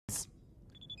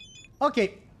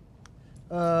Ok.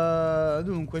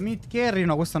 Dunque, meet Carry.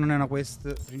 No, questa non è una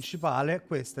quest principale.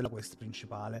 Questa è la quest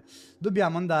principale.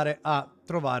 Dobbiamo andare a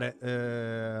trovare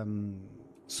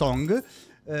Song,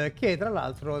 che tra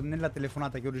l'altro nella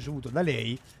telefonata che ho ricevuto da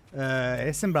lei è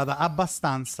sembrata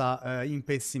abbastanza in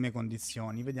pessime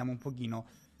condizioni. Vediamo un pochino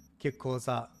che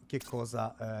cosa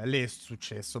le è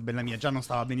successo. Bella mia, già non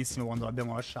stava benissimo quando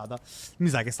l'abbiamo lasciata. Mi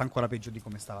sa che sta ancora peggio di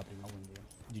come stava prima, quindi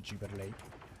GG per lei.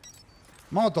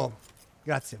 Moto,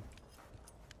 grazie.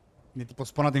 Mi è tipo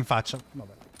spawnato in faccia.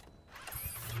 Vabbè.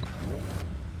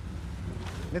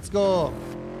 Let's go.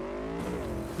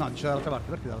 No, dice dall'altra parte,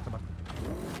 perché dall'altra parte?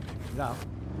 Di là?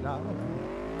 Di là? Vabbè.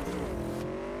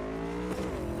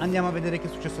 Andiamo a vedere che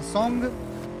è successo a Song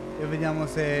e vediamo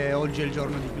se oggi è il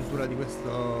giorno di chiusura di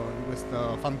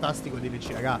questo fantastico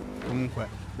DLC, raga. Comunque,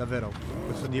 davvero,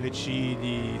 questo DLC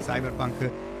di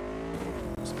Cyberpunk,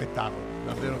 spettacolo,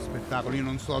 davvero spettacolo. Io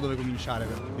non so da dove cominciare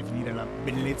per definire la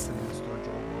bellezza di questo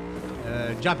gioco.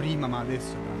 Già prima, ma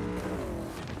adesso è veramente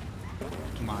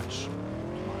too much.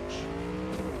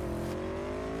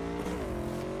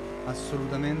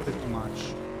 Assolutamente too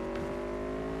much.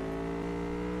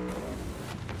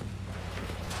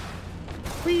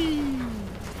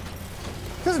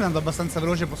 Se andando abbastanza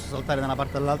veloce posso saltare da una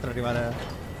parte all'altra e arrivare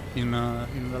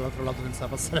dall'altro lato senza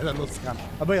passare dallo scanno.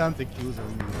 Ma poi tanto è chiuso,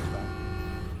 quindi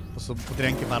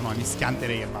potrei anche farlo, ma mi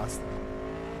schianterei e basta.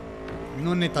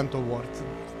 Non è tanto worth.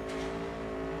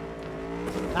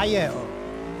 Dai, oh.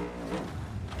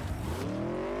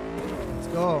 Let's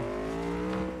go.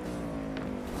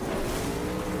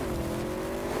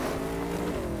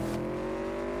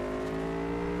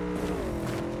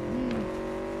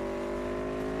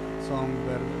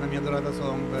 Songbird, la mia adorata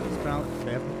Songbird. Speriamo...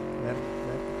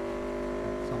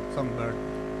 Songbird.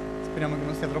 Speriamo che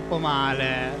non sia troppo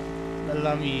male.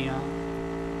 Bella mia.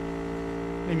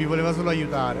 Lei mi voleva solo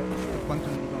aiutare, per quanto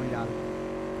mi dicono gli altri.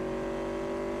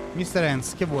 Mr.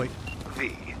 Hans, che vuoi? V.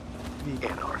 In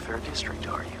Arthur District,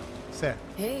 are you? Sì.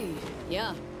 Hey,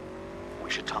 yeah. We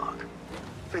should talk.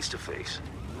 Face to face.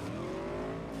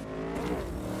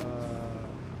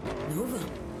 Nova.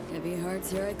 Heavy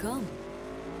hearts, here I come.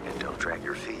 And don't drag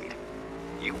your feet.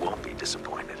 You won't be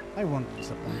disappointed. I won't be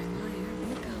disappointed.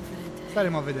 I'm confident.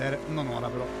 Staremo a vedere, non ora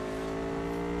però.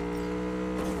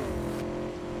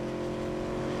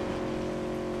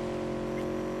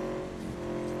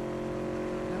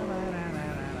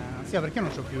 Sì, perché non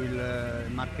c'ho più il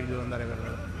marker di dove andare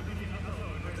per...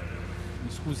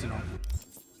 Mi scusi, no.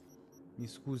 Mi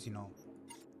scusi, no.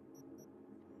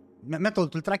 Mi ha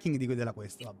tolto il tracking di della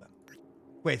questa, vabbè.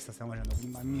 Questa stiamo facendo,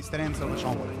 il Mr. Enzo lo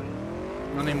facciamo pure.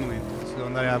 Non è il momento, adesso devo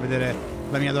andare a vedere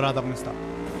la mia dorata come sta.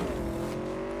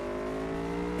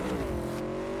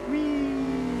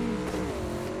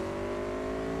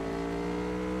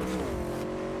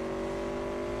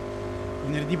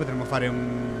 Venerdì potremmo fare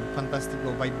un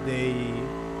fantastico Vibe Day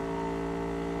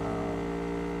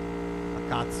a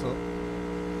cazzo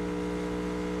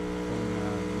con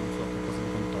non so, qualcosa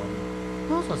di contorno.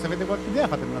 Non lo so, se avete qualche idea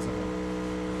fatemela sapere.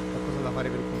 Qualcosa da fare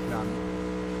per il compleanno.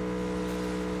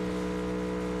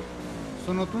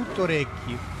 Sono tutto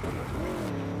orecchi.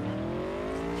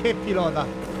 Che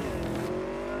pilota!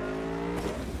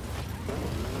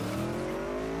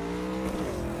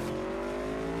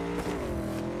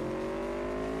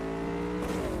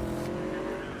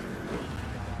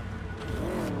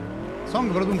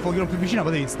 Song però tu un pochino più vicino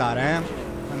potevi stare, eh?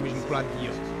 Non invece in culo a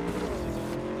Dio.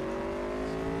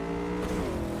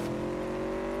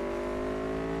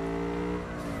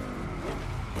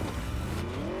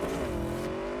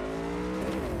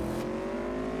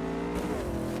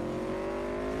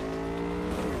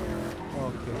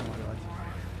 Ok, siamo arrivati.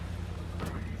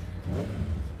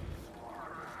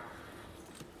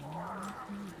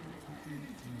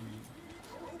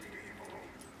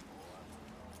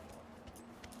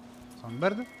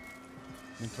 Songbird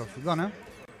dentro il furgone?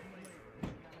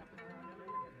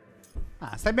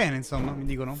 Ah, stai bene insomma, mi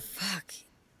dicono. Fuck,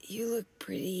 you look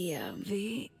pretty,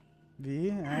 V.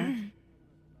 V,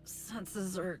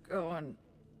 Senses are going.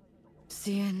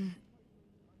 Seeing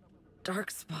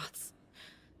dark spots.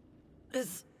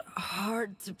 It's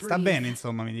hard to breathe. Sta bene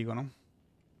insomma, mi dicono.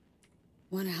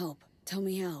 Wanna help? Tell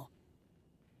me how.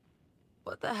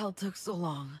 What the hell took so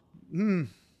long?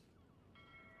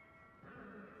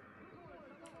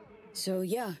 So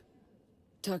yeah,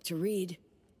 talk to Reed.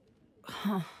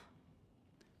 Huh.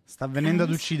 Sta venendo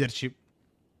ad ucciderci.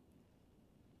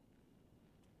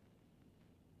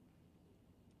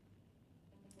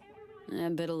 A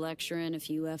bit of lecturing, a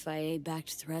few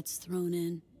FIA-backed threats thrown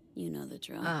in. You know the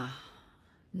drill.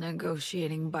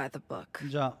 Negotiating by the book.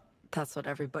 Già. That's what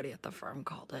everybody at the firm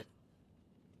called it.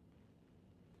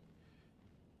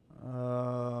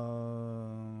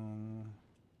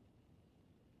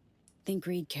 Think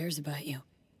Reed cares about you,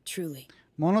 truly.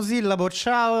 Monosillabo,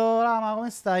 ciao Lama, come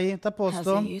stai? Tutto a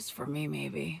posto? Has a use for me,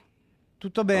 maybe.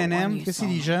 Tutto bene? Che si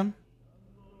dice?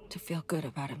 To feel good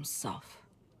about himself.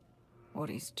 What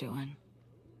he's doing.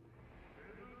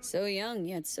 So young,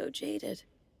 yet so jaded.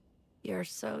 You're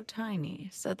so tiny,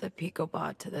 said the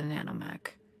Picobot to the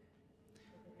Nanomech.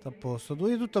 Tutto a posto.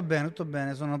 Tutto bene, tutto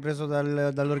bene. Sono preso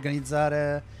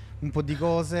dall'organizzare un po' di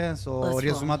cose. Ho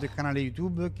riassumato il canale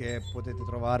YouTube che potete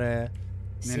trovare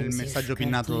nel messaggio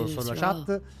pinnato sulla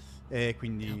chat. E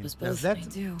quindi that's that.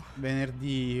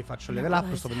 Venerdì faccio level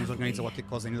up. Sto vedendo se organizzo qualche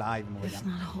cosa in live.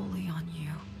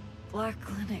 Black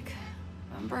Clinic,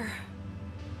 remember?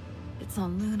 It's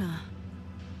on Luna.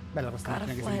 Bella questa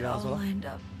macchina che si gira da sola.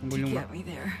 Non voglio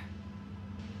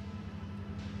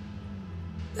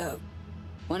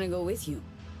Wanna go with you?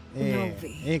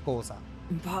 E cosa?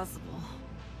 Impossible.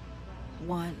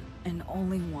 One and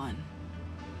only one.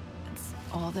 It's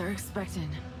all they're expecting.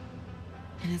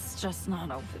 And it's just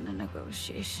not open to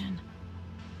negotiation.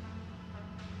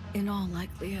 In all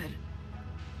likelihood,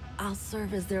 I'll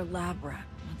serve as their lab rat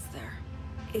once they're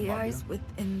AIs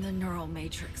within the neural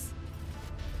matrix.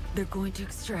 They're going to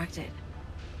extract it.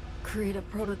 Create a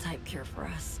prototype cure for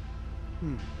us.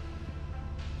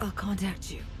 I'll contact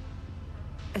you.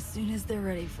 As soon as they're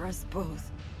ready for us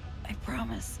both. I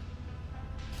promise.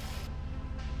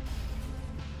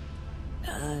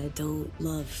 I don't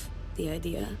love the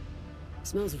idea.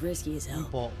 Smells risky as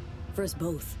hell. For us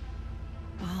both.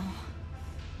 Well,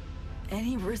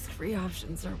 any risk-free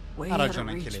options are way Ha out of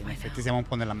ragione anche reach lei, in by effetti now. siamo un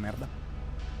po' nella merda.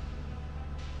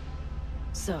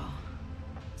 So,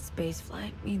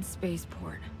 spaceflight means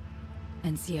spaceport.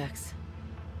 NCX.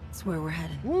 It's where we're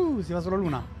headed. Si va sulla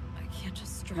Luna. I can't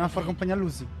just Andiamo a fare stride compagnia a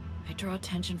Lucy. in. I draw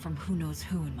attention from who knows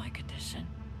who in my condition.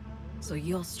 So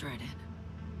you'll stride in.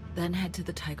 Then head to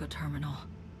the Tycho terminal.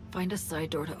 Find a side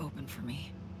door to open for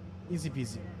me. Easy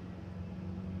peasy.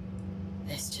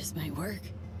 This just might work.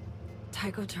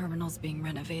 Tycho terminal's being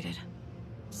renovated.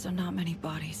 So not many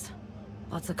bodies.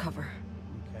 Lots of cover.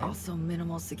 Okay. Also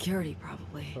minimal security,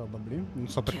 probably. Probably. Non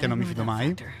so perché non mi fido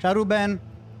mai. Ciao Ruben.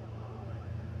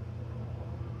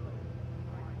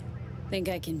 Think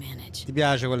I can manage. Ti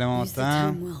piace quelle Use motte, the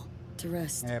time well to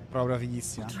rest. È proprio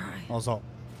fighissima. Lo so.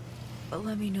 But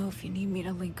let me know if you need me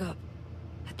to link up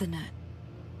at the net.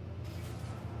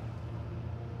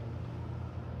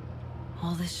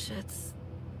 All this shit's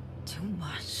too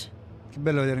much. Che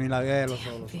bello vedermi là, lo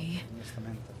so,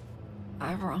 onestamente.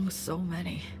 I've wronged so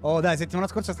many. Oh dai, settimana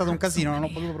scorsa è stato un casino, non ho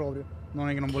potuto proprio. Non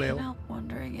è che non volevo. Can't help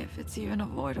wondering if it's even Ho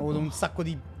avoidable. avuto un sacco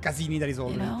di casini da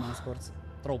risolvere You know? la settimana scorsa.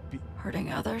 Troppi.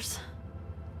 Hurting others.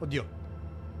 Oddio.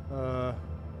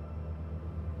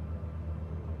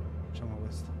 Facciamo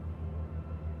questo.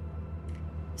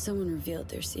 Someone revealed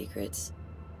their secrets.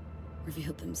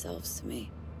 Revealed themselves to me.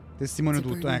 Testimonio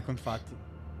tutto, ecco, infatti.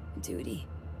 Duty.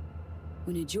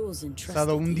 When a jewel's È entrusted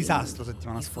stato un to you, disastro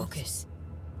settimana you scorsa. focus.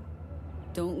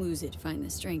 Don't lose it, find the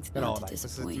strength Però not to dai, questa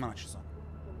disappoint. settimana ci sono.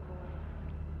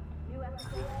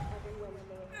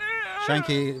 C'è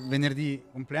anche venerdì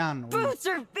compleanno. quindi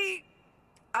Booster feet.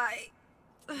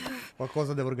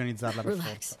 qualcosa devo organizzarla per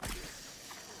Relax. forza.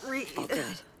 All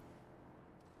good.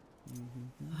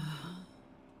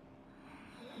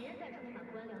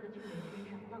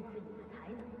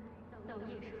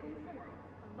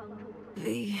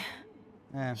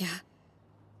 Yeah.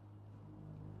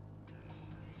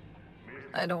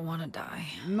 I don't want to die.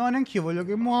 No, neanche io voglio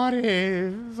che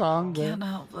muore sangue. Can't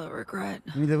help but regret.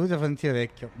 Mi devo sentire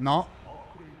vecchio. No,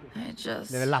 I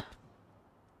just level up.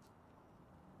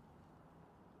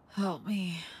 help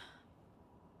me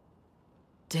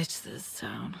ditch this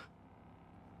town.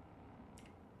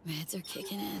 Meds are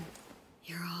kicking in.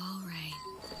 You're all right.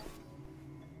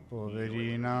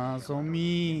 Poverina,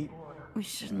 Somi. We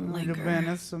shouldn't Voglio linger.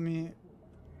 bene, Somi.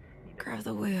 Grab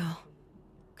the wheel.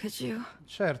 Could you?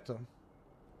 Certo.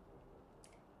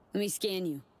 Let me scan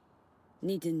you.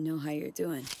 Need to know how you're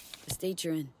doing. The state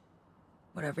you're in.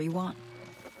 Whatever you want.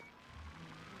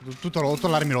 Tutto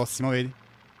allarmi rossi, mo vedi?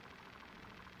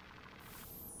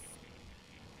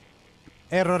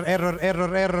 Error.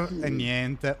 E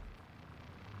niente.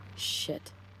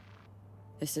 Shit.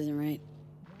 This isn't right.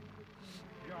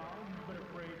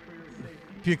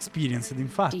 Più experienced,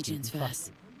 infatti. Degen's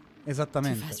fast. Too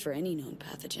Esattamente. fast for any known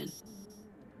pathogen.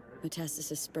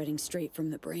 Metastasis spreading straight from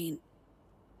the brain.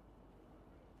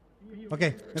 Ok,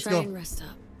 let's Try and go. rest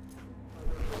up.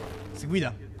 Si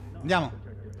guida. Andiamo.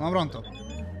 Sono pronto.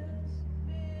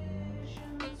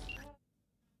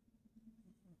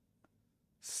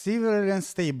 severely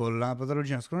unstable, la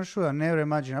patologia sconosciuta,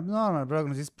 neuroimmagine abnormal,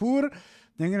 prognosis poor,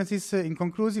 diagnosis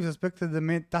inconclusive, suspected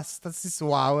metastasis,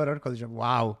 wow, error codice,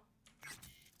 wow.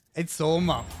 E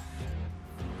insomma,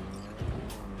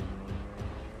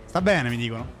 sta bene, mi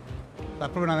dicono. Sta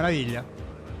proprio una meraviglia.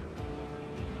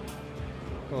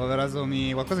 Povera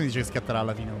Somi, qualcosa mi dice che scatterà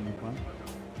alla fine comunque.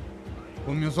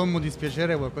 Con mio sommo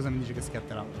dispiacere qualcosa mi dice che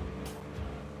scatterà.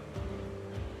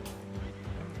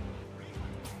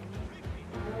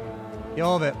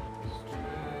 Piove.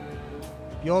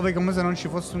 Piove come se non ci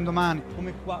fosse un domani.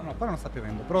 Come qua. No, qua non sta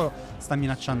piovendo, però sta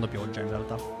minacciando pioggia in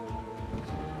realtà.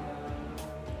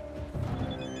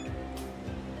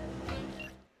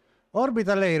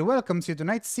 Orbital Air welcomes you to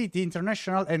Night City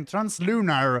International and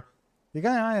Translunar.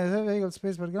 Vehicle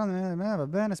space per grande, va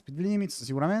bene, speed limits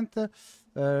sicuramente.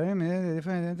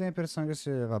 Persone che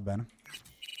si... va bene.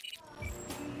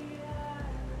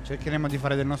 Cercheremo di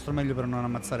fare del nostro meglio per non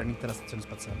ammazzare l'intera stazione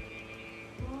spaziale.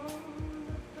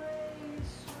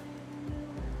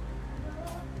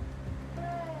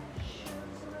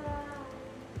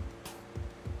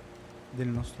 Del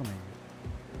nostro meglio.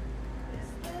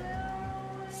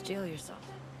 Steel yourself.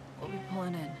 We'll be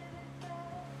pulling in.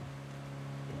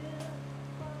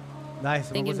 Dai,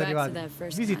 siamo quasi arrivati.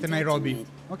 Visit Nairobi.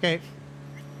 Ok.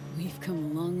 We've come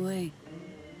a long way.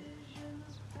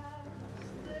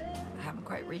 I haven't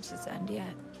quite reached this end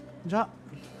yet. Già.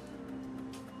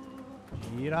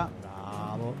 Gira,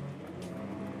 bravo.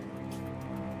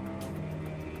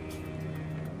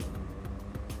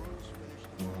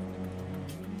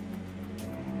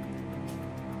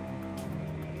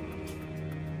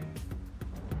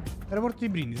 Aeroporto di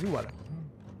Brindisi, uguale.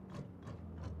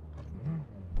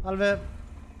 Salve.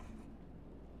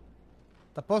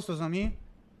 T'à posto, Sami?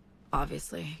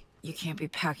 Obviously, you can't be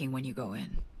packing when you go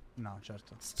in. No,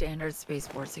 certo. Standard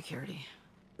spaceport security.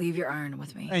 Leave your iron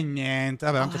with me. E niente,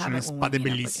 vabbè, tanto I'll c'è have le it when spade we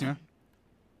meet up bellissime.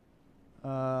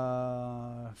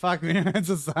 again. Fuck me in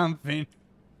mezzo something.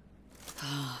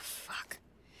 Oh, fuck.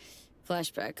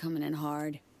 Flashback coming in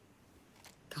hard.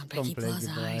 Gone Becky Completi,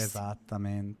 Plaza eyes.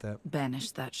 esattamente.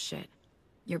 Banish that shit.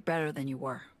 You're better than you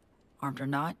were. Armed or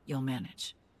not, you'll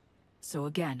manage. So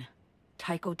again,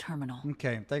 Tycho Terminal.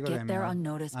 Ok, Tycho Get there Terminal.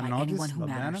 unnoticed by Unnoticed, anyone who va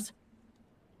bene. matters.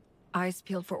 Eyes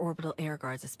peeled for orbital air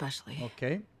guards especially.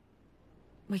 Ok,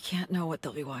 We can't know what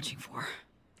they'll be watching for.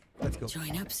 let's go.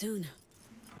 Join up soon.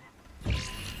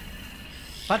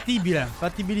 Fattibile,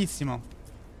 fattibilissimo.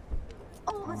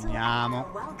 Andiamo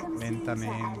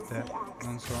lentamente.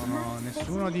 Non sono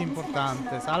nessuno di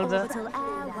importante. Salve.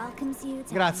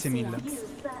 Grazie mille.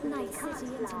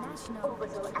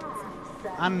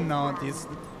 Unnoticed.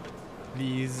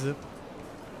 Please.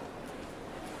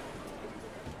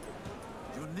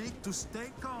 You need to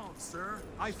stay calm, sir.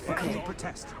 I failed to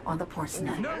protest. On the ports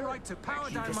tonight. No right to power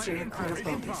down my Distributed clear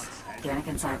implant focus. implants. Danik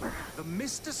and Cyber. The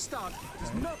Mr. Stud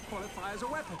does not qualify as a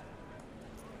weapon.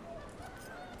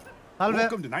 Salve.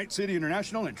 Welcome to Night City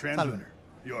International and Translunar,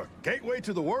 your gateway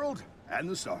to the world and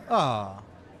the stars. Ah.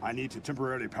 I need to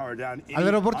temporarily power down any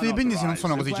All'aeroporto di Brindisi non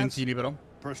sono così implants, gentili però.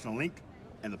 personal link,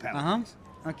 and the panel.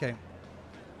 Ok.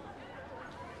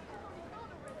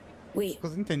 Wait,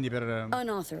 Cosa intendi per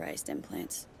unauthorized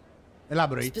implants.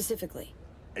 elaborate? Specifically.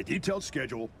 A detailed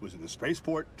schedule was in the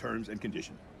spaceport terms and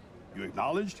condition. You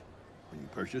acknowledged when you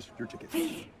purchased your ticket.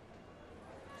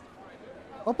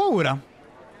 Ho paura.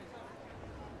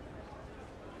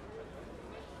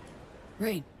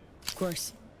 Right. Of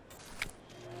course.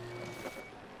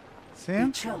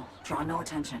 Sì? Chill. Draw no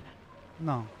attention.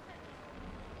 No.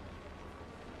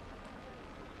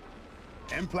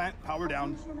 Implant power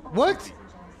down. What?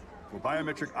 For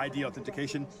biometric ID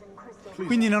authentication, please.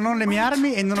 Quindi non ho le mie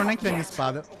armi e non ho neanche le mie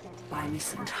spade. Buy me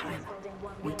some time.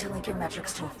 Need to link your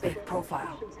metrics to a fake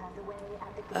profile.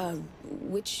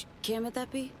 Which cam would that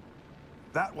be?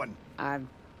 That one. I'm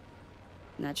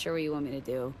not sure what you want me to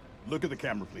do. Look at the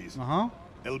camera, please.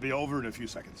 It'll be over in a few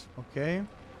seconds. Ok.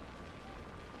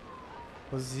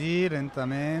 Così,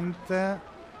 lentamente.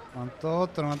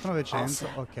 98, 99,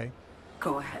 100. Ok.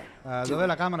 Go ahead. Dov'è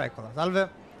la camera? Eccola. Salve.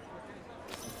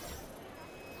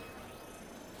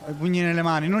 Ho i pugni nelle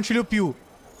mani. Non ce li ho più.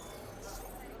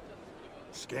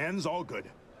 Scans all good.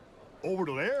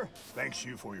 Orbital Air thanks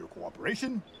you for your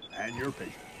cooperation and your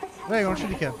patience. Prego, non c'è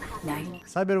di che.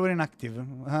 Cyberware inactive.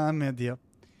 Ah, mio Dio.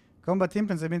 Combat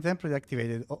implants have been temporarily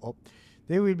activated. Oh oh.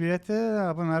 They will be reactivated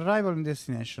upon arrival in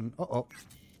destination. Oh oh.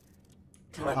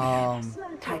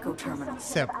 Tycho Terminal.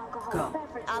 Sì. Go.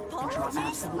 Control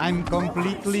absolute. I'm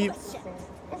completely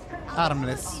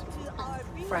harmless.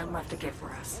 Friend left a gift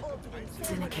for us. It's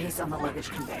in a case on the luggage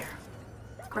conveyor.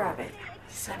 Grab it.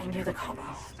 Sending you the combo.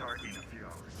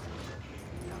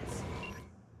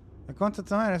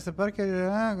 Contact me, resta perché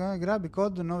grab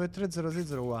code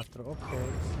 930604. Ok.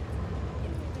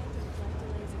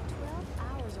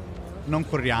 Non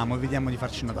corriamo, vediamo di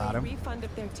farci notare.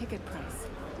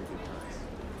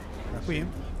 Da qui?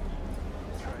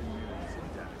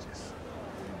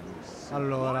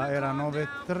 Allora, era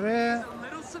 93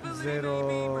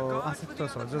 0 ah,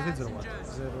 0604 0604.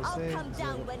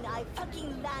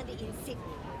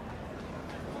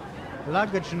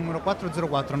 Luggage numero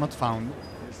 404 not found.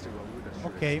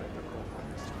 Ok.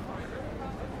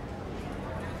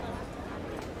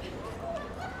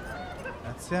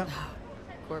 Grazie.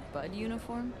 Corp Bud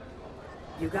uniform?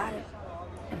 You got it.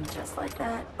 And just like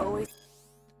that, always.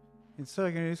 It's so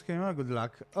I can risk anymore. Good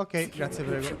luck. Ok, grazie,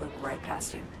 prego. Should look right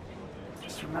past you.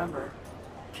 Just remember,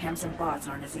 cams and bots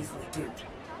aren't as easily duped.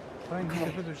 Find the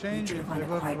secret change and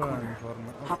report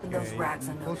uniform. Ok,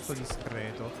 un posto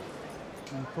discreto.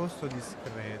 Un posto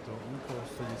discreto. Un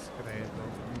posto discreto.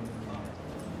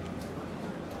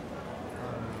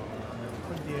 Allora, andiamo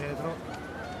qua dietro.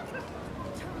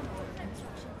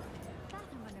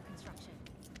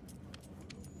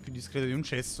 Più discreto di un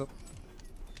cesso.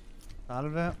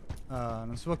 Salve.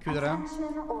 Non si può chiudere?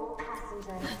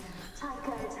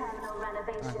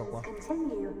 Ecco qua.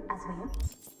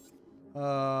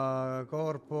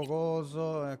 Corpo,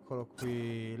 coso. Eccolo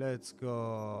qui. Let's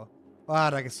go.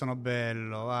 Guarda che sono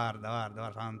bello. Guarda, guarda,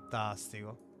 guarda.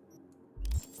 Fantastico.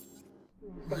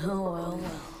 Oh, well.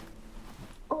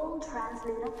 All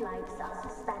translunar flights are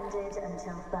suspended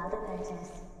until further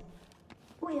notice.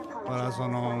 Ora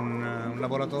sono un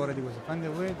lavoratore di questo. Find the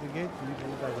way to get to the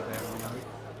terminal.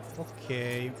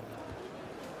 Ok.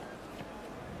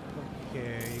 Ok.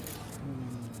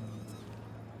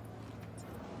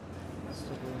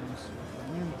 Questo poi non si fa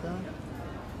niente.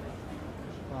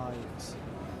 Files.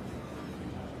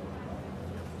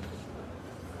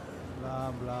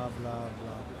 Bla bla bla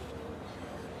bla.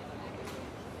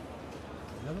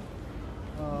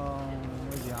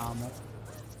 Vediamo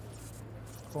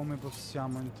come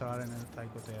possiamo entrare nel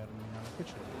Taiko Terminal. Che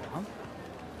c'è qua?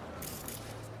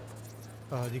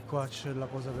 Di qua c'è la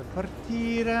cosa per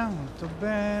partire. Molto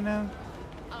bene.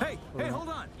 Hey, hold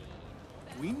on.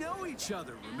 We know each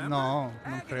other, remember? No,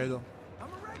 non credo.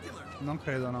 Non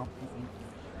credo, no.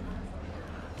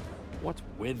 What's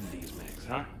with these mechs,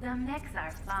 huh? The mechs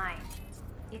are fine.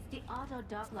 It's the auto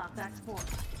dog lock that's for.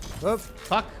 Oh,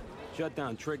 fuck.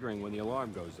 Shutdown triggering when the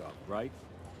alarm goes up, right?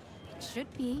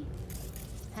 Should be.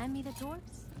 Hand me the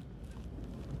doors.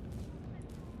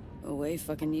 Away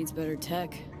fucking needs better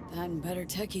tech. That and better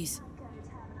techies.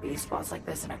 These spots like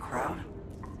this in a crowd.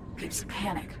 Peeps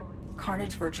panic.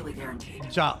 Carnage virtually guaranteed.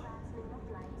 Già.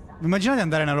 Immaginate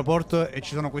andare in aeroporto e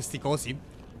ci sono questi cosi?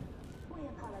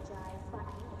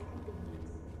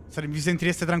 Vi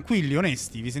sentireste tranquilli,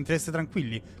 onesti? Vi sentireste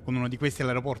tranquilli con uno di questi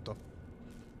all'aeroporto?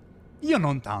 Io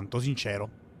non tanto, sincero.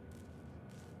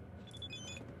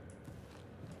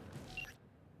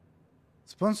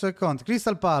 Sponsor account,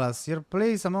 Crystal Palace, your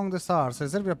place among the stars,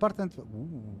 reserve your apartment.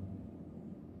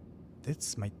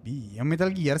 That might be. È un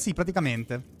Metal Gear, sì,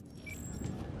 praticamente.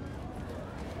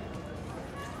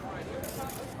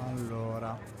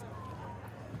 Allora.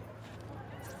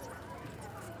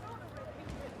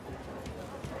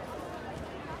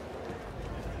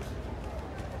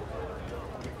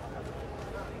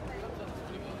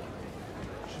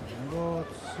 C'è un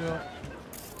negozio.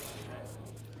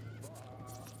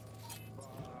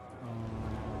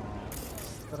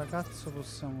 Cazzo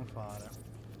possiamo fare?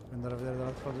 Andare a vedere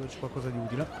dall'altro lato se c'è qualcosa di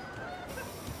utile.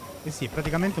 Eh sì, è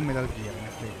praticamente un Metal Gear in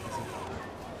effetti, sì.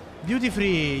 Duty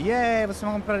free, yeah,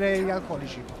 possiamo comprare gli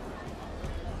alcolici.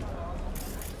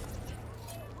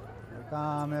 Le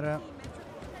camere.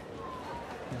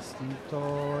 Gli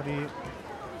estintori.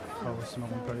 Qua possiamo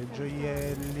comprare i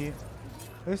gioielli.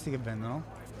 Questi che vendono?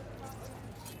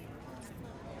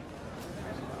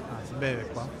 Ah, si beve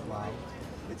qua? Wow.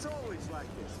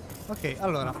 Ok,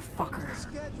 allora.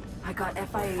 I got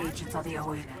FIA agents on the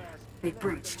OA. They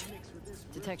breached.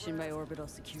 Detection by orbital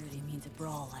security means a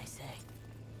brawl, I say.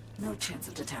 No chance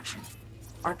of detection.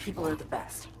 Our people are the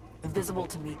best. Invisible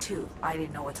to me too. I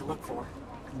didn't know what to look for.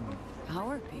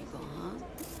 Our people, huh?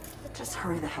 Just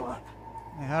hurry the hell up.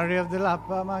 Hurry up the lap,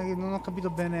 ma non ho capito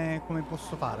bene come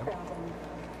posso fare.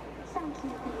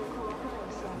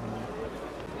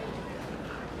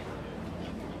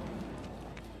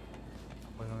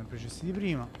 Poi sono i processi di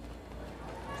prima.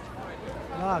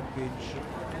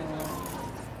 Luggage.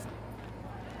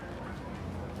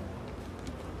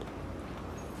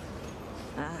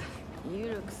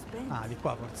 Ah, di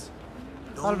qua forse.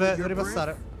 Salve, devo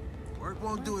ripassare.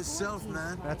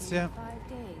 Grazie.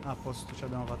 Ah, a posto, ce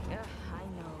l'abbiamo fatta.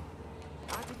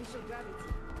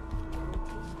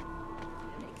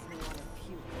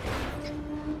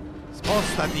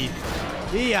 spostati.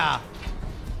 Via.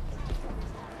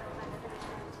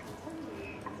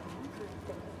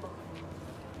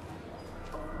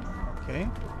 Ok.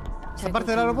 Questa parte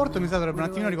dell'aeroporto mi sa dovrebbe un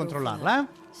attimino ricontrollarla,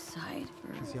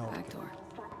 Sì, ovvio.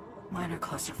 Minor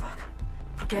clusterfuck.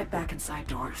 Get back inside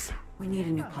doors. We need a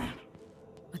new plan.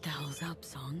 What the hell's up,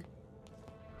 Song?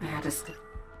 I had to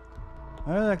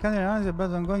The country analysis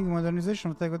about ongoing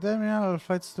modernization of Taiko Terminal. All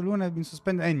flights to Luna have been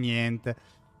suspended. E niente.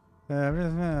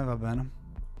 Va bene.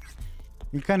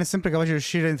 Il cane è sempre capace di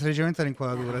uscire intelligentemente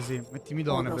dall'inquadratura, sì. È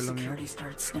timidone, bello mio. God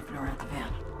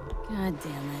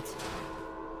damn it.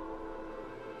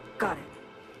 Got it.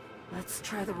 Let's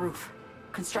try the roof.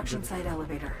 Construction site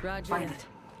elevator. Roger. Find it.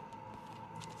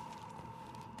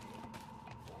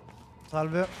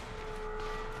 Salve.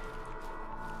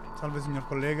 Salve signor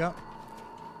collega.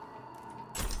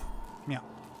 Mia.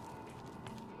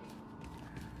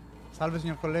 Salve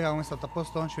signor collega, come sta? Tutto a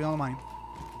posto? Ci vediamo domani.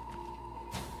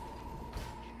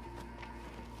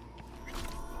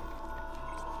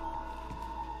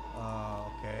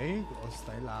 Ok,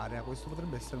 questa è l'area. Questo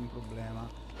potrebbe essere un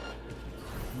problema.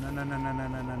 No.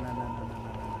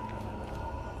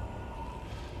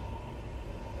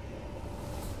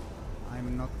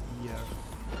 I'm not here.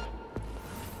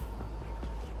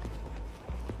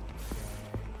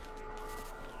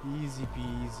 Okay. Easy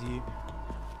peasy.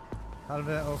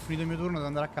 Salve, ho finito il mio turno, devo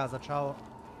andare a casa, ciao.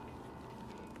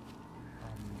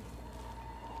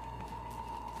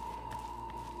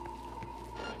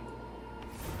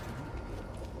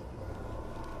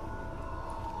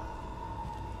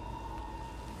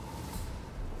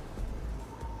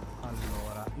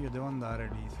 Allora, io devo andare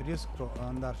lì. Se riesco ad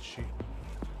andarci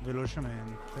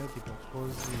velocemente, tipo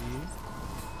così.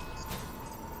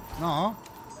 No?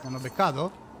 Mi hanno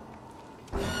beccato?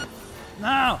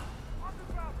 No!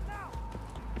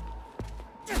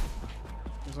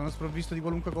 Mi sono sprovvisto di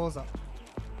qualunque cosa.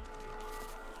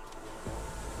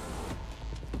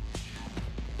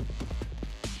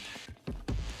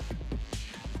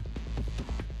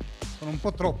 Sono un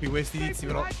po' troppi questi tizi,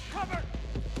 però.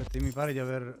 Aspetta, mi pare di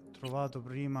aver trovato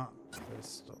prima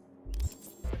questo.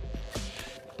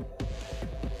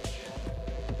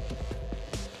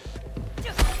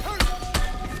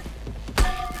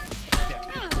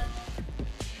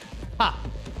 Ah!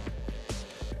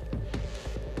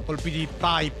 Colpi di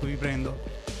pipe vi prendo.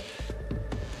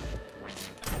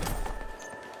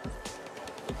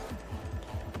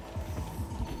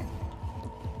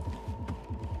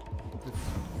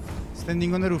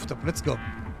 Standing on the rooftop, let's go.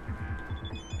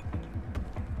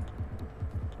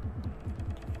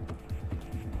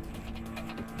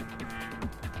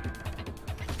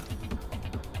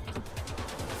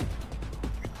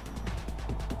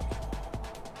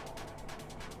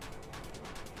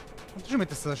 Quanto ci mette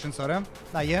questo ascensore?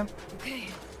 Dai, Okay.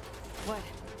 What?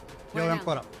 Piove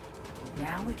ancora.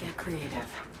 Now we get creative.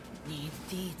 Need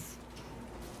deeds.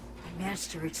 I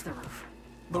managed to reach the roof.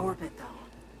 Lower bit though.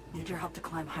 Need your help to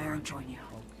climb higher and join you.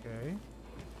 Ok.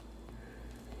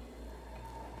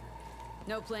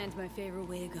 No plan's my favorite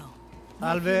way to go.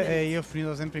 Salve, e io ho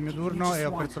finito sempre il mio turno e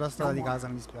ho perso la strada di casa,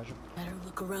 mi dispiace. Better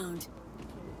look around.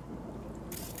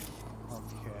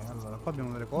 Ok, allora qua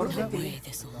abbiamo delle corde.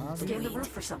 Scan the roof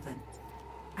for something.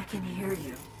 I can hear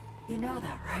you. You know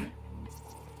that, right?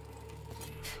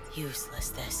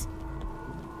 Useless this.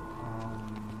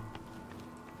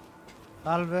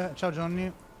 Salve, ciao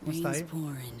Johnny, come Rain's stai?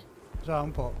 pouring. Già,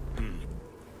 un po'.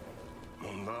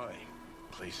 Won't lie.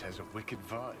 Place has a wicked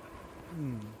vibe.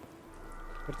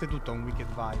 Per te tutto ha un wicked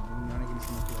vibe, quindi non è che mi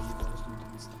sembra più da questo punto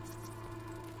di vista.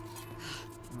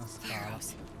 Una scala.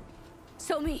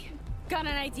 So me, got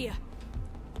an idea.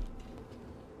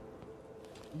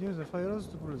 Use a fire hose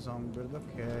to pull the songbird,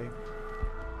 ok.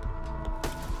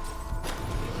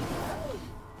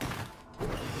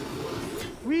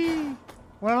 Whee!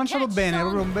 L'ha lanciato bene,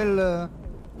 proprio un bel...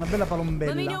 una bella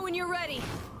palombella. Let me know when you're ready.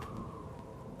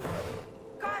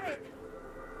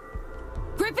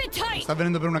 Grip it tight. Sta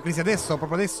avvenendo per una crisi adesso?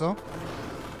 Proprio adesso?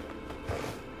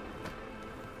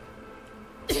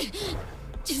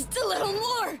 Just a little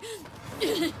more.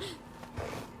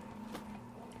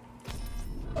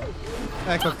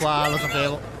 Ecco qua, lo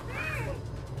sapevo.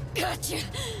 Gotcha.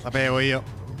 Sapevo io.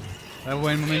 Avevo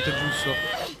il momento giusto.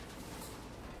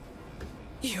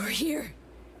 You're here.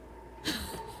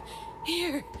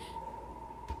 Here.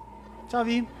 Ciao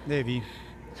Vi. Devi.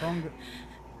 Song.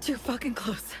 Too fucking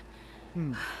close.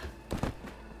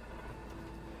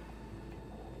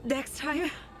 Next time?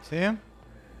 Sì?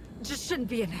 Just shouldn't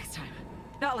be a next time.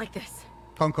 Not like this.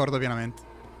 Concordo pienamente.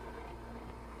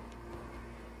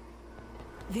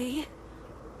 V?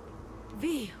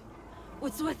 V,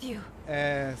 what's with you?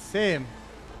 Sì.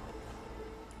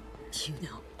 You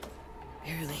know,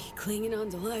 barely clinging on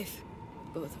to life.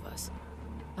 Both of us.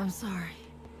 I'm sorry.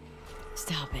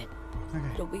 Stop it.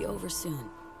 Ok. It'll be over soon.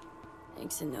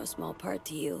 Thanks in no small part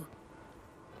to you.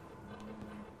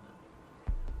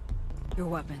 Your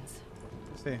weapons.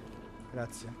 Sì,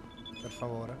 grazie. Per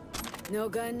favore. No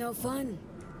gun, no fun.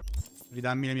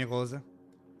 Ridammi le mie cose.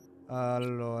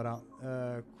 Allora,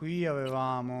 qui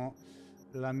avevamo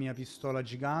la mia pistola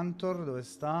Gigantor. Dove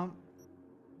sta?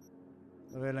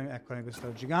 Eccola, questa è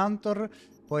la Gigantor.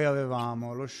 Poi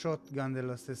avevamo lo shotgun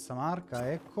della stessa marca,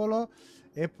 eccolo.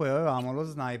 E poi avevamo lo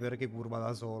sniper che curva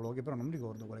da solo, che però non mi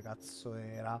ricordo quale cazzo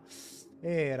era.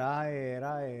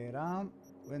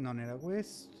 Non era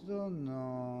questo,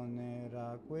 non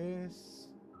era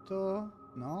questo,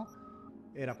 no?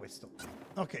 Era questo.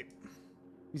 Ok,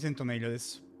 mi sento meglio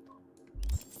adesso.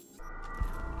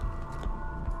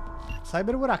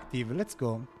 Cyberware active, let's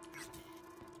go.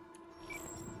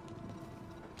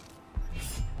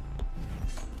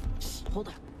 Hold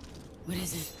up. What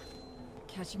is it?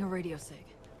 Catching a radio sig.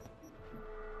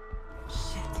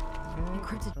 Shit.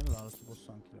 Encrypted. Tra l'altro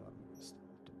posso anche levarmi questo.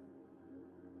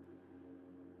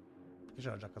 Perché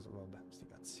c'era già a caso, vabbè, sti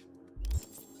cazzi.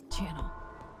 Channel.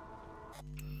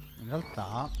 In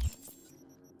realtà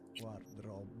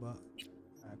wardrobe.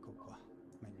 Ecco qua,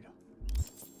 meglio.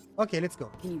 Ok, let's go.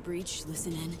 Can you breach?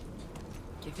 Listen in.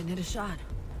 Giving it a shot.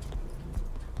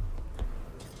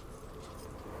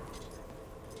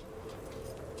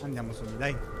 Andiamo su,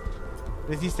 dai.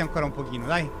 Resisti ancora un pochino,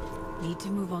 dai. Need to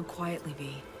move on quietly,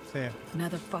 V. Sì.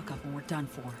 Another fuck up and we're done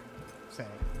for. Sì,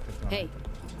 Hey,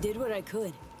 did what I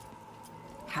could.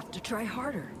 Have to try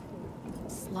harder.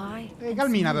 Sly.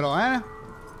 Calmina però, eh.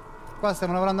 Qua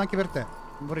stiamo lavorando anche per te.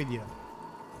 Non vorrei dire.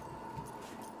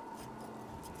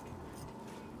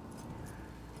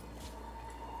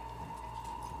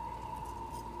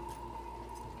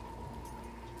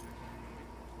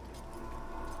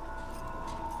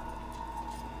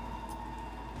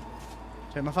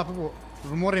 Cioè, ma fa proprio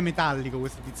rumore metallico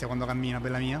questa tizia quando cammina,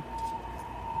 bella mia.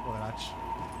 Poveraccia.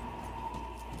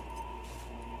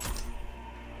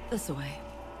 This way.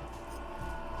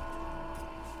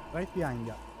 Right behind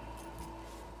ya.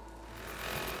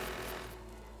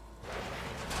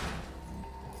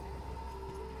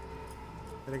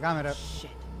 Telecamere.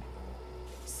 Shit.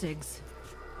 SIGs.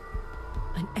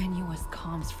 An NUS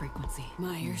comms frequency.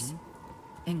 Myers.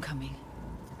 Incoming.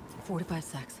 45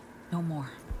 secs. No more.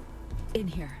 In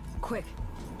here. Quick.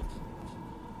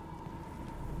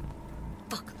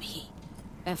 Fuck me.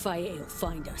 FIA will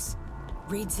find us.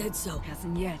 Reed said so.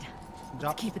 Hasn't yet.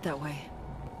 Già. Keep it that way.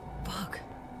 Fuck.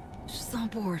 She's on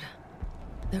board.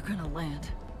 They're gonna land.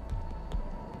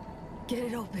 Get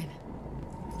it open.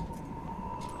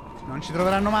 Non ci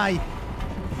troveranno mai.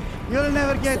 You'll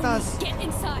never get us. Get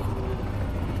inside.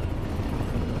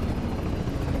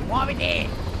 Muoviti.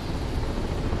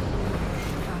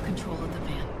 Got control of the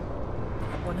van.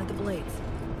 Grab one of the blades.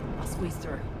 I'll squeeze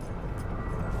through.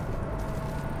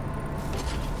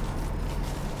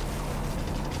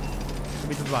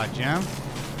 Tatuaggi, eh?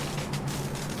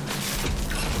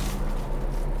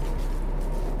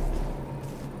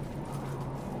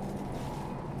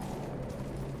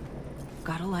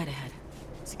 Got a light ahead.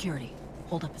 Security.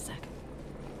 Hold up a sec.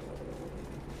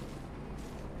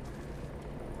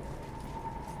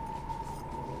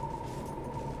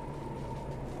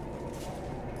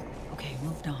 Okay,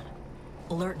 moved on.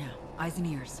 Alert now. Eyes and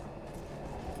ears.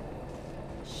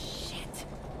 Shit.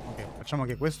 Ok, facciamo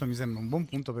che questo mi sembra un buon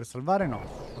punto per salvare. No, a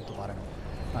quanto pare no.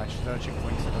 Dai, ci sarà il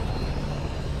checkpoint.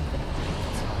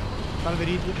 Salve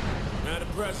Reed. Madam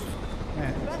President.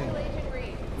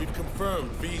 Sì. We've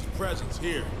confirmed V's presence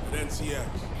here at NCX.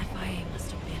 FIA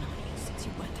must have been on you since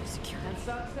you went through security. And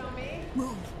so me?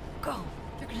 Move. Go.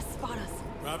 They're gonna spot us.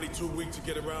 Probably too weak to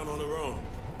get around on her own.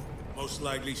 Most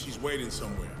likely she's waiting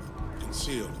somewhere,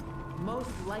 concealed.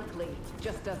 Most likely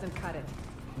just doesn't cut it.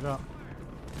 Già.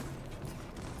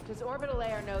 Does Orbital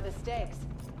Air know the stakes?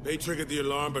 They triggered the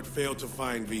alarm but failed to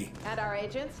find V. And our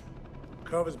agents?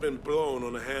 Cover's been blown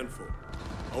on a handful.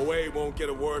 OA won't get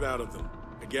a word out of them.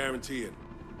 I guarantee it.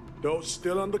 Those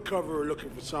still undercover are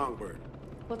looking for Songbird.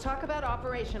 We'll talk about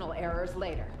operational errors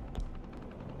later.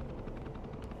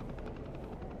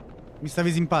 Mi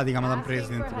stavi simpatica, Madame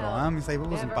President, però, eh? Mi stai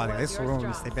proprio simpatica. Adesso proprio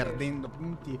mi stai perdendo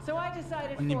punti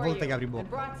ogni volta che apri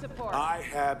bocca. I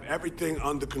have everything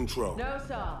under control. No,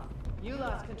 Saul. You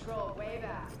lost control way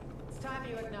back. It's time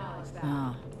you acknowledge that.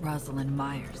 Ah, Rosalind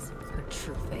Myers. Her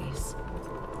true face.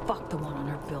 Fuck the one on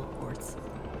her billboards.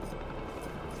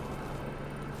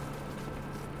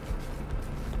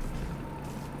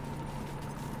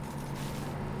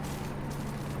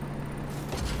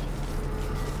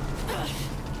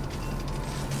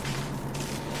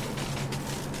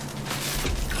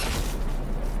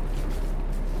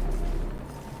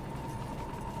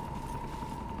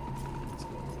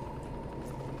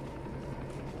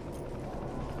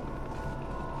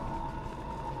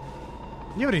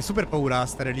 Io avrei super paura a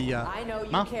stare lì a... I know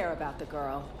you Ma? care about the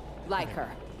girl. Like her.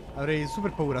 Avrei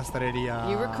super paura a stare lì a...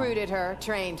 You recruited her,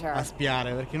 trained her. a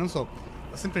spiare, perché non so,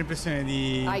 ho sempre l'impressione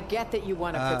di... I get that you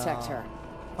want to protect her.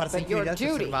 far But sentire gli your altri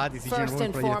duty, osservati, si girano first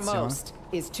and proprio in quella foremost,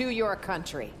 is to your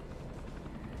country.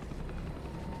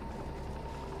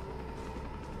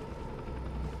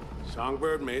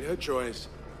 Songbird made her choice.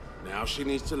 Now she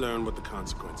needs to learn what the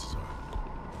consequences are.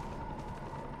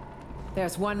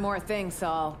 There's one more thing,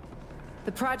 Saul.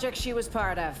 The project she was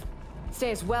part of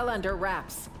stays well under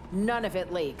wraps. None of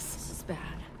it leaks. This is bad.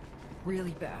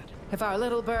 Really bad. If our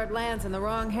little bird lands in the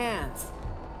wrong hands,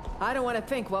 I don't want to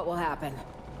think what will happen.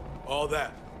 All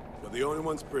that. We're the only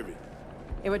ones privy.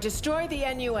 It would destroy the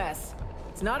NUS.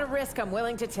 It's not a risk I'm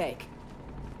willing to take.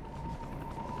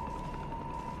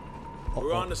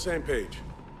 We're on the same page.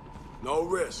 No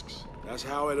risks. That's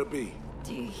how it'll be.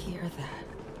 Do you hear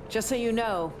that? Just so you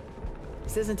know,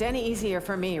 this isn't any easier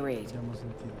for me, Reed.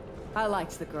 I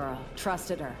liked the girl,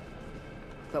 trusted her.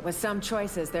 But with some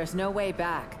choices, there's no way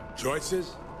back.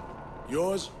 Choices?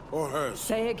 Yours or hers?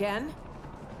 Say again?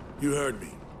 You heard me.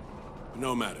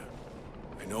 No matter.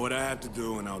 I know what I have to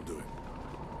do, and I'll do it.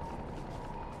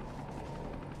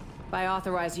 I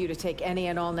authorize you to take any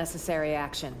and all necessary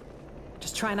action.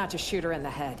 Just try not to shoot her in the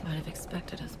head. Might have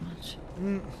expected as much.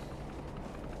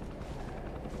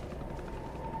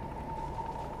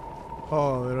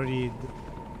 Povero Reed.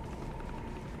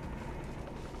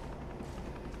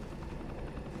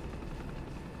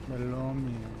 Bello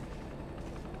mio.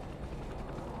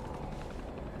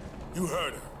 You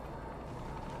heard her.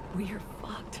 We are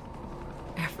fucked.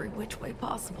 Every which way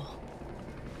possible.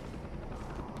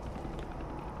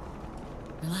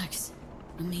 Relax.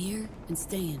 I'm here and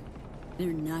staying.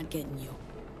 They're not getting you.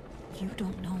 You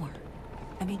don't know her.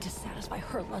 I mean, to satisfy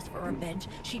her lust for revenge,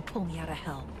 she'd pull me out of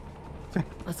hell.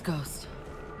 Let's ghost.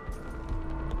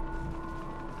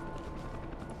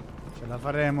 Ce la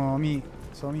faremo,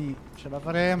 ce la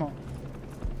faremo.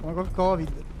 Come col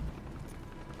Covid.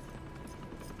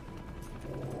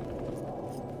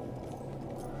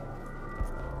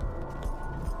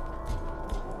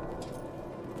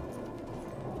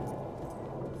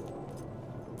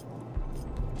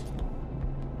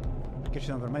 Che ci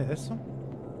siamo fermati adesso?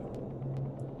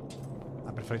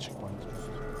 Ah, per fare il checkpoint, giusto.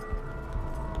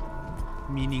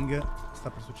 Meaning, sta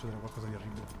per succedere qualcosa di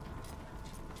orribile.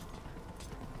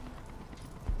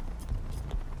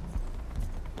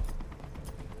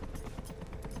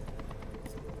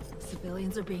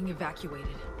 Civilians are being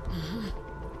evacuated.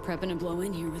 Prepping to blow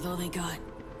in here with all they got.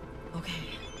 Okay.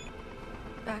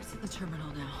 Back to the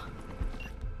terminal now.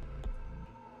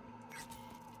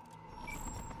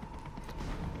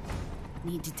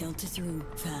 Need to delta through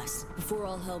fast before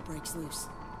all hell breaks loose.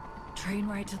 Train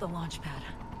right to the launch pad.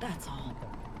 That's all.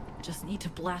 Just need to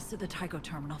blast through the Tycho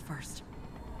terminal first.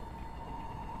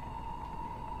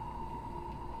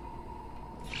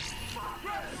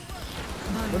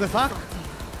 What the fuck?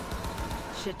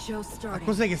 Shit show starting.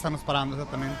 Cos'è che stanno sparando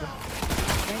esattamente?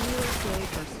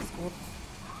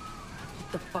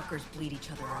 The fuckers bleed each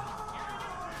other out.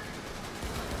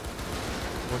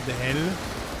 What the hell?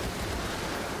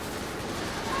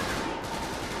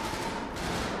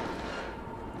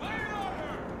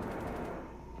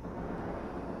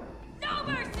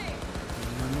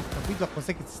 Non ho capito a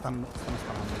cos'è che stanno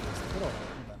sparando questi, però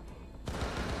vabbè.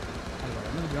 Allora,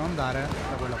 noi dobbiamo andare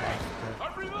da quella parte.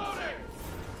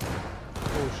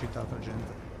 Oh, uscita altra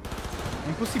gente. È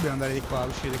impossibile andare di qua,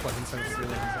 uscire di qua senza che si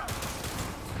veda.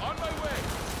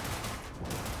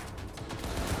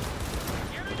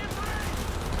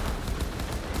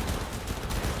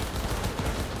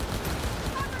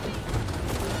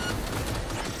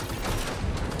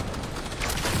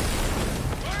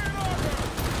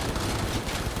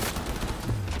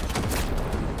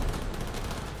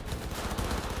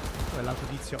 Quell'altro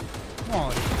tizio.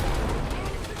 Muori.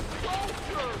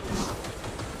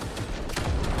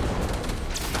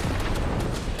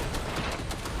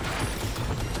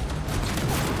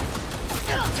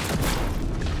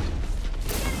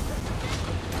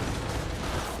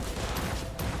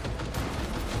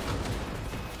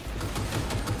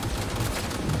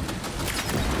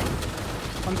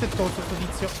 Quanto è tosto sto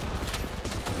tizio.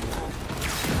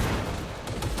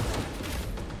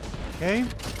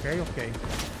 Ok.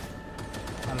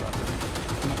 Allora,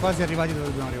 siamo quasi arrivati dove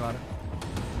dobbiamo arrivare.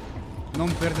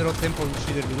 Non perderò tempo ad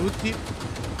uccidervi tutti.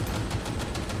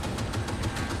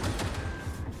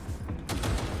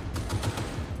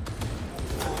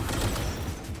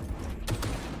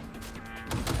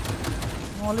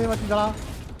 No, levati da là.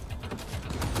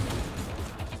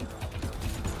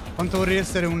 Quanto vorrei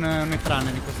essere un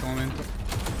Netrunner in questo momento.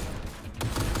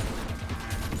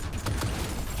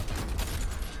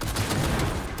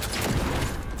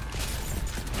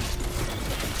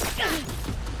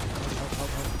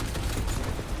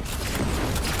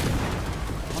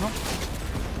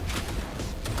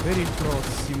 Per il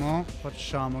prossimo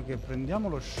facciamo che prendiamo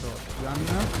lo shotgun,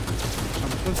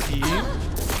 facciamo così.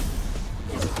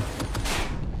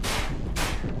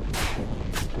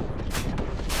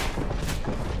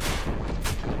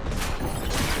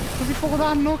 Così poco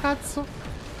danno, cazzo.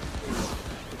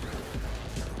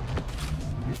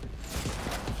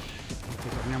 Ok,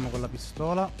 torniamo con la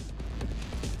pistola. Ah,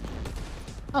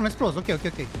 non è esploso, ok.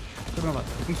 Che abbiamo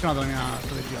fatto? Ha funzionato la mia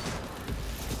strategia. Ha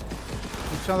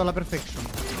funzionato alla perfection.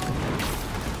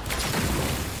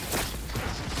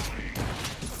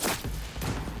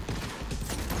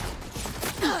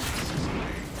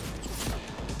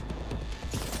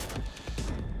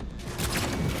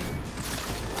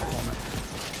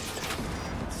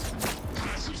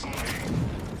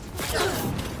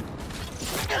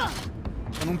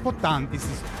 Sono un po' tanti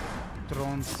sti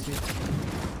stronzi.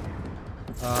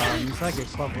 Mi sa che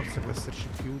qua forse può esserci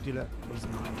più utile lo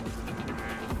sniper.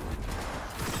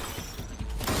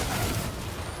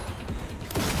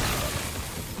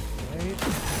 Ok.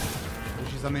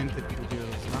 Decisamente più utile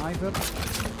lo sniper.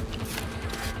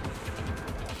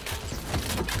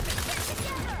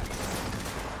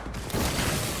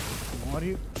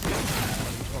 Muori.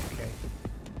 Ok.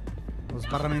 Lo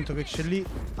sbarramento che c'è lì.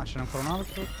 Ah, ce n'è ancora un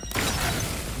altro.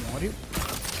 Muori.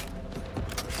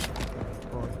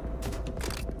 Poi.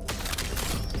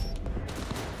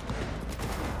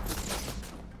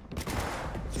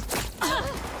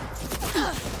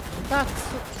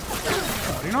 Cazzo.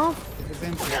 Muori, no? Per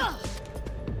esempio. Ok,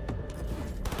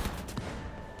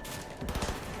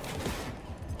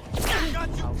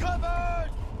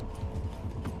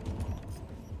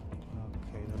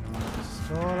 torniamo alla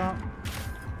pistola.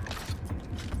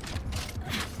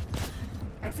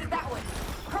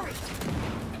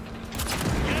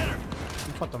 Non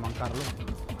ho fatto a mancarlo.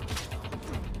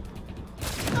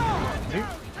 Sì.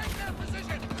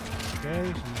 Ok,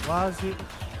 sono quasi.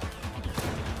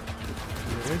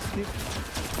 Questi.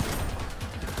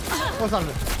 Oh,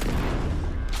 salve.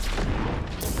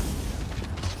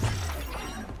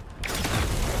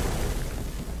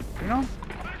 No?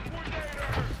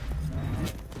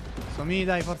 Somi,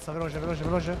 dai, forza, veloce.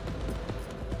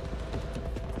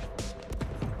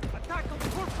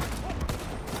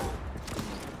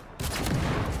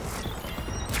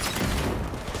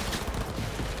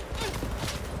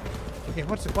 Ok,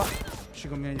 forse qua ci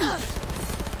conviene di più.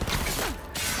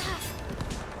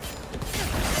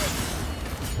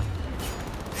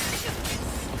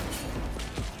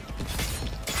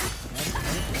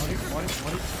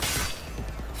 Muori.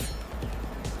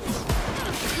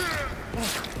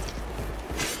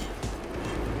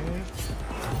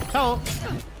 Ciao!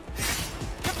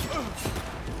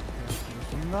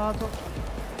 Sono andato.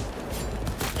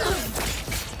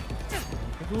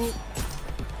 Anche tu.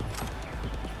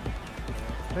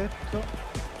 Perfetto.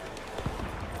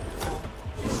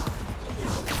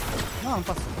 No, non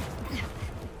passa.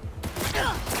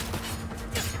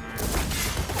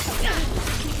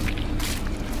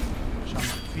 Facciamo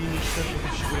finisher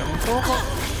così ci curiamo un poco.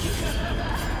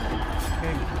 Ok,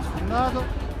 mi sono sfondato.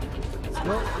 Let's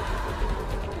go.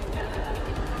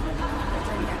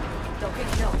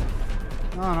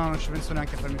 No, non ci penso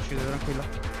neanche a farmi uccidere, tranquilla.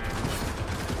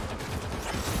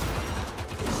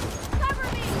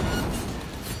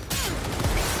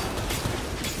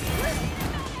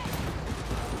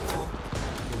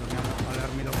 Torniamo alle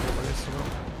armi da fuoco adesso però.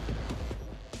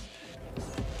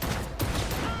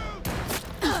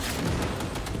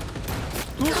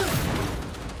 Tu!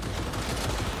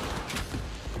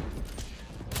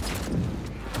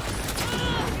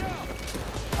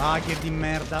 Ah, che di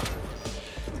merda!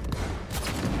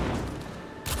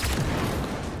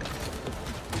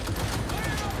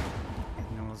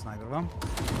 Va?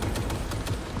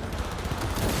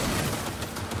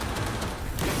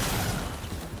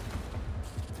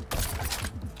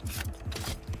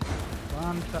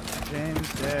 Quanta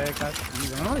gente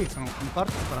cattiva. Non è che sono in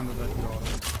parte sparando tra di loro.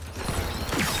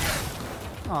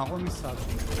 No, come mi sta?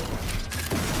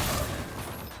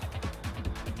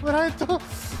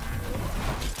 Poveretto!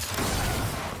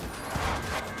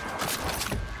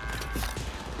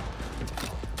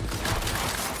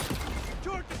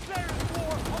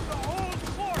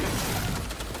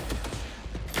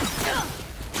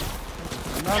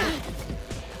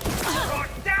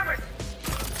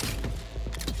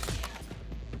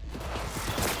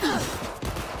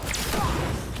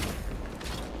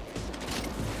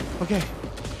 Ok.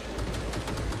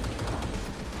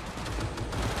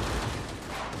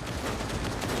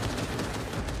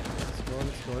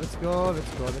 Let's go.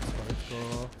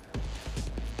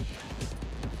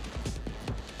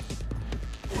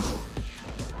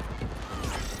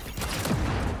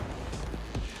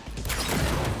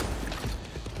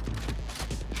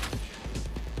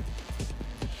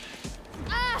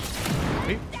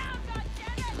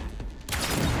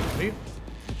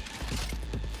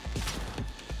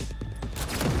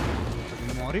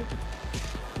 Muori.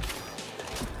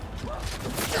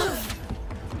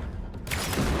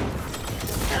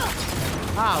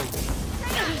 Au!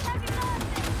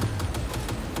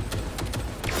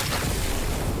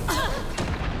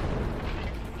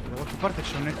 Da qualche parte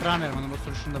c'è un netrunner ma non lo sto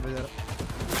riuscendo a vedere.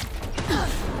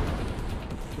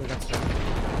 Dove cazzo è?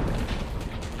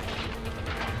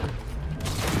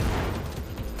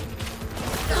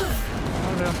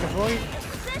 Allora anche voi.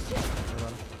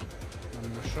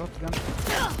 Dammi lo shotgun.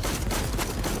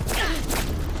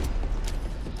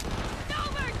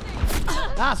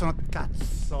 Ah, sono...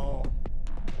 Cazzo!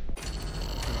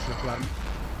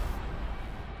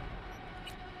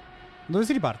 Dove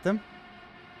si riparte?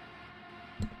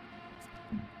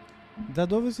 Da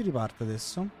dove si riparte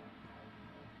adesso?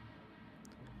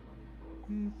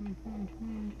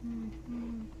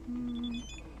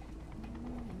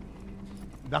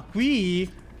 Da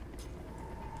qui?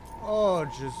 Oh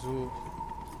Gesù.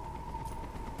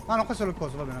 Ah no, questo è il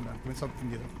coso, va bene, pensavo più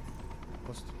indietro.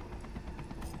 Posto.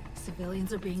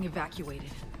 Civilians are being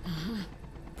evacuated.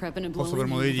 Posso per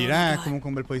modo di dire, comunque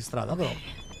un bel po' di strada, però.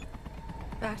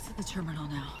 Back to the terminal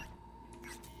now.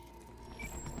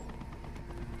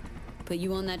 Put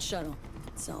you on that shuttle.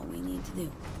 That's all we need to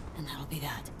do. And that'll be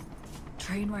that.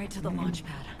 Train right to the launch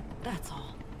pad. That's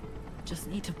all. Just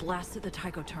need to blast through the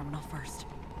Tycho terminal first.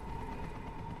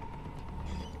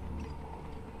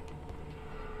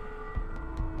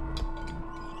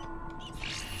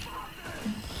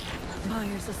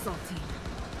 Myers assaulting.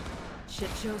 Shit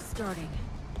show starting.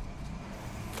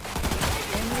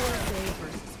 Annular Bay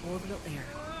versus orbital air.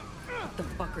 The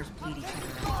fuckers bleed each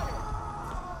other out.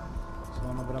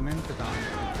 Sono veramente tanti.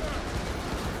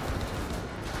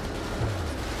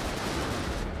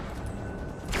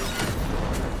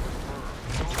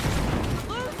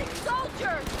 Losing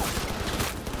soldiers!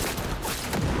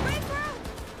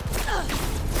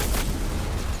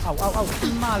 Au, au, au, che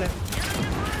male!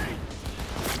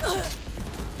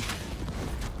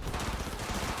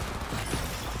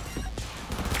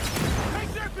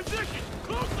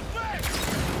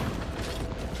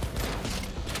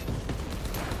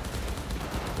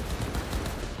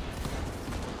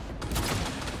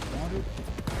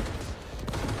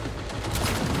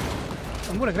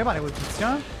 Non vuole crepare quel tizio,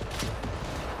 eh?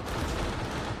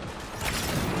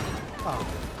 Ah.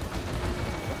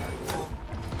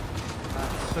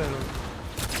 Cazzo è lo...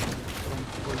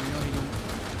 Trompoglioni di...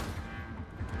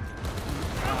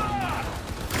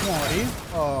 Muori?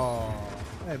 Oh.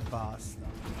 E basta.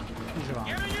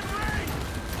 Dicevamo.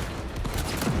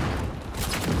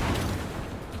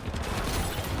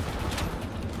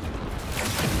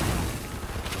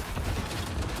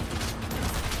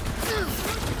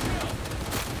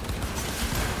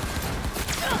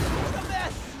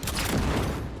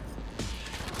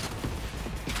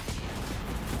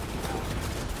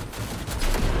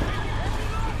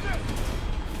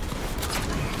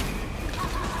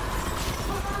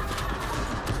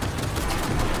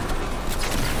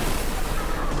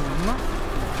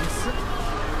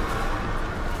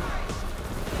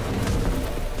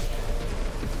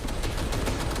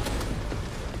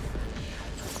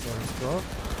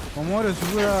 Muore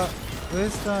sicura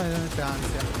questa e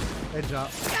ansia. Eh già.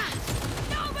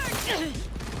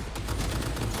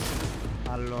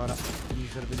 Allora, mi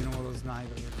serve di nuovo lo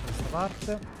sniper per questa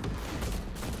parte.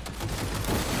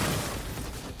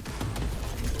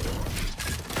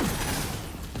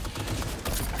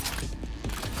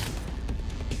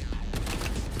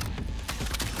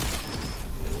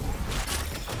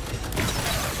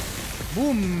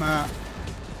 Boom!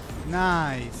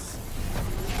 Nice.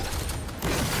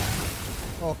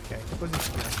 Ok, così ci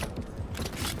piace.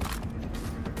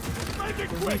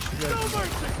 Così ci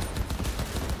piace.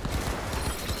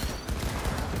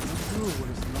 Giù,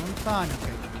 quelli sono lontani. Ok,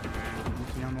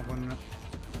 continuiamo con la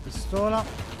pistola.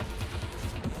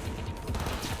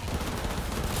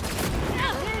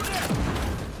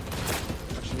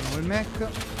 Faccio di nuovo il mech.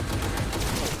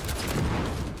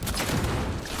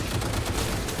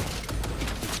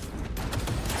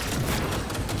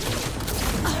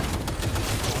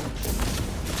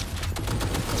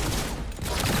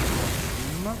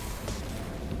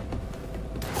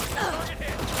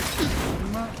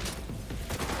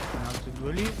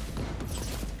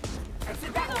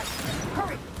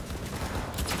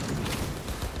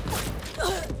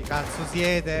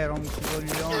 Siete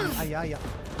rompicoglioni. Aia aia.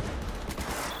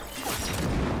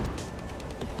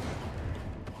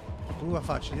 Tu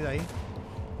affacciati, dai.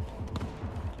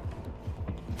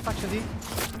 Affacciati.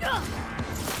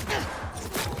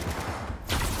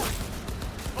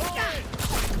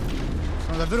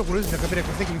 Sono davvero curioso di capire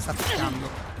cos'è che mi sta attaccando.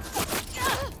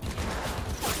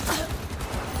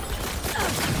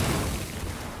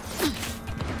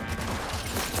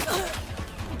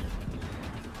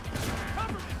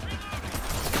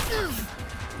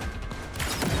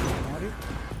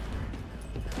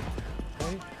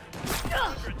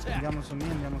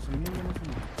 non sono miei.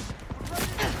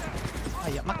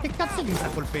 Aia, ma che cazzo mi sta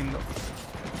colpendo?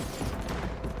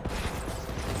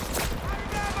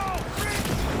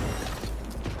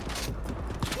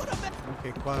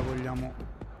 Ok, qua vogliamo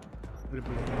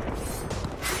replay.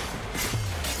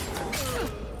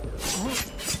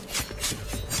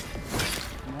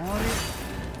 Muori.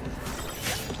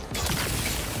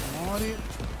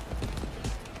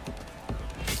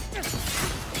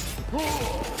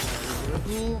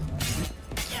 Tu.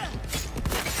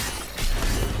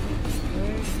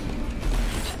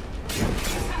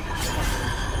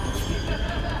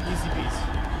 Easy peasy.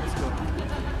 Let's go.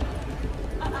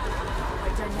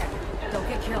 Right down here. Don't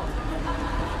get killed.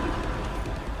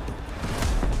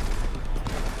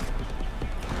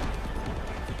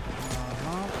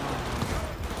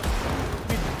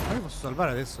 Ma io posso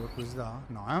salvare adesso per curiosità?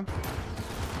 No,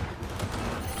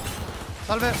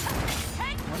 Salve!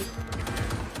 Muori.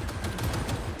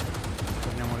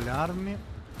 Torniamo alle armi.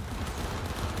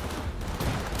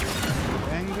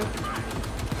 Bang.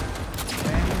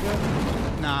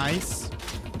 Nice.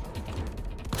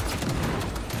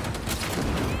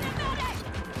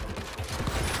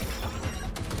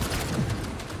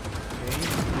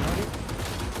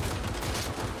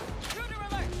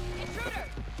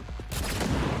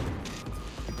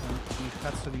 Il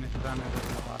cazzo di netrunner da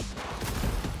quella parte.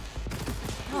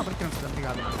 No, perché non si è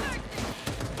applicato?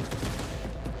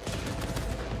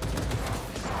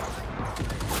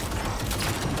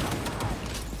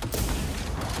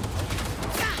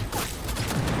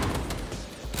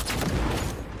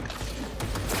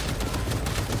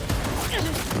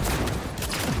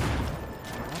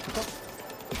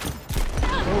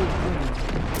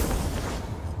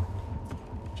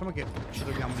 Diciamo che ci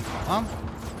troviamo di qua.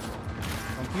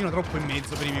 Un pochino troppo in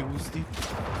mezzo per i miei gusti.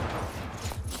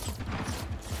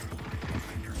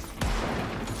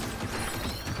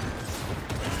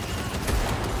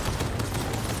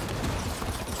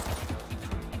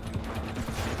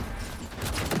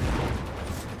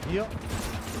 Io.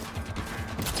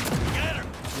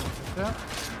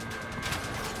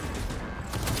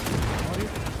 Muori.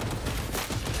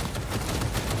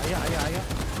 Aia.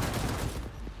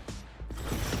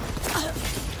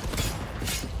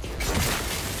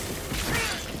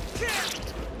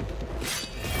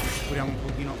 Curiamo un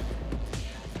pochino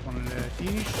con il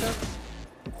finish.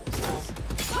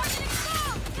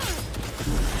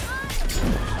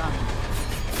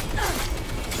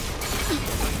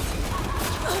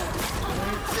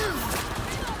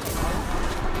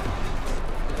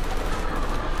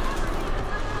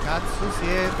 Cazzo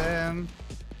siete?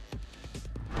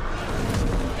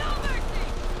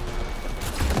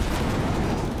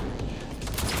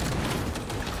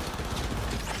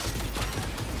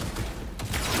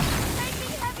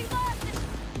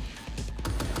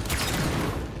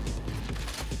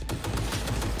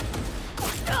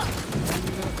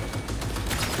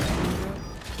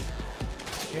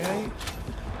 Ok.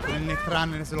 Con il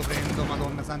netrunner se lo prendo,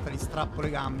 madonna santa, gli strappo le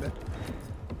gambe.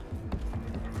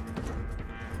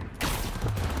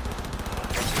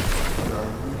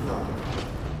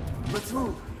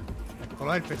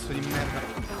 Eccolo, è il pezzo di merda.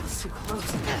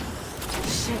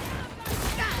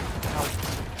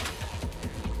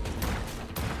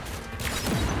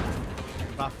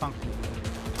 Vaffanculo.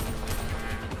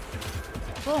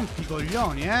 Rompi i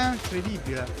coglioni,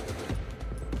 incredibile.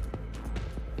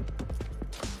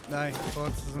 Dai,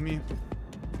 forza, Sumi.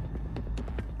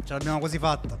 Ce l'abbiamo quasi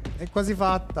fatta. È quasi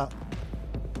fatta.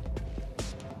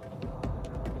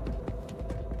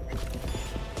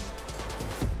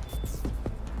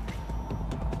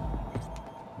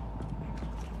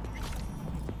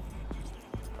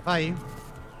 La fai?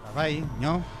 La fai?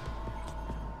 No?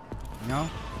 No?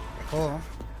 Oh?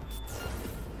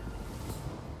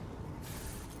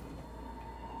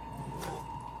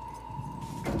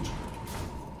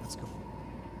 Let's go.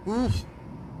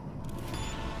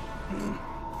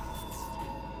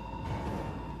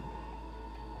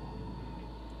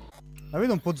 La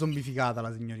vedo un po' zombificata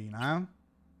la signorina,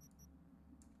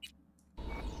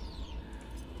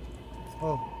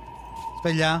 Oh.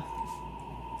 Sveglia?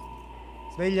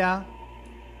 Sveglia?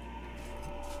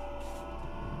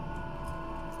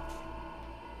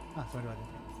 Ah, sono arrivati.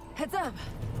 Heads up.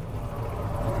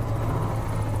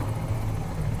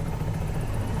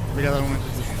 Svegliata al momento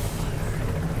giusto.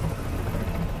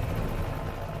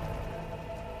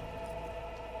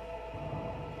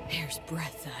 Hair's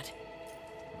breadth, that.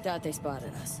 Thought they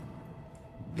spotted us.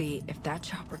 V, if that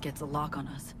chopper gets a lock on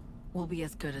us, we'll be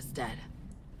as good as dead.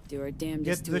 Do our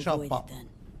damnedest to avoid it, then.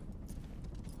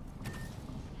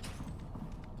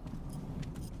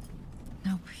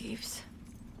 No peeps.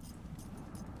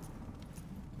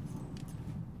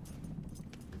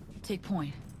 Take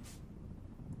point.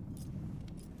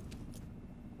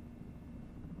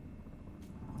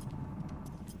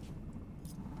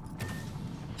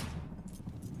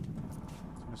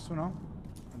 Nessuno?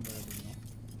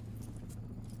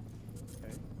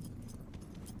 Ok.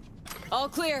 All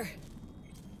clear.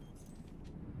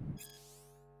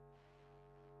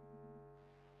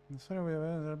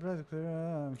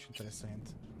 Non ci interessa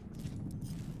niente.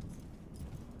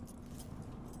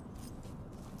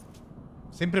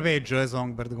 Sempre peggio,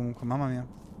 Songbird comunque, mamma mia.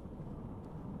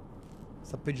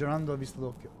 Sta peggiorando a vista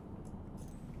d'occhio.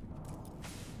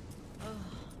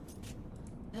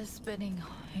 It's spinning.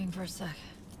 Hang for a sec.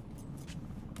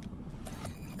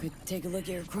 Could take a look at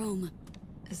your chrome.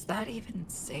 Is that even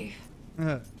safe?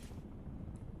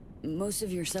 Most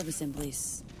of your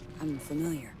sub-assemblies, I'm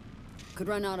familiar. Could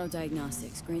run auto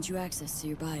diagnostics, grant you access to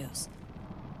your BIOS.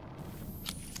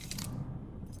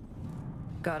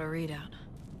 Got a readout.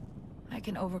 I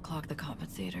can overclock the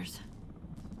compensators.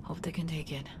 Hope they can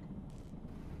take it.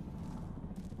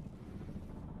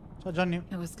 Ciao Gianni.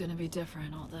 It was gonna be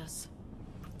different, all this.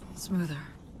 Smoother.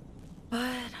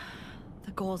 But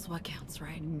the goal's what counts,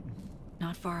 right?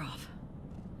 Not far off.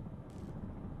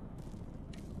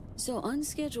 So,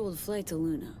 unscheduled flight to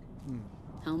Luna.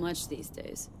 How much these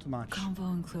days? Too much.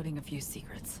 Convo including a few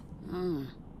secrets. Ah,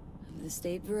 the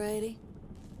state variety?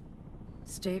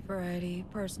 State variety,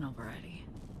 personal variety.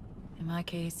 In my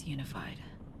case, unified.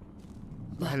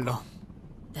 Bello.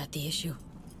 That the issue?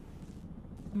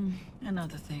 And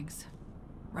other things.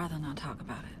 Rather not talk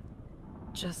about it.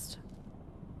 Just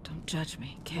don't judge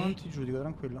me, okay? Non ti giudico,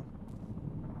 tranquillo.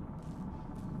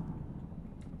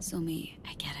 So me,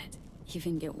 I get it.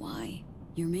 Even get why.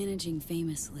 You're managing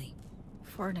famously.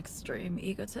 For an extreme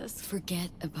egotist.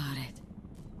 Forget about it.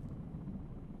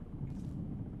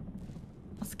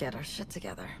 Let's get our shit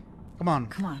together. Come on.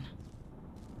 Come on.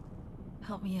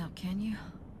 Help me out, can you?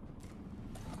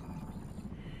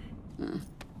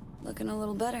 Looking a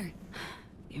little better.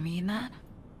 You mean that?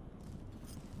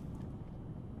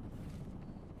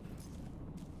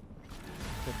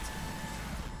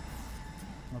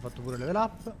 Ho fatto pure level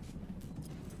up.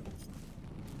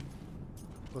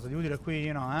 Cosa di utile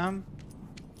qui? No,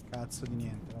 Cazzo di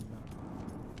niente, vabbè.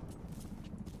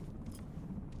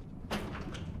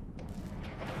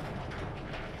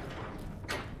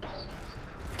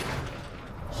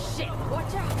 Shit,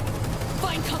 watch out!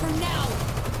 Find cover now!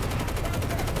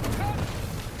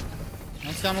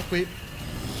 Non siamo qui.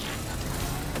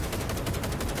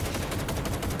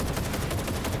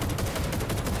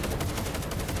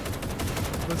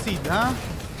 Così, da?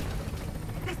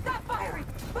 Stop firing!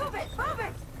 Move it! Move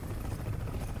it!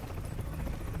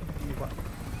 Vieni qua.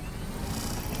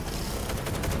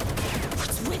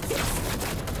 What's with this?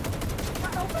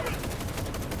 Open it!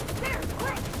 There,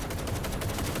 quick!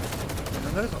 Devi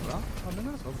andare sopra? Devi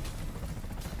andare sopra.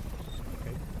 Ok.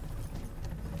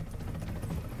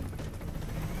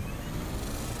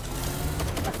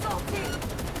 Assault team!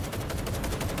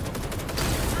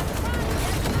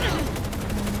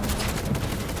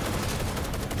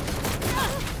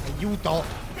 Aiuto!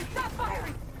 Stop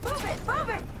firing! Move it! Move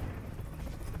it!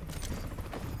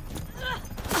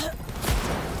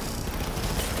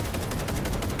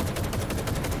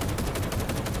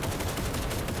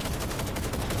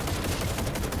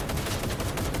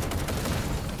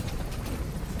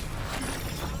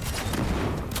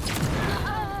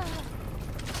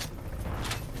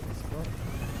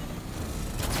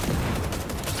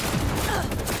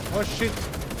 Oh shit!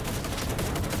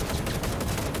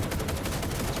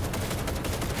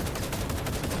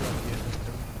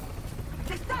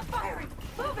 Stop firing!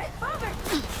 Move it! Move it!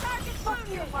 Target fire!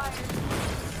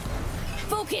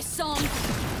 Focus, Song!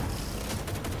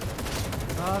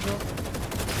 Vado.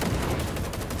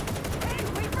 Hey,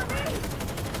 wait for me!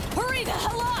 Hurry the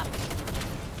hell up!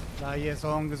 Dai,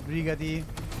 Song, sbrigati.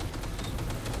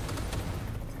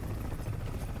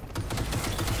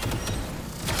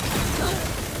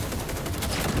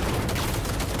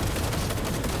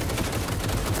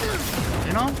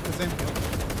 No? Per esempio.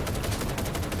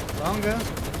 Song?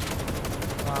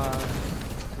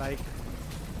 Like.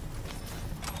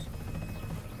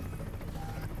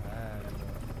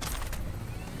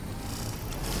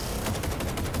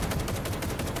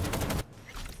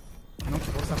 Non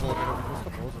ci possa correre con questo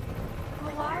coso.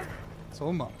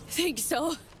 Insomma. Think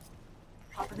so.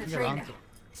 Hop in the Mica train now. tanto.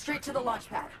 Straight to the launch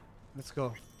pad. Let's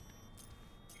go.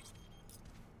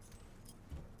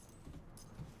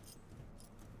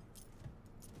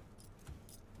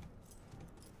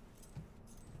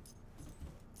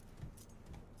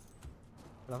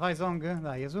 La fai, Song?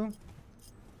 Dai, su.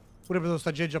 Pure preso sto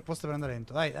aggeggio apposta per andare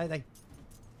lento. Dai, dai, dai.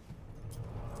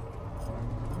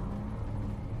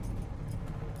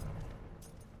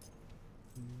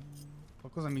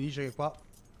 Qualcosa mi dice che qua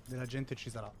della gente ci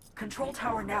sarà. Control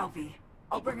tower now, V.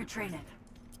 I'll bring a train in.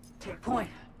 Take point.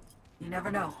 You never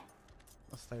know.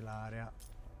 Questa è l'area.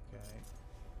 Ok.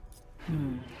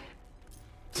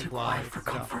 Too quiet for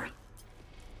comfort.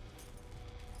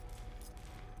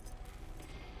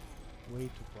 Way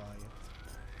too quiet.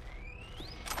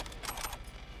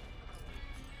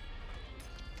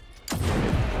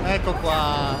 Ecco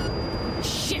qua.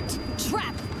 Shit!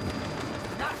 Trap!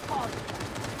 Not falling.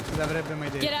 Chi l'avrebbe mai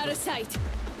detto? Get out of sight!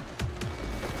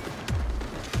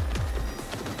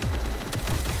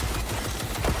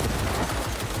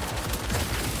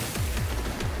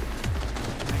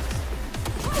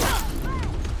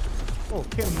 Oh,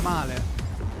 che male!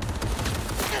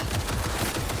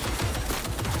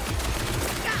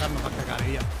 Farmi fa cagare,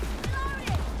 via.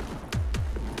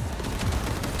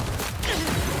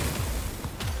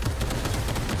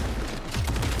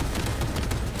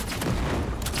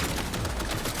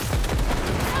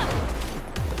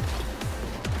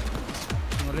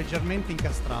 Sono leggermente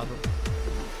incastrato.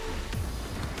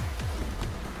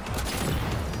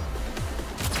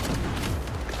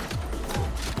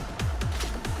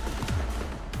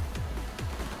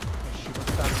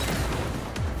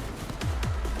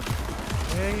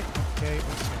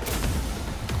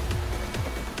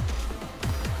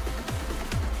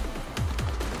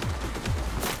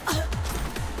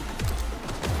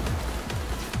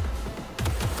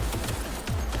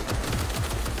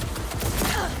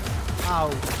 Au.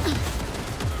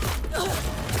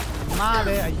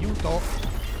 Male, aiuto.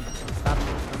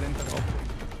 Bastardo, violenta troppo.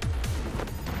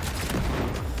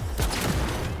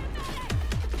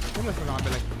 Quello è stata una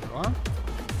bella chiudo, eh.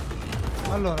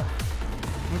 Allora,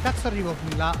 come cazzo arrivo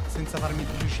fin là senza farmi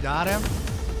trucidare?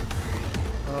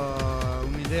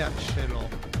 Un'idea ce l'ho.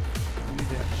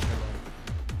 Un'idea ce l'ho.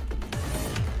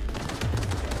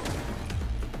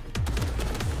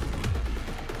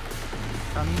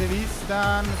 Grande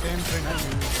vista, sempre in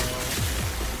aiuto.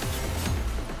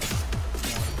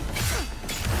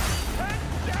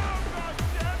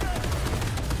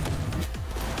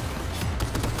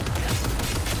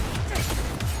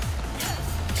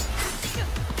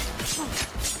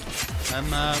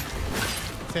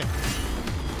 Sì.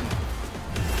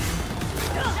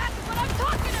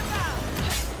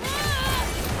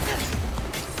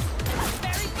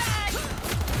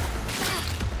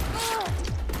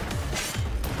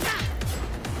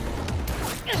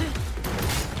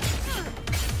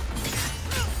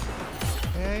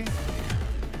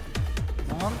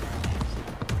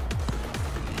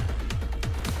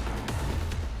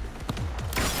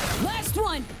 Last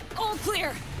one! All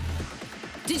clear!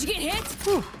 Did you get hit?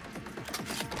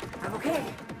 I'm okay.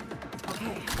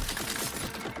 Okay.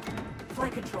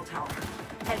 Flight control tower.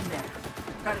 Heading there.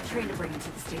 Got a train to bring into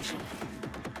the station.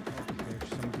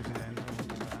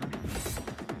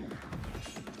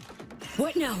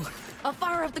 What now? I'll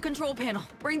fire up the control panel.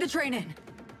 Bring the train in.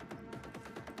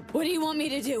 What do you want me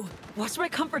to do? Watch my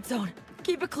comfort zone.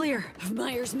 Keep it clear. Of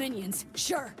Myers' minions.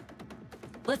 Sure.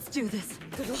 Let's do this.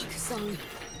 Good luck, son.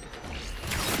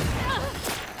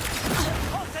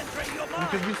 Non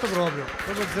ti ho visto proprio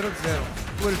 0-0.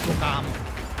 Tu e il tuo camo.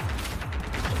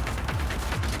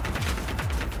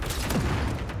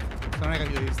 Se non hai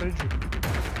capito devi stare giù.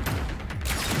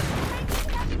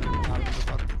 L'ho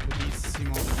fatto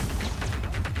benissimo.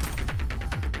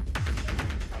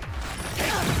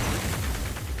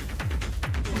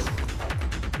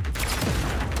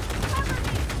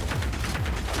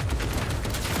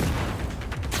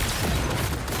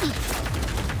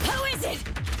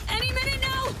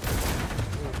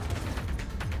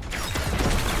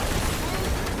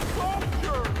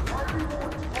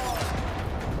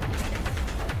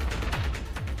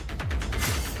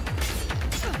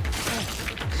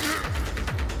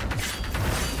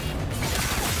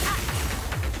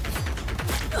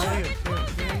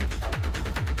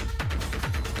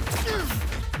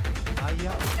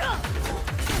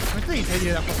 Mettete in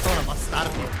piedi da quest'ora,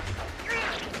 bastardi.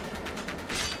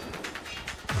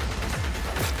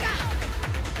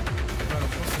 Allora,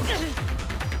 posso...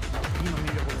 Prima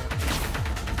meglio quello.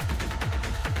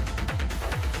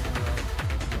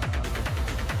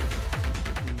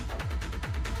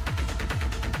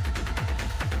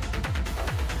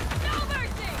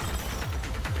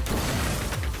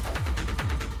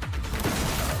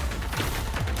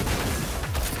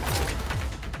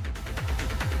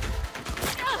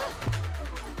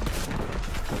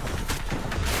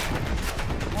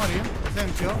 Muori? Per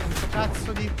esempio? Questo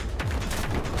cazzo di...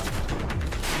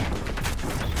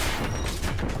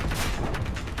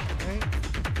 Ok.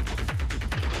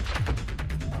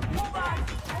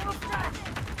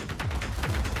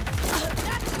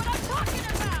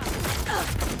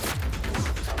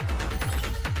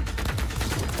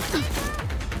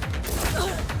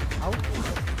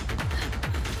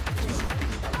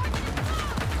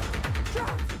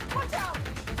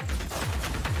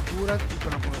 curati con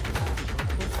la cura.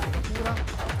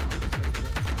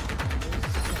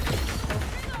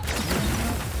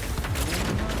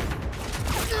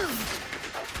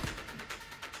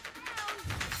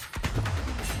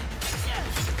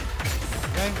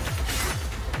 Ok.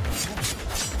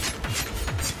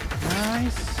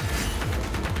 Nice.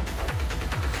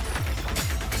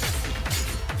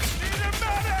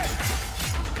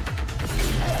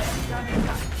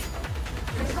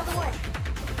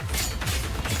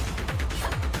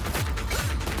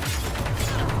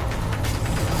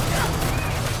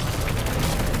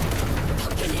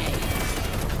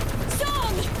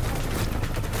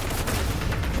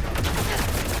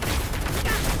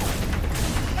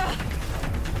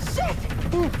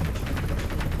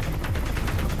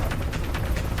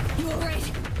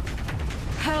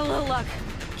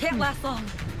 Can't last long.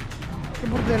 Che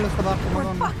bordello sta parte, We're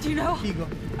madonna. fucked, you know? Figo.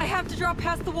 I have to drop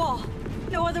past the wall.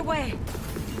 No other way.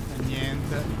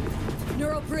 Niente.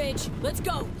 Neural bridge. Let's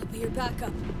go. I'll be your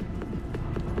backup.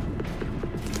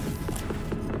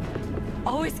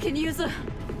 Always can use a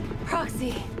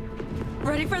proxy.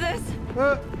 Ready for this?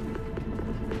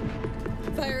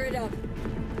 Fire it up.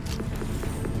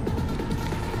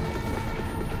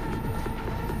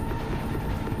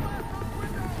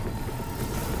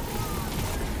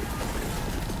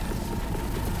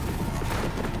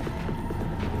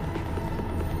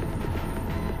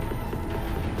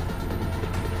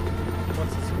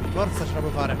 Forza ce la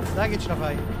puoi fare. Dai che ce la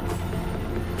fai.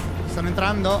 Stanno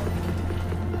entrando.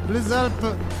 Please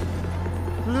help.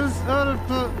 Please help.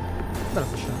 Bella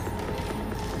sta scena.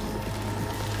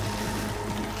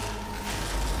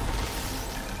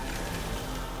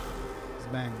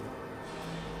 Sbang.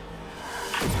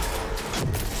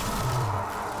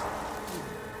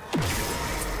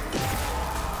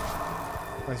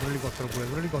 Vai sull'elicottero pure.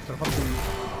 Sull'elicottero fatto lì.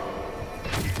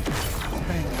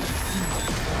 Sbang.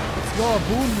 Let's go,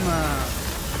 boom!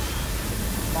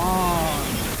 Come on!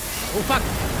 Oh fuck!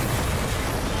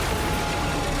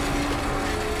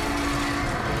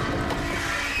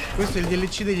 Questo è il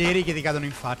DLC degli aerei che ti cadono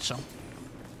in faccia.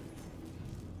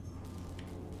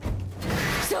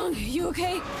 Sung, you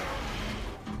okay?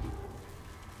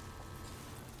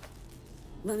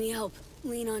 Let me help.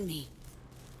 Lean on me.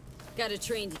 Got a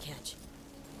train to catch.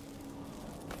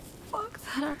 Fuck,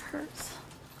 that hurts.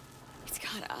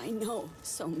 God, I know,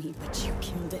 so me, but you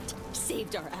killed it.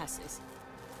 Saved our asses.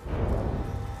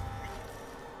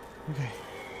 Ok.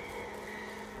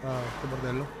 Che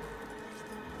bordello.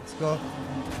 Let's go.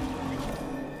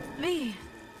 Me.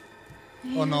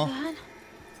 Oh no.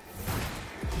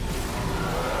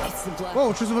 It's the black.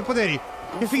 Oh, c'ho superpoteri.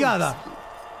 Che figata.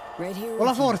 Ho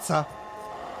la forza.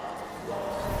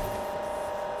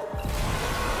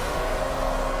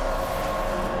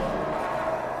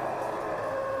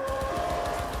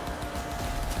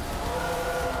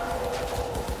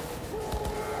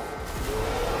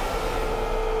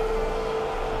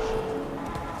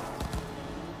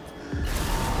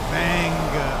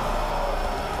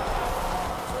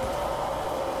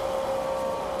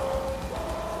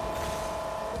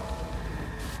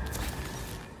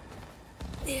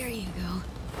 There you go.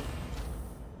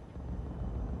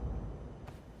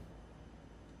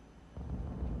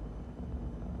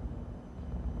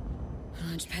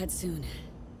 Launch pad soon.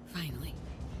 Finally.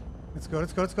 Let's go,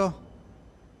 let's go, let's go.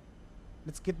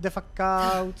 Let's get the fuck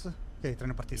out. Ok,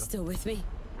 treno partito. Still with me?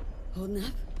 Holding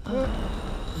up?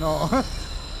 No.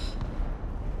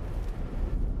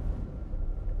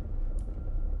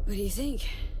 What do you think?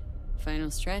 Final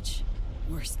stretch?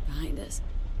 Worst behind us.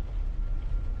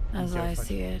 As I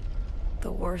see it,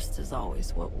 the worst is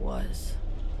always what was,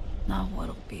 not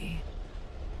what'll be.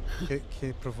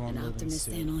 Che profondo. An optimist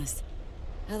pensiero. analyst.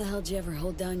 How the hell did you ever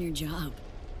hold down your job?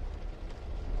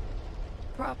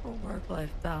 Proper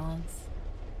work-life balance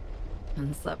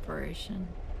and separation.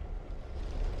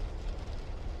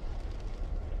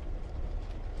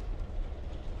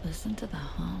 Listen to the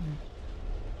hum.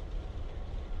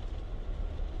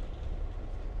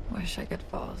 Wish I could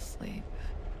fall asleep,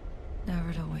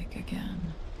 never to wake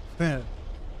again.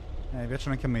 Mi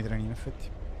piacciono anche a me i treni, in effetti.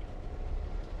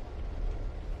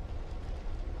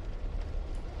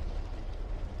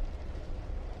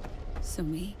 So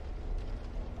me?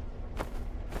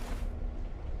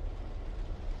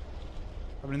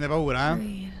 Fa prendere paura, eh?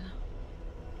 Reed.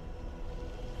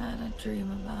 Had a dream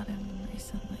about him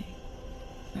recently.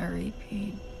 A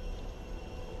repeat.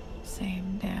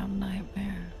 Same damn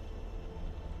nightmare.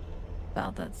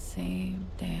 About that same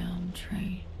damn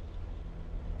train.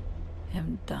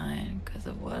 Him dying because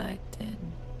of what I did.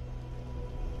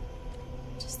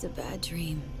 Just a bad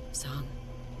dream, Song.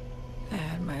 I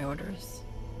had my orders.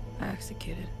 I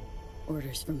executed.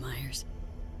 Orders from Myers.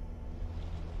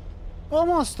 Oh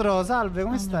mostro, salve,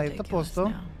 come stai? Tutto a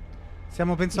posto?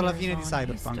 Siamo penso alla fine di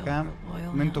Cyberpunk,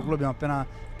 momento clou, abbiamo appena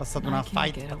passato una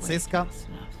fight pazzesca.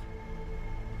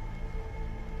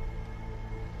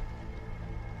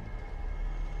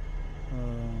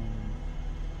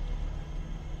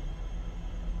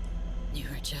 You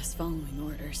were just following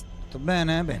orders. Tutto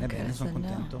bene? Bene, bene, sono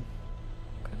contento.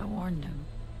 Could have warned him.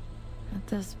 At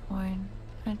this point,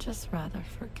 I'd just rather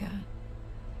forget.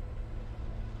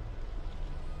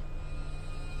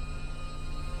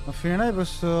 Ma finirai,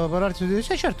 posso parlarti di...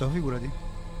 Sì, certo, figurati.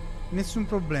 Nessun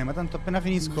problema, tanto appena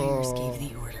finisco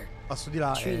passo di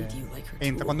là e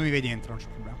entra, quando mi vedi entra, non c'è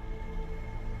problema.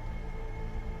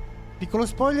 Piccolo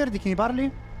spoiler, di chi mi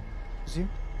parli? Così.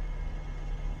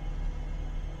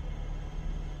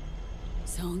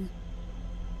 Song?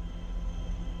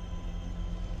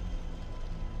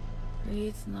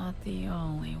 Reed's not the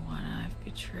only one I've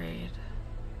betrayed.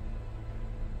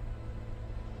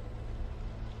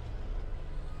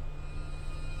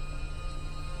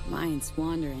 Mind's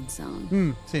wandering, Song.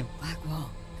 Sì. Blackwall,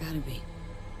 gotta be.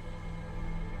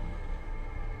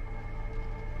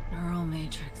 Neural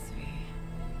Matrix V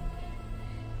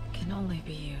can only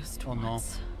be used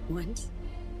once. No. Once?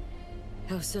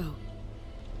 How so?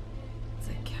 It's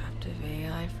a captive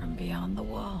AI from beyond the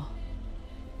wall.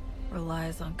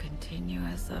 Relies on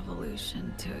continuous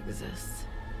evolution to exist.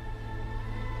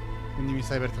 Quindi mi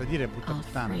stai per tradire e butta I'll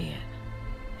puttana. free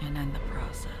it and end the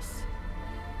process.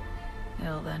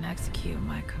 It'll then execute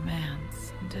my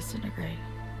commands and disintegrate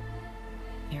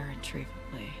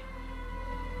irretrievably.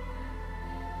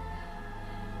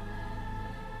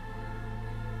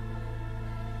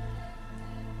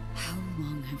 How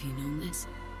long have you known this?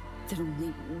 That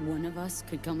only one of us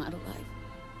could come out alive?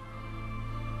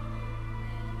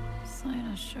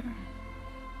 Kinda sure.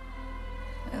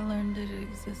 I learned it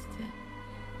existed.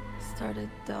 Started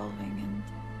delving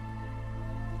into...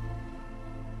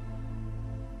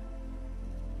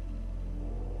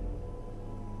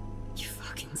 You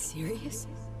fucking serious?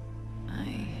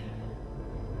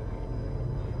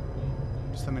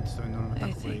 Giustamente sto avendo un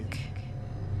attacco pure io.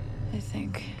 I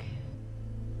think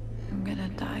I'm gonna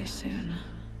die soon.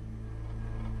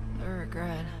 The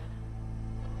regret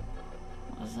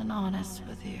wasn't honest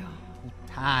with you.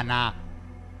 Puttana.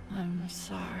 I'm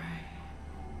sorry.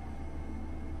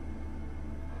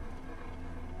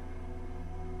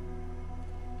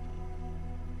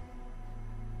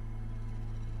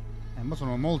 Ma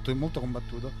sono molto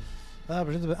combattuto.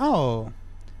 Oh,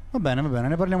 va bene,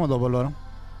 ne parliamo dopo allora.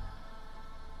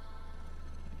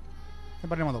 Ne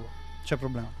parliamo dopo, c'è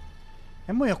problema.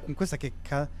 E poi con questa che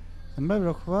sembrai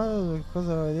preoccupato di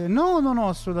cosa vedere? No,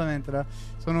 assolutamente.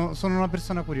 Sono una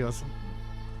persona curiosa.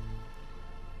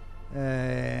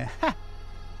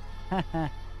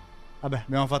 Vabbè,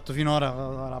 abbiamo fatto finora,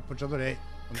 l'ha appoggiato lei.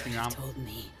 Continuiamo. You told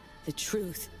me the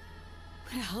truth.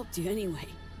 Would have helped you anyway.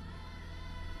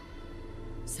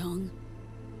 Song?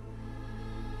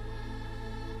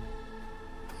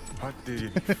 What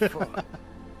did fuck?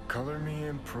 Color me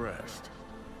impressed.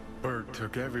 Bird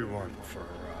took everyone for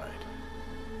a ride.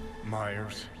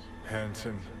 Myers,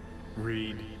 Hansen,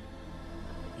 Reed,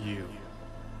 you.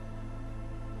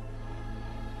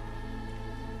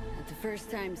 The first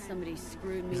time somebody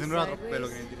screwed me Mi sembrava troppo bello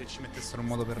che ci mettessero un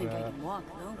modo per il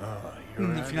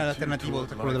finale alternativo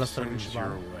oltre a quello della storia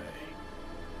principale.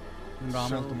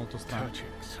 Sembrava molto strano.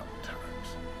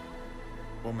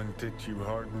 Woman did you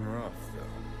hard and rough,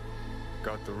 though.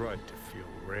 Got the right to feel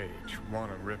rage, want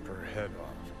to rip her head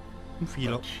off. Un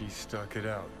filo. But she stuck it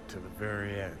out to the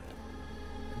very end.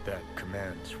 That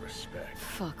commands respect.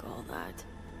 Fuck all that.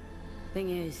 Thing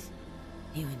is,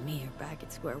 you and me are back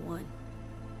at square one.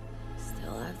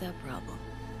 Still have that problem.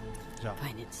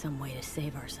 Finding some way to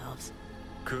save ourselves.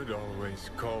 Could always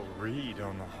call Reed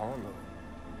on the hollow.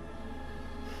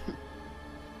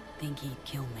 Think he'd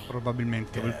kill me.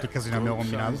 Probabilmente, per tutto il casino abbiamo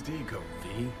combinato. Ego,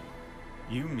 V.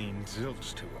 You mean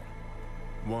zilch to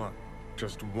him.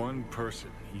 Just one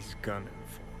person he's gunning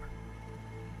for.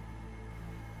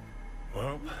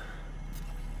 Well,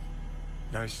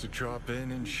 nice to drop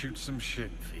in and shoot some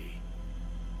shit, V.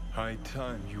 High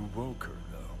time you woke her,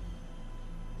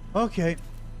 though. Ok.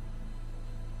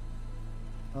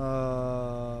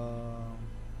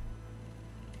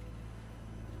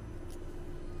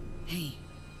 Hey,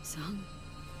 Song,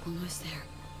 almost there.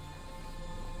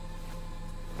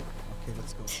 Ok,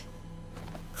 let's go.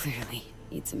 Clearly,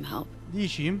 need some help.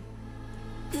 Dici?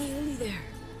 Nearly there.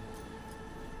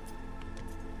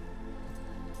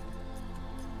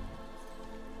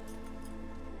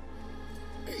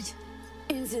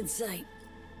 Ends in sight.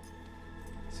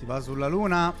 Si va sulla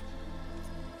luna.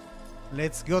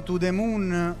 Let's go to the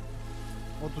moon.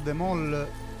 O to the mall.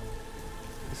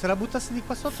 E se la buttassi di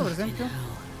qua sotto, per esempio?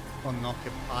 Oh no,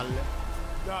 che palle.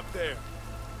 Stop there.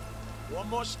 One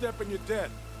more step and you're dead.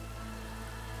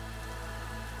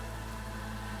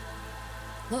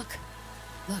 Look.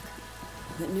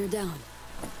 Putting her down.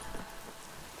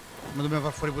 Ma dobbiamo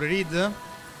far fuori pure Reed?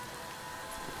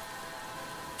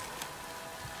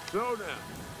 Slow down.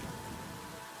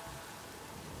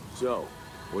 So,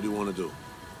 what do you want to do?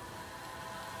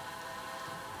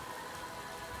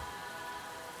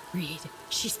 Reed,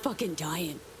 she's fucking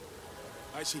dying.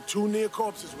 I see 2 near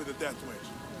corpses with a death wish.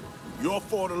 Your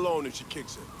fault alone if she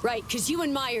kicks it. Right, because you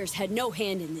and Myers had no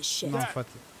hand in this shit. No,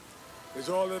 infatti. There's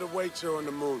all that awaits her on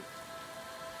the moon.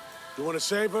 You want to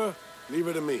save her? Leave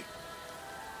her to me.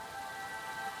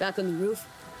 Back on the roof,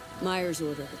 Myers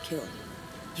ordered her killed.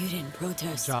 You didn't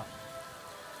protest. Già.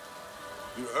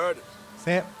 You heard it.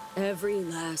 Sì. Every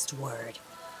last word.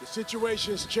 The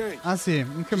situation's changed. Ah sì,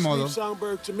 in che modo? Leave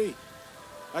Songbird to me.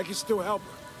 I can still help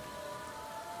her.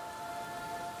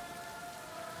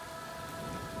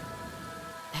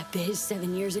 That biz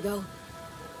 7 years ago?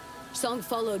 Song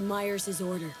followed Myers'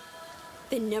 order,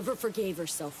 then never forgave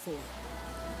herself for it.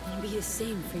 It'll be the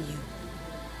same for you.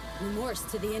 Remorse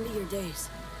to the end of your days.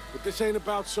 But this ain't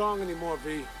about Song anymore,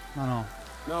 V. No.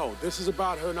 No, this is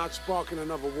about her not sparking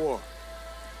another war.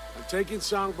 I'm taking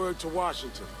Songbird to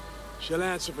Washington. She'll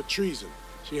answer for treason.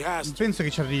 She has to. Penso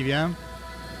che ci arrivi, eh.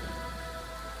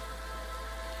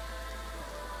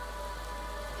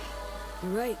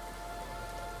 You're right.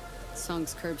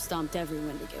 Song's curb stomped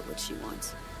everyone to get what she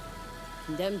wants.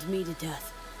 Condemned me to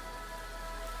death.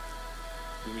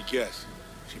 Let me guess.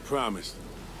 She promised.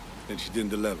 Then she didn't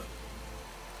deliver.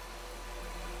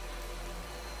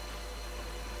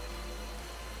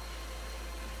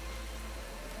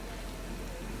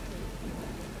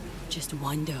 Just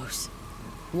one dose.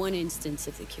 One instance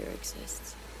of the cure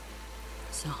exists.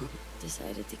 Song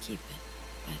decided to keep it,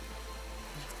 but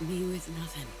left me with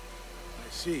nothing. I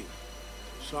see.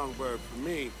 Songbird for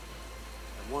me,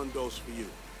 and 1 dose for you.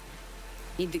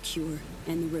 Need the cure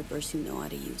and the rippers who know how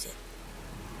to use it.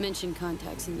 Mention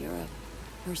contacts in Europe.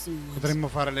 Personal ones. Potremmo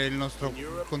fare il nostro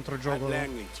controgioco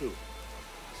Langley too.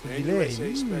 di lei.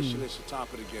 Specialist at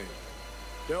top of the game.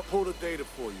 They'll pull the data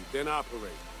for you, then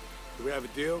operate. Do we have a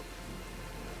deal?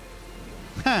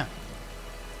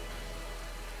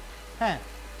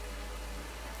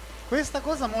 Questa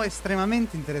cosa mo' è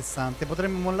estremamente interessante.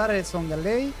 Potremmo mollare Song a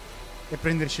lei e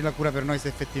prenderci la cura per noi se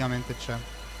effettivamente c'è.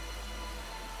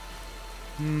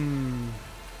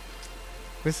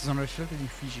 Queste sono le scelte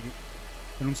difficili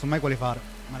e non so mai quale fare.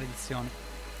 Maledizione.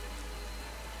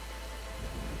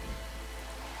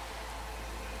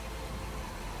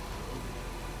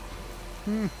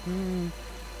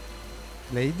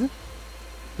 Blade?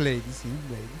 Blade, sì,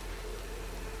 Blade.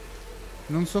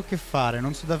 Non so che fare,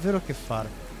 non so davvero che fare.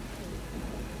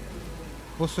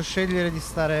 Posso scegliere di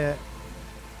stare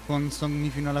con Song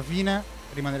fino alla fine,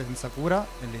 rimanere senza cura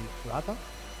e lei curata.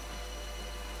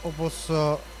 O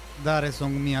posso dare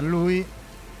Song a lui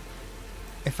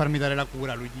e farmi dare la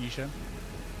cura, lui dice.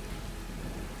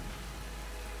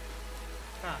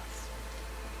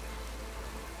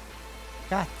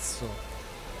 Cazzo.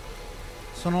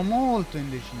 Sono molto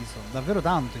indeciso, davvero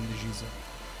tanto indeciso.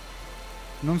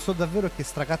 Non so davvero che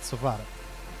stracazzo fare.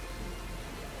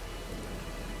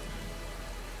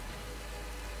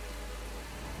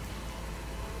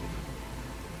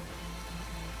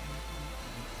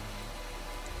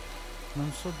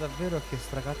 Non so davvero che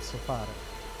stracazzo fare.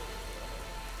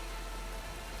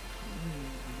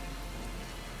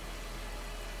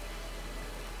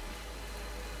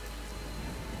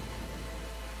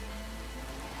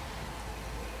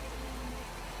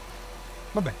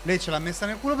 Vabbè, lei ce l'ha messa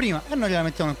nel culo prima e noi gliela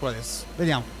mettiamo nel culo adesso.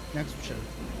 Vediamo che succede.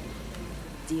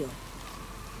 Deal.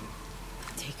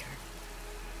 Take her.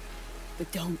 But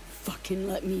don't fucking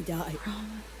let me die.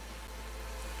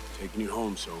 Taking you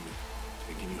home, Somi.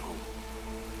 Taking you home.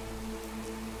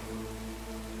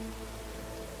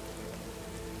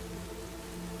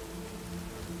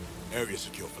 Area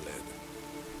secure for landing.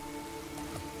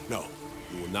 No,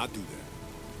 we will not do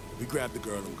that. We grab the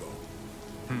girl and go.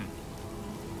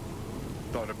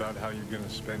 Thought about how you're gonna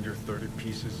spend your 30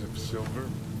 pieces of silver?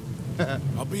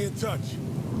 I'll be in touch.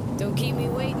 Don't keep me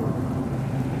waiting.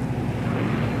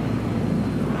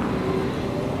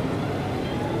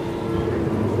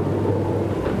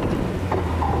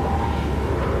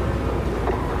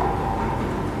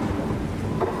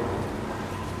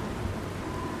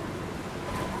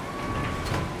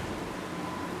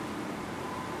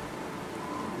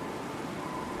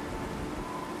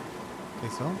 Che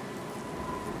so?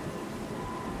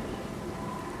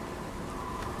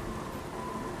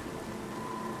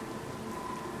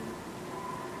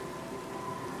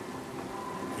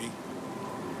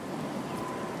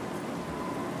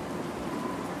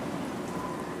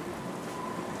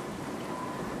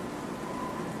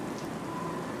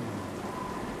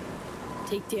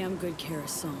 Take damn good care of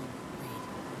Song,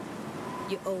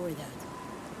 Reed. You owe her that.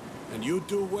 And you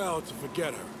do well to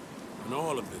forget her. And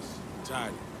all of this.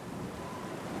 Tidy.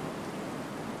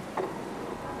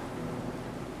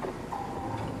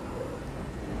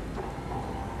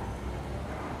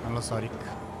 Non lo so, Rick.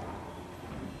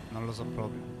 Non lo so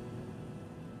proprio.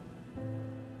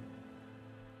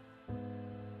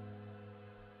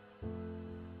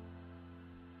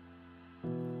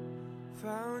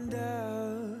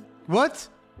 What?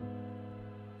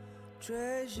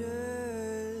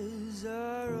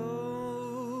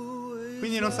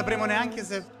 Quindi non sapremo neanche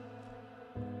se...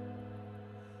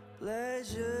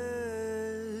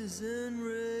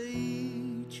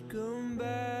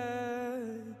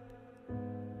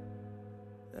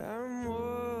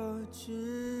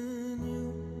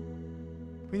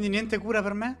 Quindi niente cura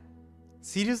per me?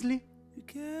 Seriously?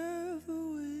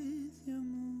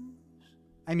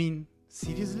 I mean,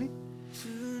 seriously?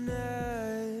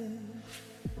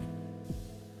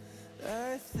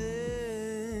 I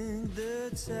think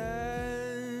the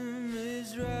time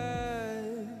is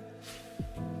right.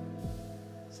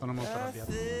 Sono molto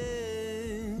arrabbiato.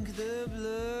 The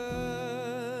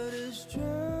blood is dry.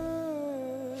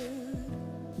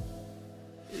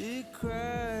 It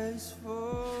cries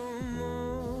for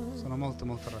more. Sono molto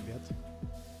arrabbiato.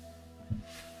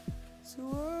 So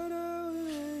what are we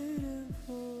waiting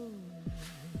for?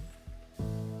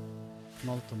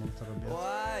 Molto arrabbiato.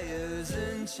 Wires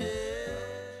and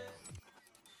chairs.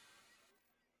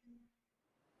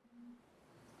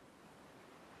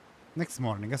 Next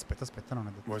morning, aspetta, non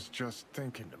è detto. Was just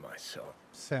thinking to myself.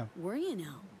 Sì. Were you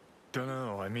now?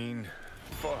 Dunno, I mean,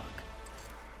 fuck.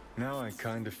 Now I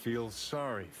kind of feel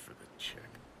sorry for the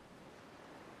chick.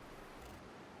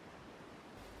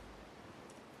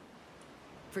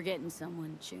 Forgetting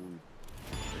someone, June.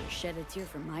 Shed a tear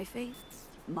for my fate?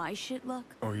 My shit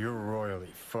luck? Oh, you're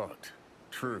royally fucked.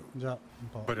 True. Già, un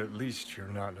po'. But at least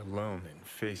you're not alone in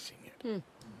facing it.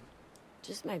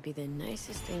 Just might be the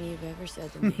nicest thing you've ever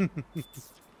said to me.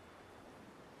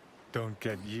 Don't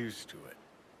get used to it.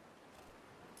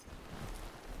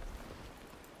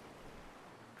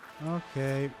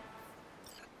 Ok.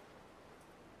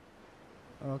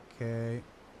 Ok.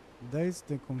 Dazed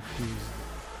the confused.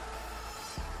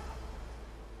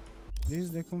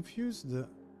 Dazed the confused.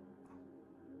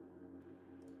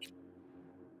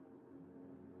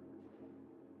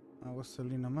 Una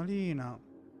costellina malina.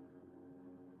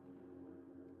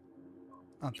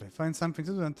 Ok, find something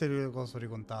to do until cosa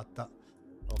ricontatta.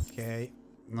 Ok,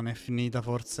 non è finita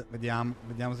forse. Vediamo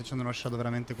se ci hanno lasciato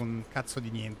veramente con un cazzo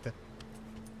di niente.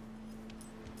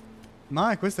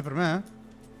 Ma questo è per me?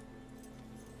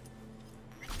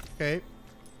 Ok.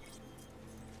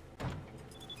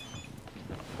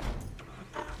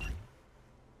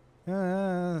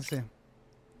 Sì.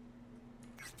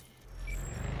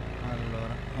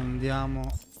 Allora, andiamo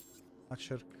a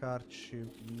cercarci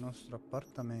il nostro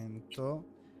appartamento.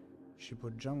 Ci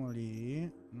poggiamo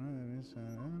lì.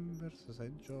 Verso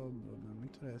side job. Non mi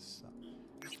interessa.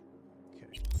 Ok.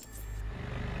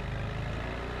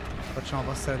 Facciamo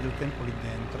passare del tempo lì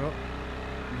dentro.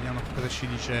 Vediamo cosa ci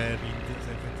dice Reed,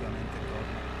 se effettivamente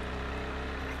torna.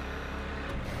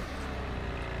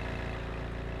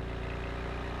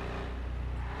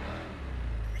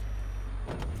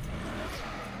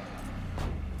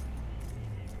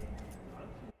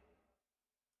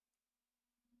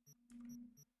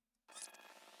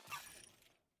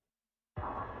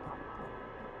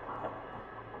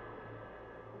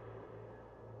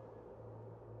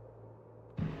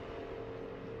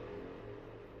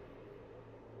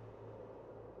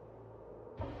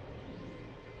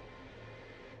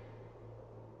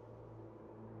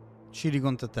 Ci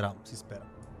ricontatterà, si spera.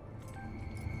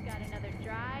 Got another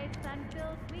dry,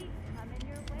 sun-filled week coming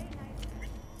your way,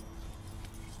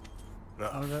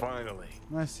 nice. Finally.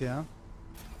 Sì, eh?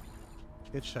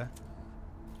 Che c'è?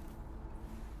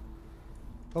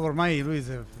 Poi ormai lui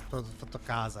si è fatto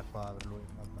casa qua per lui,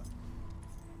 vabbè.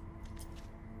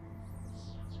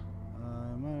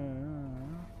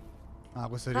 Ah,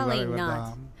 questo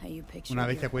riguarda una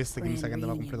vecchia quest che mi sa che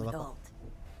andava completa da poco.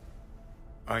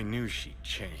 I knew she'd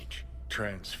change,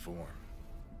 transform.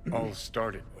 All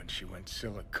started when she went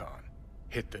silicon,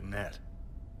 hit the net.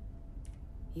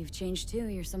 You've changed too,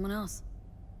 you're someone else.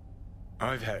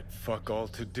 I've had fuck all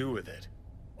to do with it.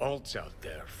 Alt's out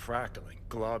there, fractaling,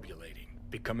 globulating,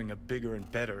 becoming a bigger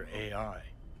and better AI.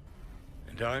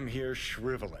 And I'm here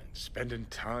shriveling, spending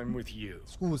time with you.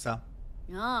 Scusa.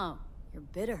 Oh, you're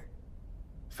bitter.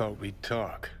 Thought we'd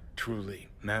talk, truly,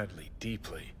 madly,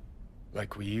 deeply.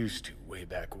 Like we used to way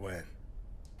back when.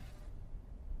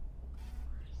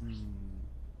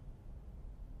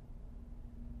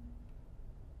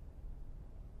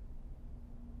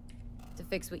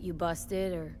 Fix what you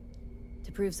busted, or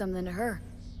to prove something to her?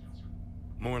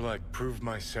 More like prove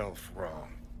myself wrong.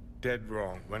 Dead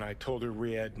wrong when I told her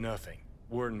we had nothing,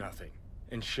 were nothing,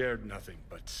 and shared nothing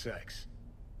but sex.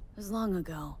 It was long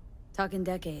ago. Talking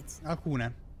decades.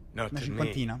 Alcune. Not Una to me.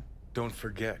 cinquantina. Don't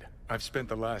forget, I've spent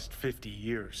the last 50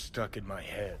 years stuck in my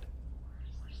head.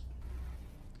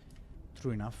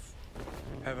 True enough.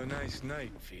 Have a nice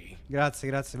night, V. Grazie,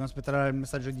 grazie. Dobbiamo aspettare il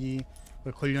messaggio di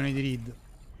quel coglione di Reed.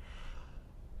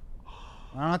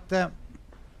 Buonanotte.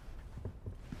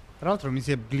 Tra l'altro mi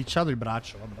si è glitchato il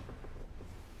braccio, vabbè.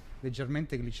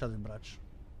 Leggermente glitchato il braccio.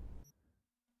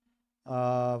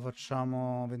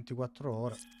 Facciamo 24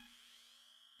 ore.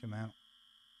 Più o meno.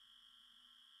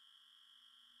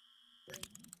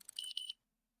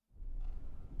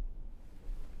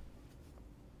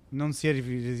 Non si è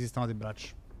risistemato il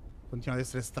braccio. Continua ad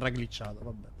essere straglitchato.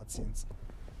 Vabbè, pazienza.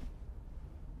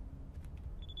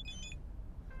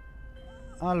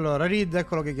 Allora, Reed,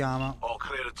 eccolo che chiama. All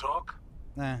clear to talk?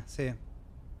 Sì.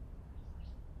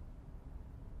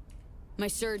 My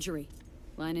surgery.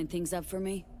 Lining things up for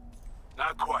me?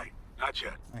 Not quite. Not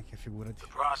yet. Che figurati. The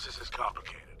process is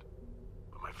complicated,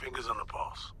 but my finger's on the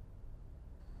pulse.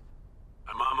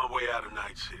 I'm on my way out of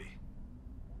Night City.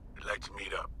 I'd like to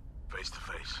meet up, face to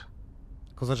face.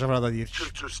 Cosa ci avrà da dirci?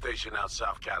 Choo-choo station out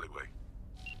South Callaway.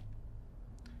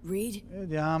 Reed?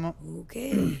 Vediamo. Ok.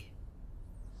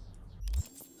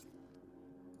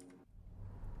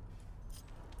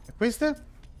 E queste?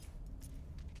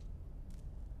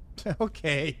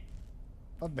 Ok.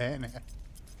 Va bene.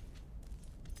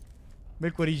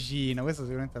 Bel cuoricino. Questo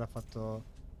sicuramente l'ha fatto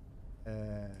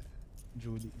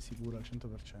Judy, sicuro al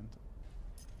 100%.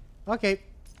 Ok.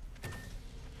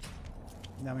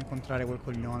 Andiamo a incontrare quel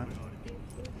coglione.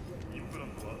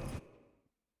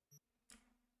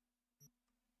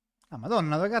 Ah,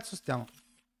 madonna, dove cazzo stiamo?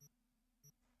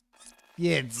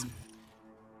 Piezzi.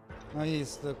 Hai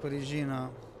visto il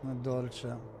cuoricino? È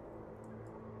dolce.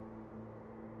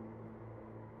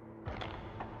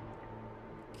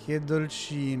 Che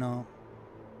dolcino.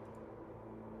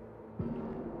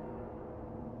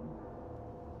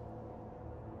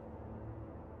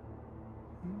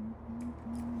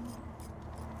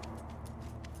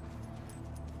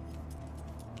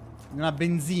 Una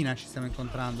benzina ci stiamo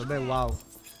incontrando. Beh, wow.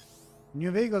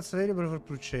 New vehicles available for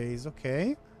purchase.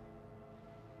 Ok.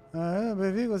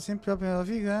 Vehicles sempre open alla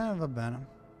figa. Va bene.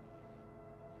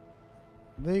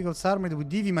 Vehicles armed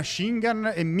with heavy machine gun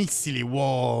e missili.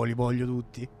 Wow, li voglio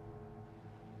tutti.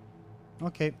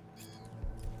 Ok.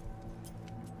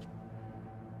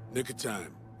 Nick of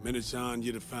time. Minutes on,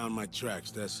 you'd have found my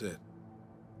tracks. That's it.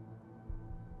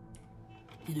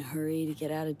 In a hurry to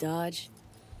get out of Dodge?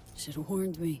 Should have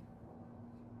warned me.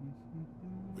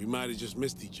 We might have just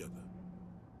missed each other.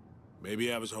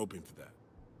 Maybe I was hoping for that.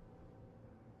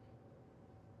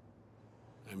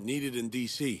 I'm needed in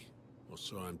D.C., or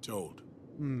so I'm told.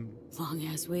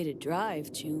 Long-ass way to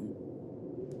drive, June.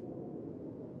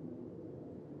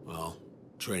 Well,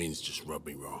 trains just rub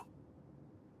me wrong.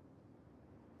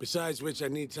 Besides which, I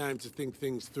need time to think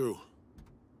things through.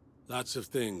 Lots of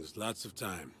things, lots of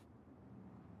time.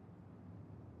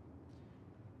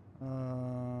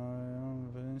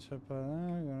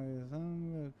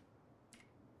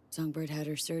 Songbird had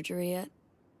her surgery yet?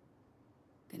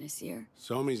 Gonna see her?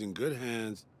 Somi's in good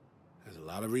hands. Has a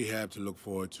lot of rehab to look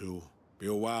forward to. Be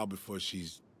a while before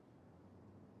she's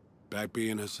back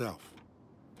being herself.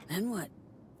 Then what?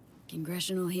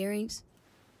 Congressional hearings?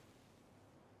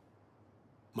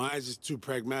 Myers is too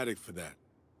pragmatic for that.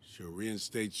 She'll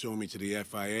reinstate Somi to the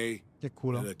FIA. Che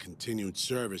culo. Let her continued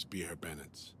service be her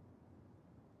penance.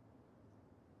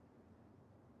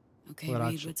 Okay,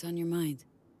 Reed, what's on your mind?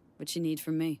 What you need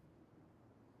from me?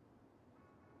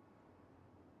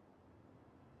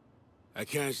 I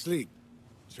can't sleep.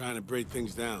 Trying to break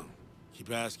things down.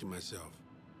 Keep asking myself.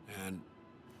 And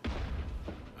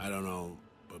I don't know,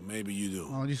 but maybe you do.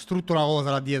 Ho distrutto una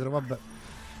cosa là dietro, vabbè.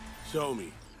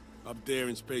 Somi, up there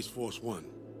in Space Force 1.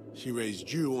 She raised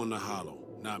you on the Hollow,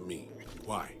 not me.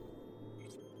 Why?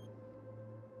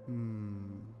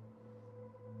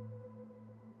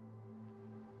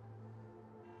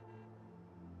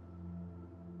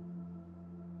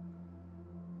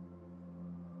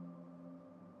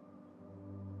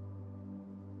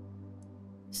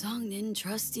 Song didn't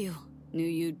trust you. Knew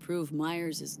you'd prove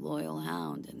Myers his loyal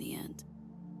hound in the end.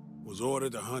 Was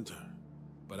ordered to hunt her,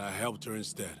 but I helped her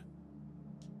instead.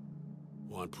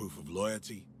 Want proof of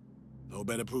loyalty? No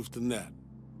better proof than that.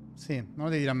 Sì, non lo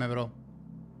devi dire a me però.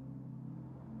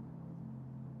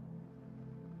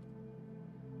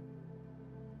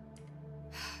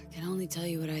 Can only tell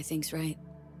you what I think's right.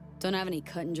 Don't have any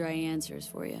cut and dry answers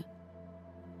for you.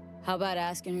 How about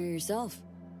asking her yourself?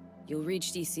 You'll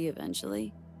reach DC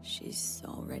eventually. She's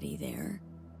already there.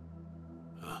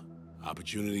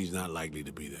 Opportunity's not likely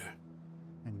to be there.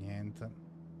 E niente.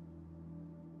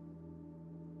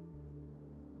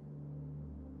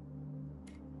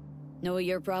 Know what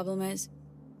your problem is?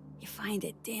 You find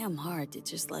it damn hard to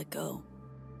just let go.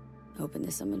 Open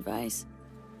to some advice?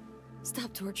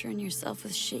 Stop torturing yourself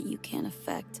with shit you can't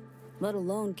affect, let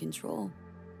alone control.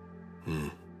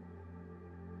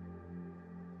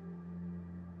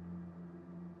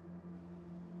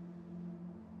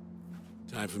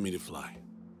 Time for me to fly.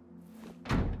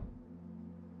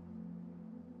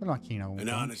 La macchina comunque. An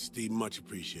honesty much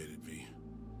appreciated, V.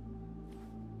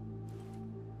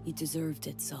 You deserved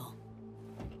it, Saul.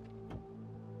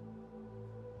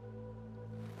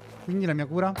 Quindi la mia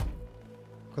cura?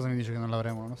 Cosa mi dice che non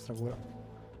l'avremo la nostra cura?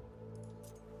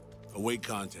 Await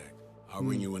contact. I'll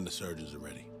ring you when the surgeons are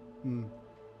ready. In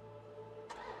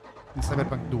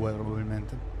Cyberpunk 2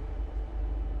 probabilmente.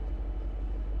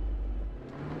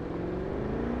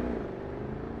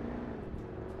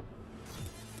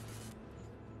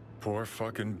 Poor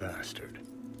fucking bastard.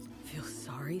 Feel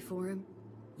sorry for him?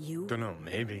 You? Dunno,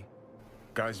 maybe.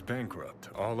 Guy's bankrupt,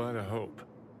 all out of hope.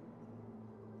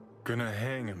 Gonna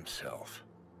hang himself.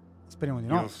 Speriamo di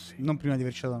no, non prima di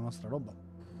averci dato la nostra roba.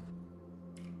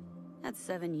 Had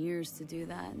 7 years to do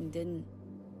that and didn't.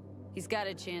 He's got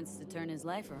a chance to turn his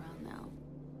life around now.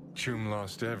 Chum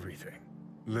lost everything,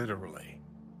 literally.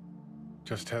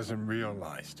 Just hasn't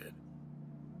realized it.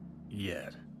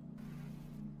 Yet.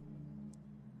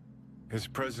 His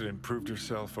president proved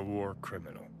herself a war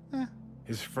criminal.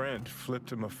 His friend flipped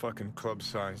him a fucking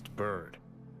club-sized bird.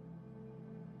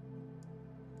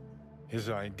 His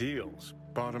ideals,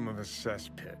 bottom of a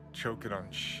cesspit, choking on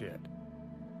shit.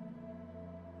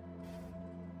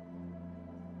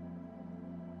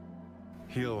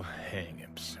 He'll hang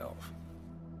himself.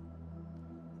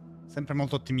 Sempre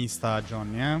molto ottimista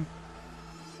Johnny, eh?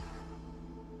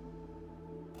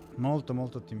 Molto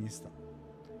molto ottimista.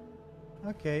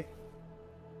 Ok.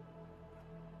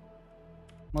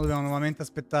 Ma dobbiamo nuovamente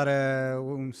aspettare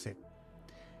un sì.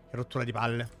 Che rottura di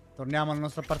palle. Torniamo al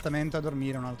nostro appartamento a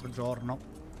dormire un altro giorno.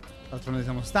 D'altro noi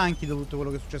siamo stanchi di tutto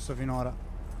quello che è successo finora.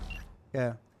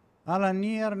 Che alla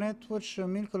near netwatch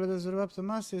milk va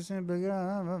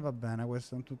bene, queste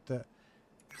sono tutte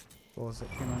cose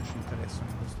che non ci interessano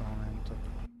in questo momento.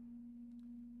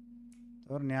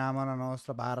 Torniamo alla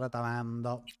nostra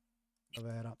appartamento.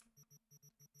 Dov'era?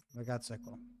 Dove cazzo,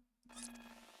 eccolo.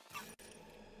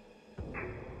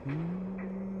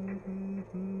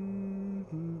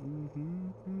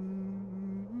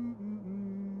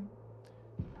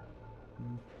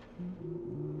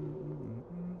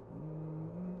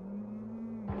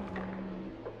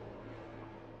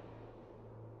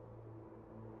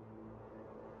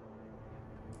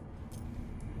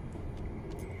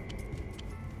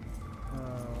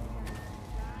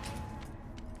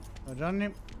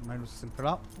 Gianni, ma lui è sempre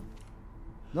là.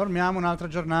 Dormiamo un'altra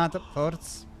giornata,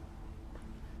 forza.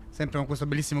 Sempre con questo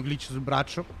bellissimo glitch sul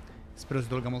braccio. Spero si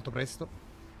tolga molto presto.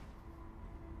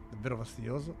 Davvero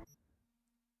fastidioso.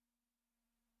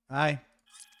 Vai.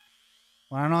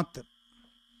 Buonanotte.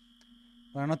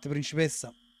 Buonanotte,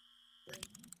 principessa.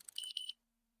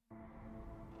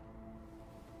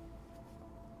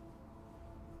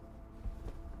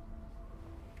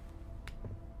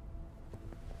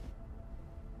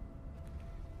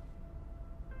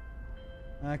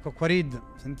 Ecco qua Reed,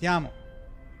 sentiamo.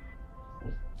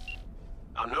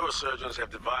 Our neurosurgeons have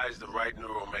devised the right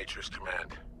neural matrix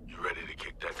command. You ready to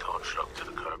kick that construct to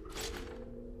the curb?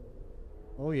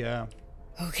 Oh yeah.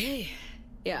 Okay.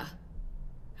 Yeah.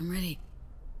 I'm ready.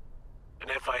 An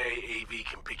FIA AV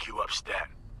can pick you up stat.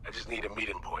 I just need a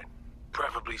meeting point.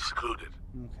 Preferably secluded.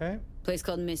 Okay. Place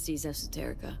called Misty's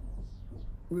Esoterica.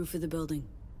 Roof of the building.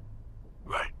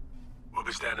 Right. We'll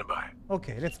be standing by.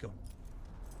 Ok, let's go.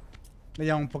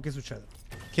 Vediamo un po' che succede.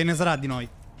 Che ne sarà di noi?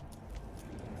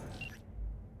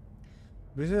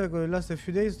 Basically, for the last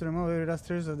few days to remove every last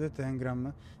trace of the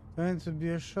engram. Going to be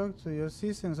a shock to your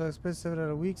system, so I expect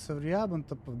several weeks of rehab on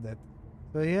top of that.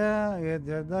 So yeah, get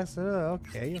the ducks.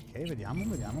 Ok, vediamo.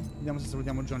 Vediamo se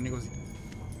salutiamo Johnny così.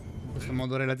 In questo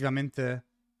modo relativamente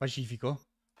pacifico,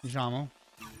 diciamo.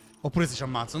 Oppure se ci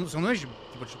ammazzano. Secondo me ci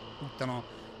buttano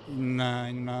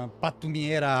in una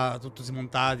pattumiera, tutti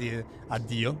montati.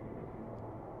 Addio.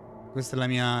 Questa è la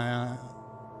mia...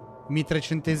 I miei 3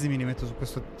 centesimi li metto su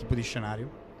questo tipo di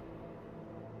scenario.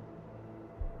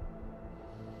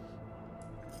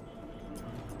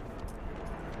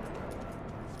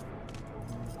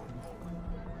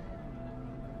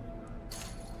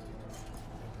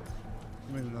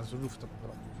 Mi devo andare sul rooftop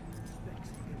però.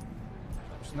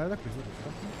 Posso andare da qui, giusto?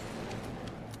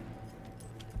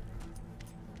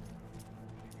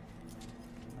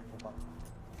 Ecco qua.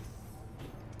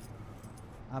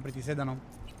 Apriti, sedano.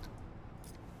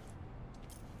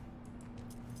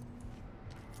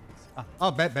 Ah,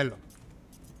 oh, beh, bello.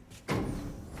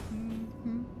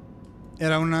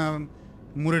 Era un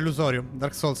muro illusorio.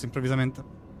 Dark Souls, improvvisamente.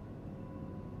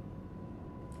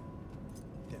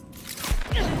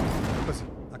 Così,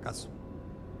 a caso.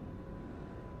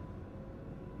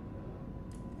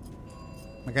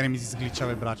 Magari mi si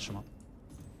sglitchava il braccio, ma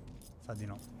sa di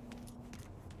no.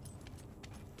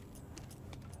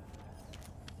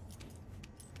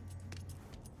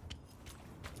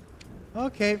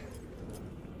 Ok.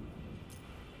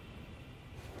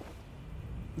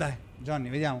 Dai, Johnny,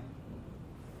 vediamo.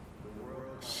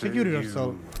 Secure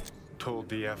yourself. Told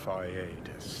the FIA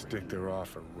to stick their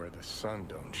offer where the sun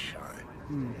don't shine.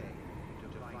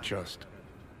 Just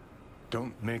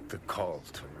don't make the call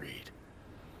to Reed.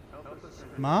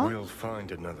 Ma? We'll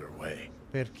find another way.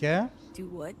 Perché? Do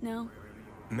what now?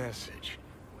 Message.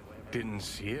 Didn't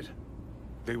see it?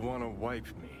 They want to wipe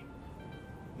me.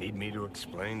 Need me to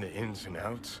explain the ins and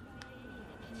outs?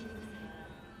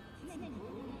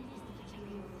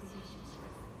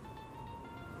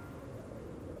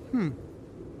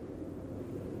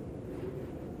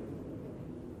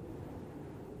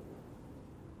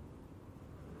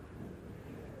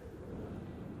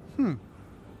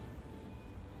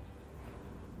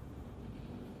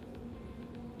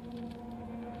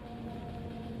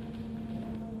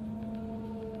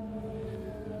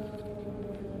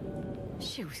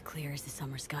 Shit was clear as the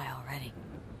summer sky already.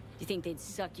 You think they'd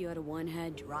suck you out of one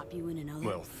head, drop you in another?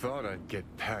 Well, thought I'd get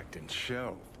packed and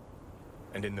shelved.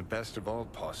 And in the best of all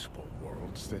possible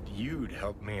worlds, that you'd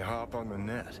help me hop on the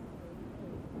net.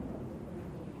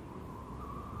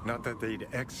 Not that they'd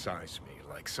excise me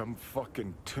like some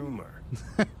fucking tumor.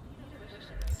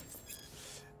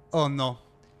 Oh no.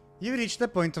 You've reached the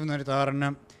point of no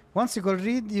return. Once you call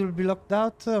Reed, you'll be locked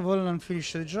out of all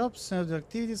unfinished jobs and other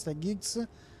activities like gigs.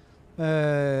 If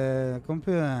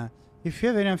you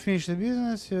have any unfinished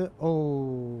business,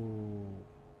 oh.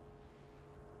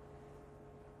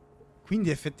 Quindi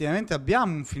effettivamente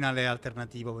abbiamo un finale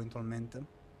alternativo eventualmente.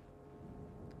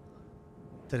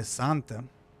 Interessante.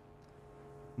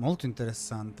 Molto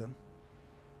interessante.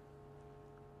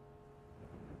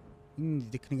 Quindi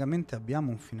tecnicamente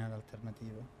abbiamo un finale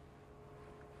alternativo.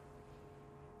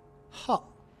 Ah.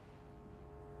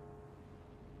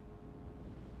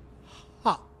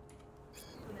 Ah.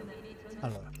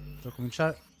 Allora, devo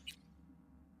cominciare.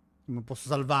 Non posso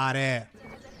salvare.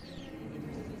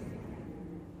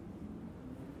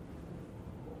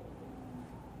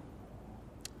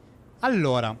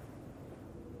 Allora,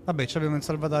 vabbè, ci abbiamo il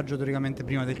salvataggio teoricamente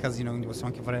prima del casino, quindi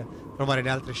possiamo anche provare le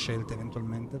altre scelte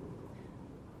eventualmente.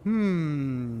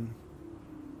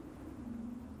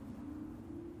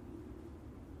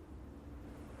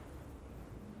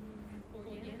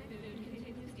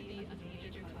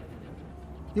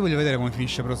 Io voglio vedere come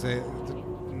finisce, però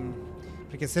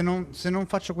perché se non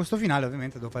faccio questo finale,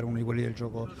 ovviamente devo fare uno di quelli del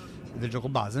gioco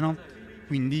base, no?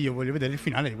 Quindi io voglio vedere il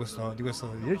finale di questo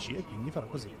DLC e quindi farò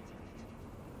così.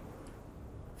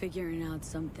 Figuring out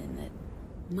something that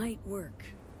might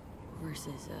work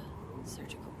versus a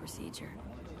surgical procedure.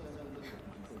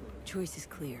 Choice is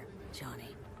clear,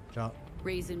 Johnny. Ciao.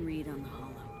 Raise and read on the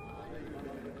hollow.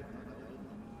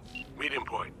 Meeting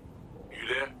point. You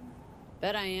there?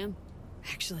 Bet I am.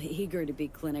 Actually eager to be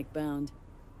clinic bound.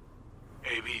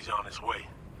 AV's on its way.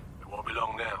 It won't be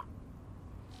long now.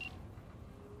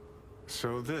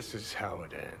 So this is how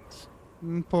it ends.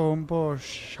 Un po'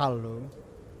 shallow.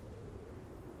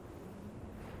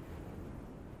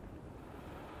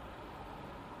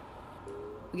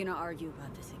 We're gonna argue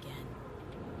about this again.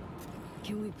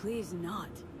 Can we please not?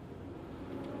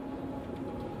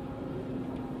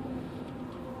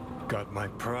 Got my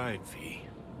pride, V.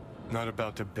 Not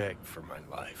about to beg for my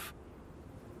life.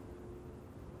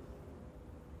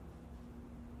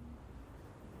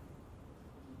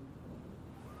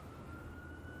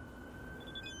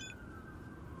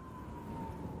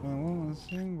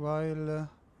 While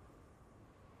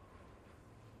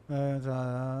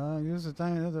use the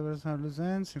tiny data personal loose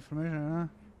information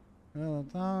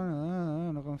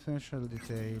no confidential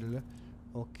detail.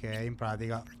 Ok, in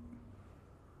pratica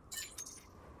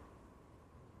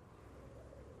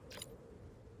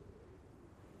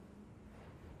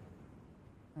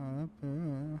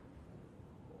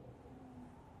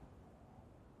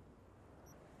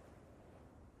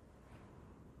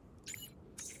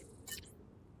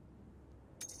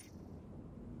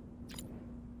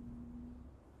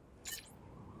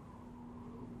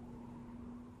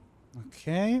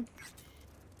Ok.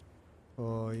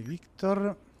 Poi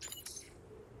Victor.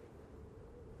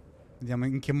 Vediamo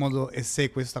in che modo e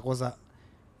se questa cosa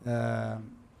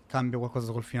cambia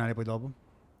qualcosa col finale poi dopo.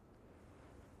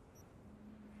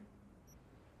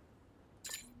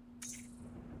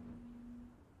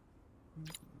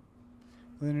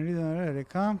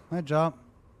 Già.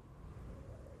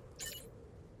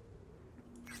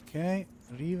 Ok,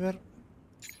 River.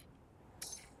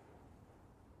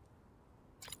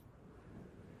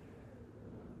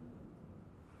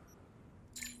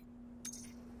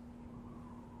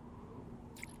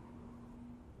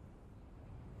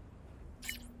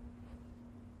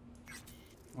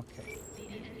 Ok.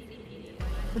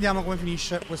 Vediamo come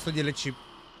finisce questo DLC.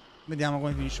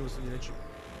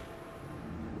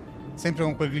 Sempre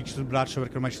con quel glitch sul braccio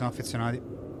perché ormai ci siamo affezionati.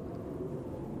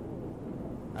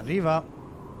 Arriva.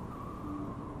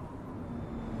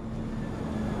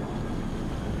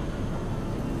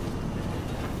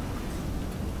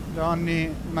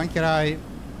 Johnny, mancherai.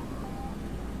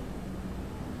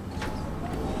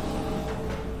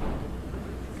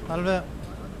 Salve.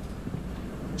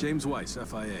 James Weiss,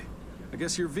 FIA. I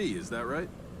guess you're V, is that right?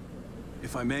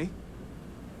 If I may,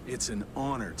 it's an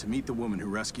honor to meet the woman who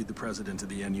rescued the president of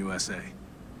the NUSA.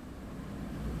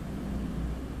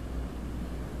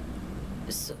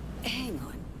 So, hang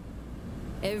on.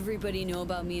 Everybody know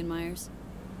about me and Myers?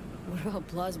 What about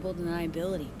plausible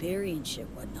deniability, burying shit,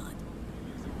 whatnot?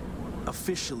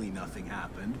 Officially nothing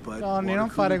happened, but Johnny, non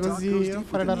fare così, non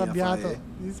fare l'arrabbiato.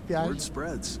 Mi dispiace. Word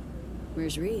spreads.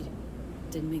 Where's Reed?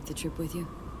 Didn't make the trip with you?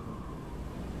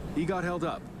 He got held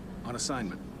up on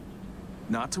assignment.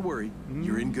 Not to worry,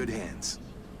 you're in good hands.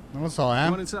 Non lo so,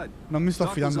 Come on inside. Non mi sto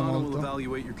affidando Will molto.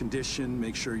 evaluate your condition,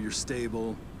 make sure you're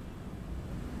stable.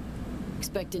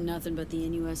 Expected nothing but the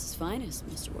NUS's finest,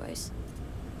 Mr. Weiss.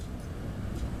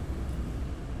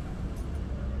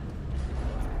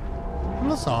 Non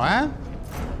lo so,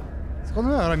 Secondo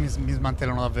me ora mi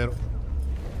smantellano davvero.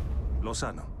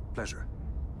 Lozano, pleasure.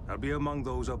 I'll be among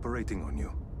those operating on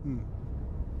you.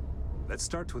 Let's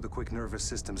start with a quick nervous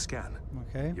system scan.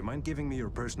 Ok. You mind giving me your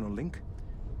personal link?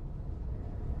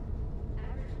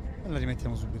 La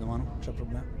rimettiamo subito, mano, non c'è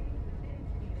problema.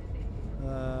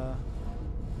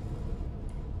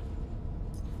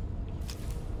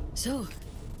 So,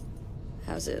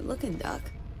 how's it looking, Doc?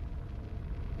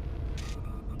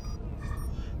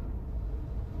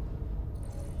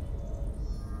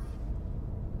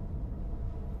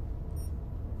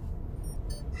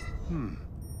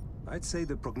 I'd say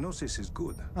the prognosis is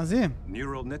good. Ah, sì?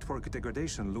 Neural network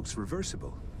degradation looks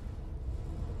reversible.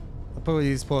 E poi di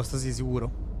risposta, sì, sicuro.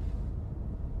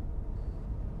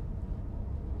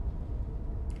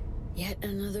 Yet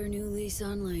another new lease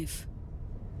on life.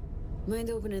 Mind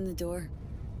opening the door?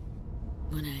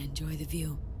 Wanna enjoy the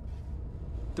view?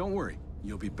 Don't worry,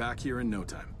 you'll be back here in no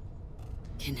time.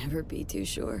 Can never be too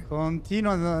sure.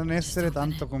 Continuo a non essere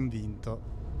tanto convinto.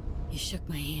 You shook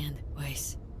my hand,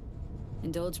 Weiss.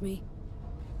 Indulge me?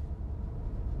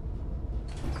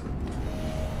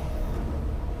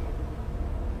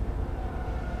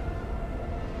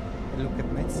 Look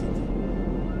at Night City.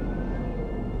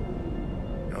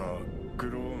 Oh,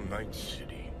 good old Night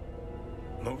City.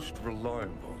 Most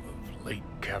reliable of late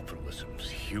capitalism's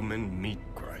human meat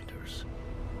grinders.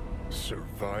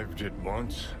 Survived it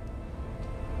once.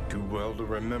 Too well to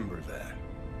remember that.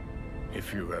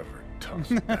 If you ever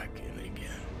toss back in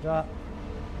again. Già.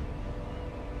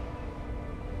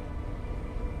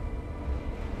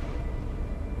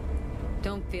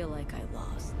 Don't feel like I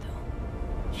lost,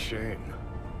 though. Shame.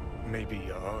 Maybe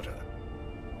you oughta.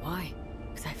 Why?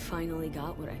 Because I finally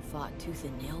got what I fought tooth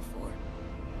and nail for.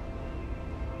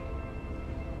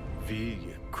 V,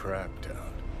 you crapped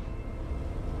out.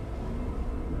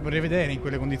 Vorrei vedere in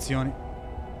quelle condizioni.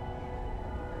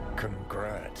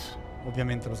 Congrats.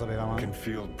 Ovviamente lo sapevamo. Can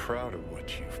feel proud of what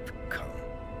you've become.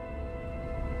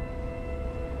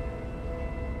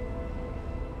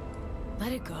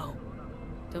 Let it go.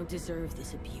 Don't deserve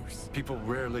this abuse. People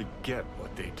rarely get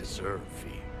what they deserve, V.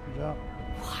 Già.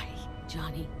 Why,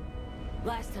 Johnny?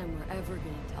 Last time we're ever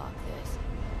gonna talk this.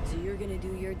 So you're gonna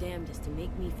do your damnedest to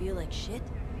make me feel like shit?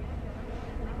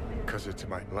 Because it's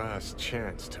my last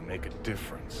chance to make a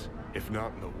difference. If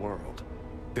not in the world,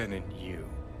 then in you.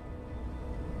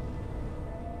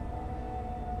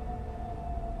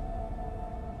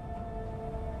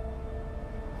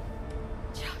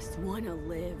 Just wanna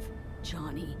live,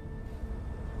 Johnny.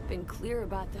 Been clear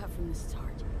about that from the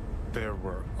start. There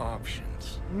were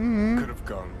options. Could have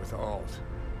gone with Alt.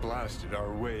 Blasted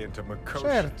our way into Makosha.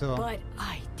 Certo. But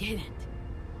I didn't.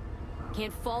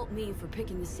 Can't fault me for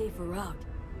picking the safer route.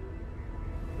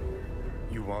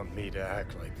 You want me to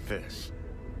act like this?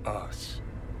 Us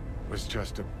was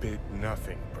just a big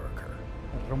nothing burger.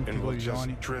 And we'll just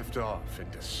drift off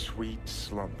into sweet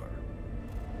slumber.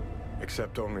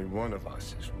 Except only one of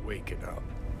us is waking up.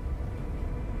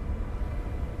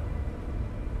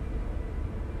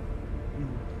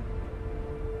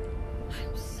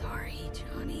 I'm sorry,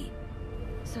 Johnny.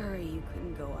 Sorry you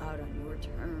couldn't go out on your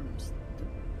terms.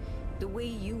 The way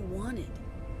you wanted.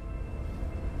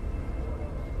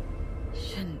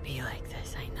 Shouldn't be like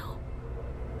this, I know.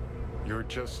 You're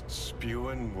just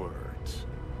spewing words.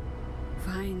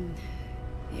 Fine.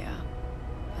 Yeah.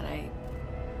 But I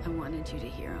wanted you to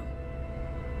hear them.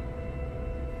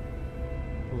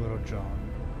 Poor John.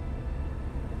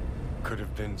 Could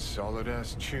have been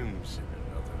solid-ass tunes in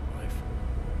another life.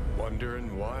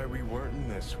 Wondering why we weren't in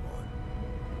this one.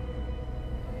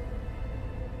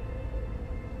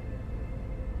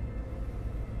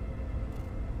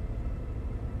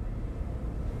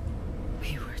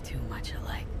 We were too much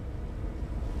alike.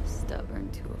 Stubborn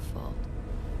to a fault.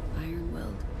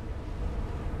 Iron-willed.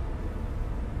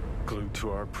 Glued to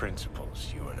our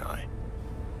principles, you and I.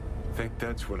 Think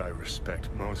that's what I respect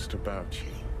most about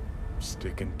you.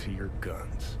 Sticking to your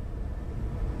guns.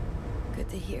 Good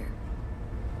to hear.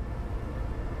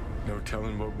 No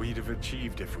telling what we'd have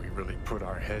achieved if we really put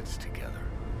our heads together.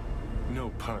 No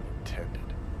pun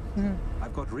intended.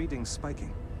 I've got readings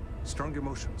spiking. Strong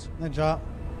emotions. Già.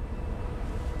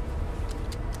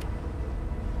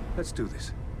 Let's do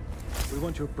this. We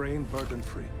want your brain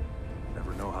burden-free.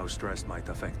 Never know how stress might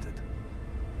affect it.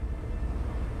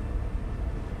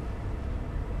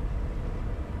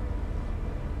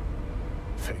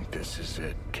 Think this is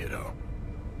it, kiddo?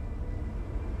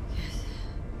 Yes.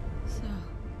 So.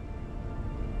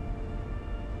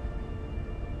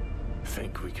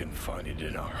 Think we can find it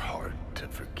in our heart to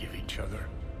forgive each other?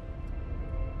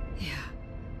 Yeah.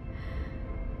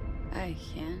 I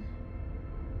can.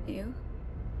 You?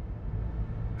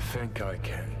 Think I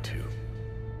can too.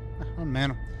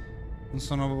 Almeno. Non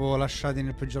sono proprio lasciati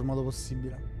nel peggior modo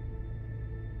possibile.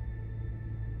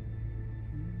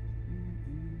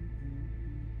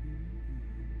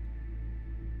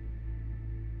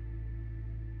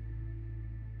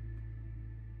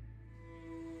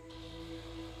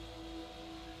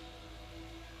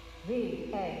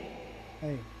 Hey.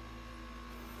 Hey.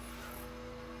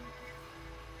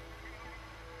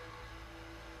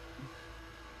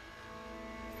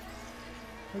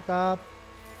 Wake up.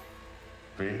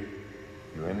 V,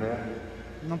 you in there?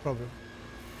 Non proprio.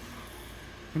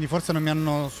 Quindi forse non mi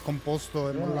hanno scomposto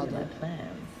e mollato.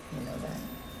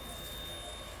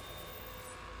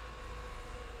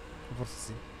 Forse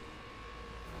sì.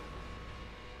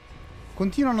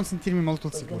 Continuo a non sentirmi molto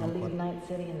sicuro ancora.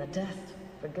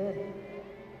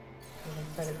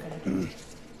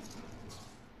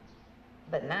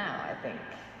 But now I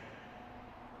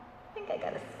think I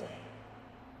gotta stay.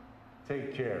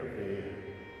 Take care, V.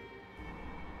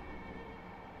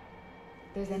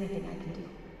 There's anything I can do.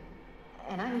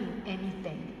 And I mean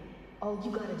anything. All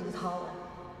you gotta do is holler.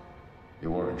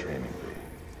 You weren't training, V.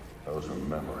 Those were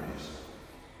memories.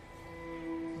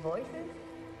 Voices?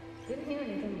 Didn't hear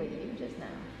anything but you just now.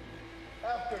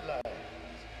 Afterlife.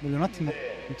 Voglio un attimo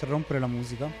interrompere la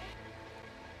musica.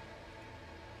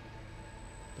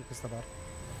 Per questa parte.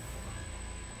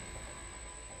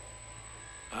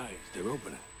 Eyes, they're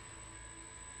opening.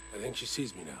 I think she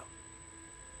sees me now.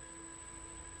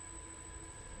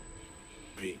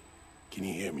 V, can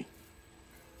you hear me?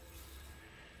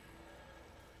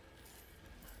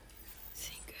 I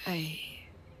think I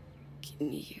can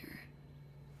hear.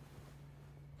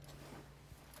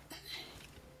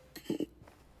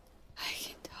 I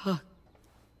can talk.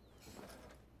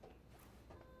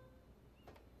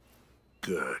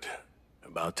 Good.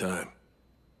 About time.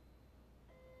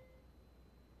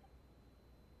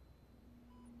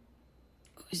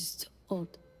 I was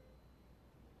told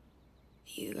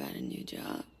you got a new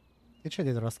job. Che c'è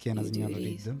dietro la schiena, signor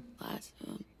duties, Reed? lots of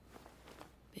them.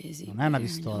 Busy Non è una bear,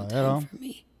 pistola, no vero? time for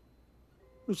me.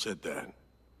 Who said that?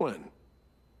 When?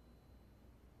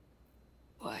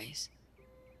 Twice.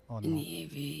 Oh In no. the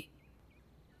AV.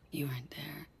 You weren't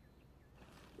there.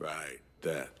 Right,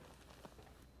 that.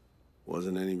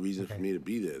 Wasn't any reason for me to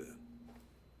be there then.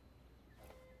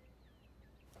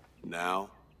 Now?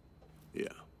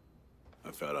 Yeah.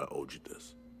 I felt I owed you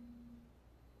this.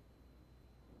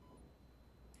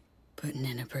 Putting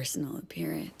in a personal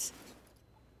appearance.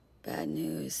 Bad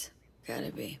news.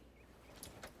 Gotta be.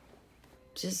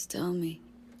 Just tell me.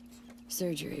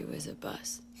 Surgery was a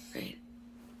bust, right?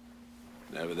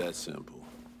 Never that simple.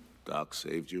 Doc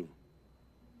saved you.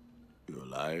 You're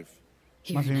alive.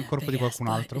 Ma sei nel corpo di qualcun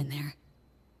altro?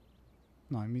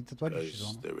 No, i tatuaggi ci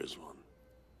sono. There is one.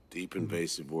 Deep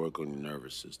invasive work on your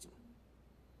nervous system.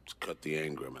 To cut the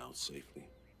engram out safely.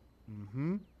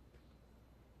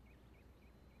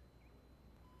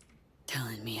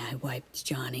 Telling me I wiped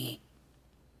Johnny,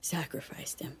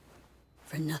 sacrificed him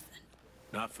for nothing.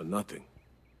 Not for nothing.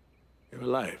 You're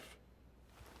alive.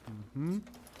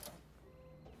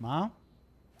 Ma?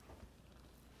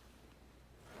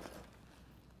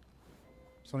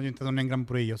 Sono diventato un engram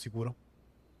pure io, sicuro.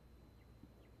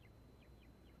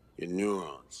 Your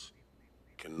neurons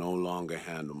can no longer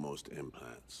handle most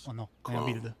implants. Oh no, è una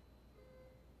build.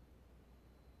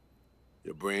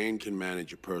 Your brain can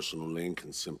manage your personal link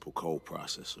and simple code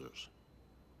processors.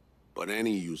 But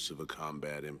any use of a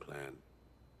combat implant,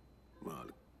 well,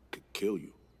 it could kill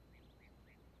you.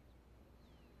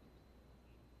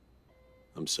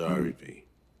 I'm sorry, V.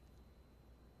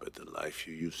 But the life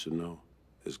you used to know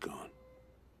is gone.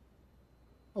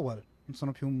 Oh, guarda, non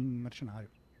sono più un mercenario.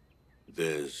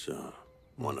 There's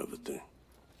one other thing.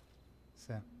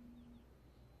 Sì.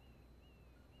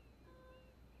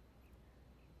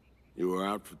 You were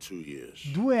out for 2 years.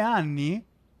 2 anni?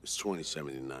 It's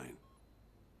 2079.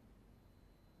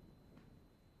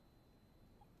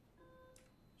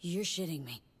 You're shitting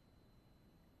me.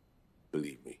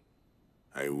 Believe me,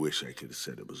 I wish I could have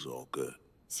said it was all good.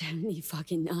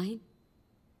 79?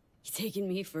 You taking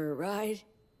me for a ride?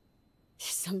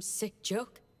 Some sick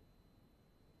joke?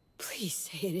 Please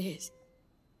say it is.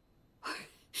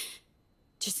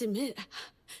 Just admit,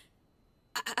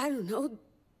 I don't know,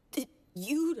 that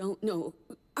you don't know,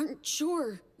 aren't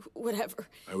sure, whatever.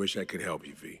 I wish I could help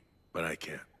you, V, but I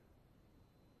can't.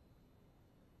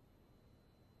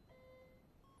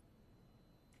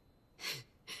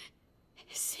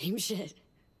 Same shit.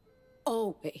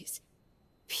 Always.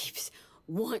 Peeps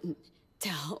wanting to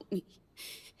help me.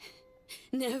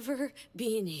 Never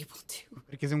being able to.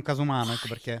 Perché sei un caso umano, ecco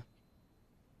perché.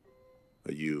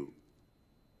 Are you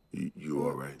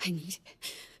all right?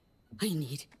 I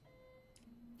need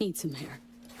some hair.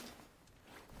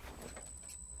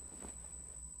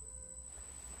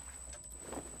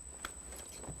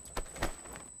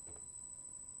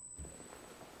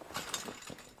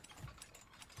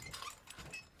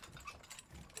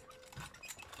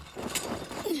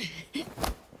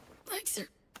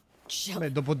 Beh,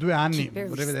 dopo 2 anni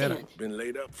vorrei vedere. Been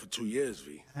laid up for 2 years,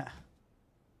 V.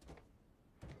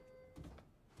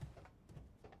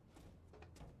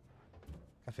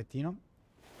 Caffettino.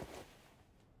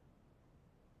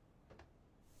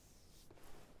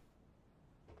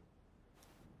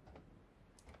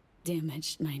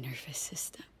 Damaged my nervous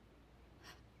system.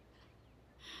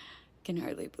 Can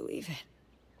hardly believe it.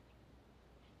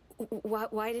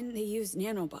 Why didn't they use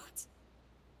nanobots?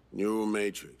 Neural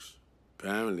matrix.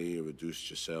 Apparently, it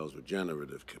reduced your cell's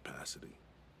regenerative capacity.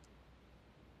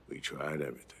 We tried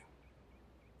everything.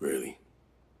 Really?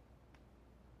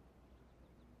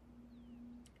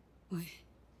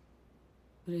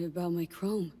 What about my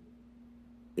chrome?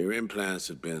 Your implants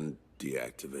have been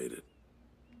deactivated.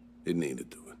 It needed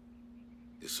to it.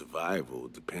 Your survival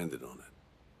depended on it.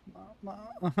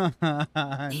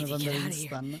 Need to get out of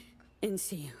here and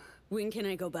see. When can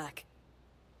I go back?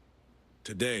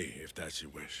 Today, if that's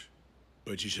your wish.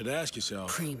 But you should ask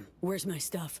yourself... Cream, where's my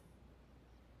stuff?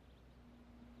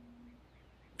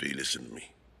 V, listen to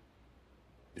me.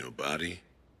 Your body,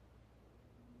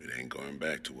 it ain't going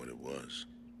back to what it was.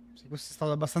 Sì, questo è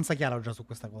stato abbastanza chiaro già su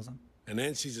questa cosa. And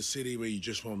Nancy's a city where you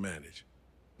just won't manage.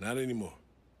 Not anymore.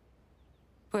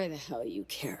 Why the hell you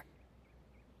care?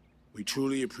 We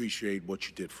truly appreciate what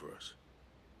you did for us.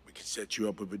 We can set you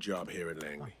up with a job here at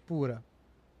Langley. Pure.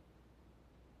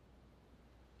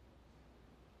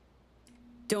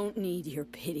 Don't need your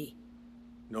pity.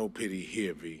 No pity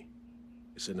here, V.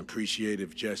 It's an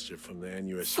appreciative gesture from the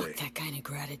NUSA. Fuck that kind of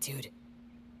gratitude.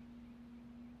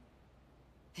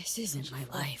 This isn't my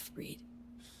life, Reed.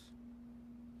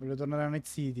 Voglio tornare a Night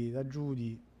City, da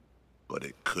Judy. But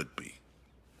it could be,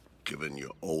 given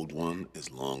your old one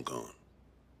is long gone.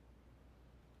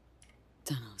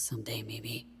 Dunno, someday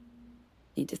maybe.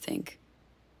 Need to think.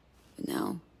 But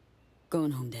now,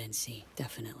 going home to NC,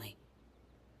 definitely.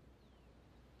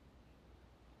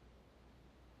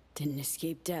 Didn't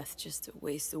escape death just to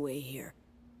waste away here.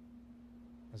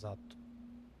 Esatto.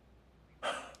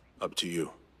 Up to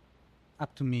you.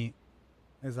 Up to me.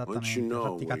 Esattamente. Once you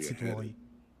know Fatti i where cazzi you're tuoi. headed,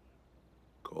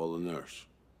 call a nurse.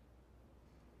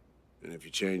 And if you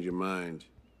change your mind,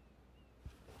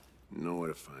 you know where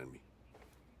to find me.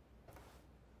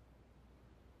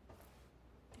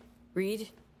 Reed?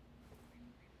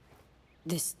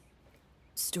 This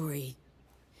story...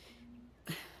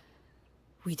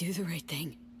 We do the right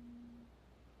thing.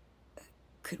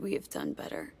 could we have done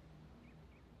better?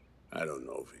 I don't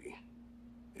know, V.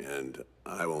 And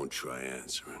I won't try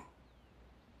answering.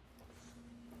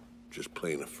 Just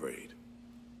plain afraid.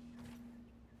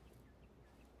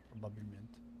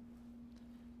 Probabilmente.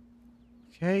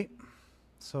 Ok.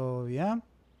 So, yeah.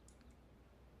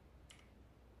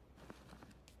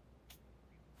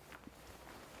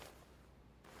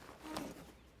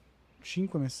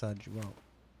 Cinque messaggi, wow.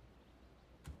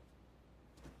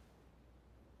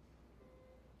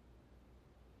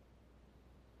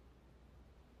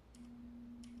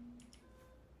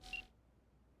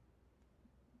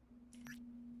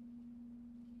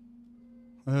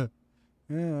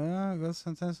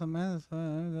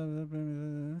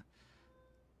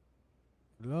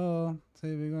 Hello,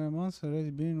 say we're going monster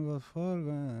already been what for?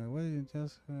 What did you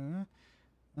just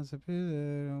once a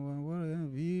piece one word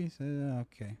V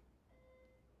ok.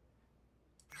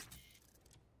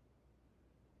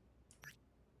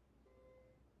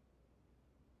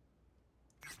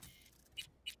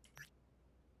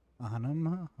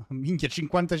 Minchia,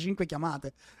 55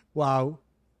 chiamate. Wow.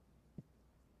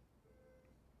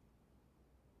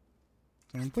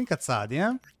 Sono un po' incazzati,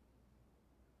 eh?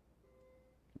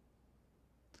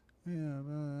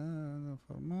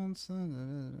 For months,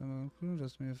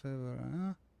 just me a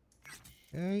favor,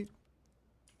 ok.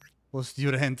 Post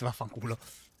Durant, vaffanculo.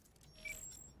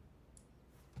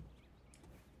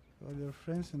 Call your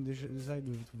friends and decide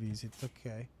who to visit,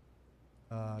 ok.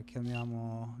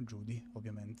 Chiamiamo Judy,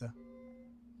 ovviamente.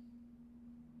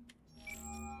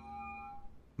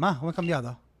 Ma, come è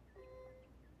cambiata?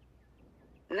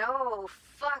 No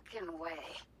fucking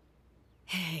way.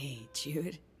 Hey,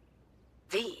 Jude.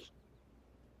 V,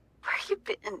 where you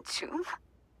been, June?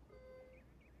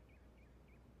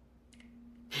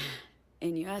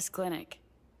 In US clinic.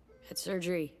 Had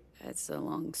surgery. It's a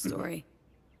long story.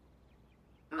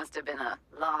 Must have been a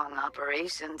long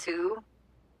operation, too.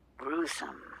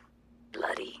 Gruesome.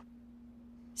 Bloody.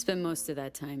 Spent most of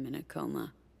that time in a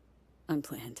coma.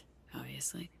 Unplanned,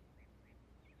 obviously.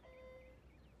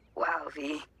 Wow,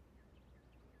 V.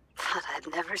 Thought I'd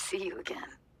never see you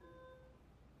again.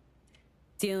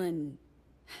 Dealing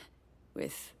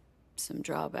with some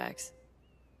drawbacks.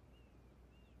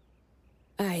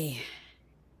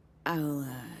 I'll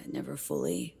never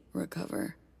fully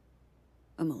recover.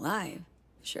 I'm alive,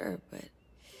 sure, but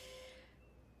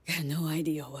got no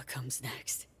idea what comes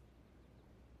next.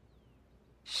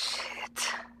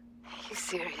 Shit. You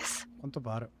serious? Quanto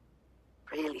pare.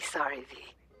 Really sorry,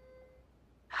 V.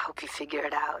 Hope you figure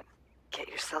it out. Get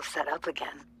yourself set up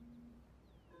again.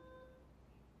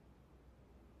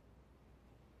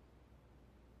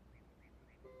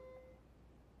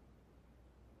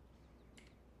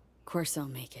 Of course I'll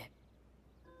make it.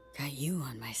 Got you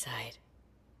on my side.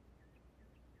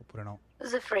 Oppure no.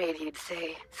 Was afraid you'd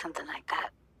say something like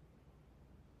that.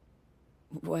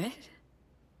 What?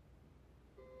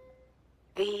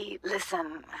 V,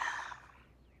 listen.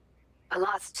 A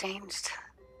lot's changed.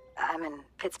 I'm in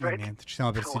Pittsburgh. Niente, ci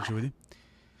siamo persi Judy.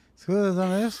 Scusa,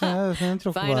 adesso non ti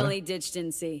preoccupare. Finally ditched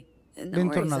in sea. No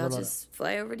worries, I'll just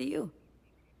fly over to you.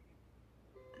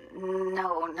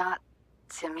 No, not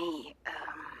to me.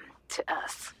 To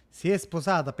us. Si è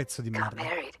sposata, pezzo di Got merda.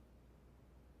 married.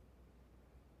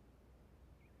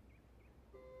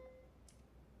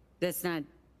 That's not...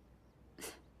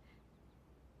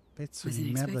 Pezzo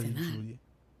di merda di Judy.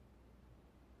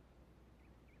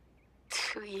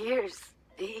 2 years,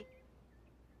 V.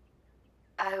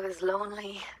 I was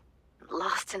lonely,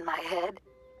 lost in my head.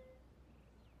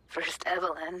 First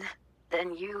Evelyn,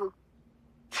 then you.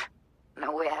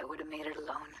 No way I would have made it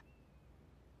alone.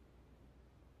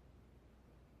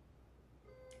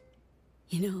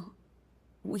 You know,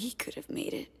 we could have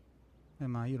made it.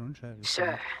 Ma io non c'ero.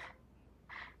 Sure.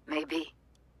 Maybe.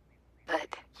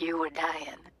 But you were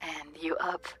dying, and you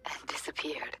up and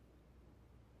disappeared.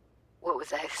 What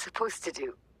was I supposed to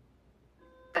do?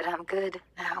 But I'm good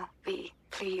now, V.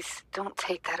 Please, don't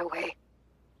take that away.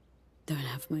 Don't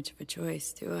have much of a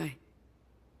choice, do I?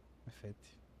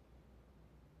 Effetti.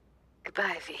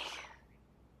 Goodbye, V.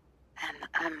 And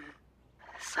I'm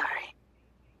sorry.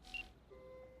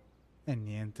 E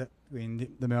niente,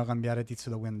 quindi dobbiamo cambiare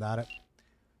tizio da cui andare.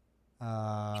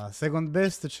 Second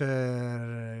best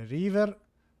c'è River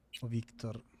o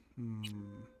Victor?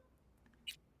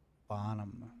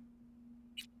 Panam.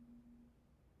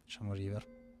 Facciamo River.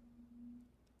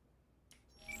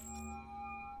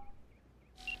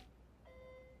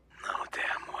 No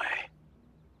damn way.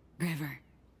 River,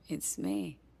 it's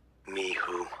me. Me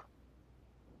who?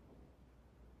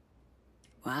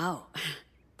 Wow.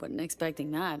 Wasn't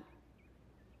expecting that.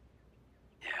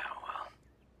 Yeah, well.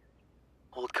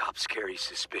 Old cops carry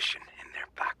suspicion in their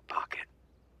back pocket.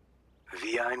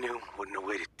 The I knew wouldn't have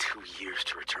waited 2 years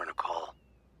to return a call.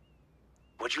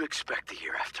 What'd you expect to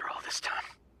hear after all this time?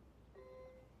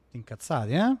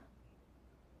 Incazzati, eh?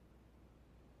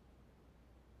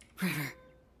 River,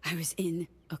 I was in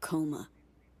a coma.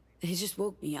 They just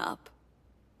woke me up.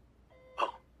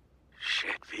 Oh,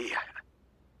 shit, V.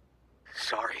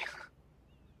 Sorry.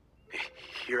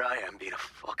 Here I am being a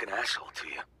fucking asshole to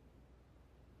you.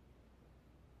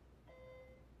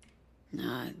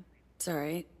 Nah, it's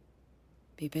alright.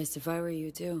 Be pissed if I were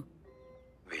you, too.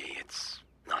 V, it's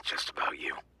not just about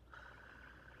you.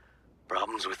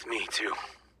 Problems with me, too.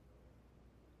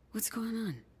 What's going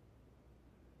on?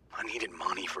 I needed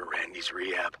money for Randy's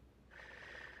rehab.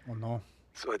 Oh no.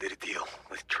 So I did a deal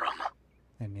with Trauma.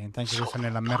 E niente, anche questa è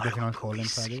nella merda fino al collo in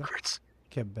pratica.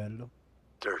 Che bello.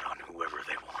 Dirt on whoever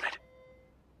they wanted.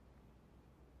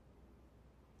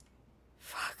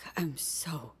 Fuck, I'm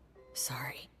so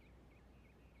sorry.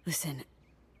 Listen,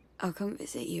 I'll come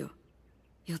visit you.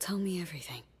 You'll tell me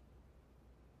everything.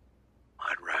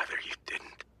 I'd rather you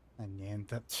didn't. E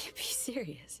niente. Can't be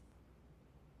serious.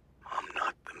 I'm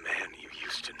not the man you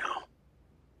used to know.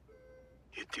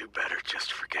 You'd do better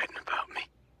just forgetting about me.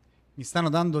 Mi stanno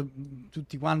dando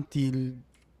tutti quanti il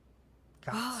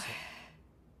cazzo. Oh,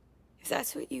 if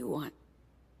that's what you want.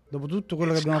 Dopo tutto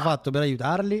quello che abbiamo fatto per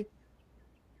aiutarli.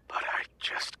 But I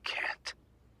just can't.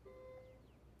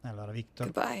 Allora, Victor.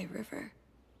 Goodbye, River.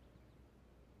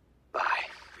 Bye,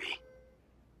 V.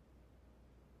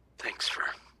 Thanks for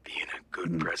being a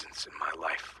good presence in my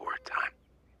life for a time.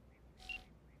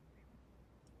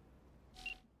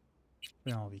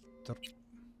 Vediamo Victor.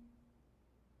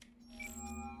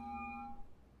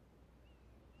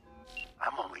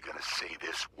 I'm only gonna say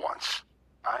this once.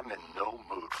 I'm in no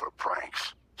mood for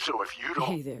pranks. So if you don't...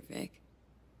 Hey there, Vic.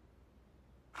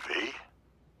 V?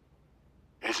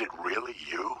 Is it really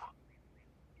you?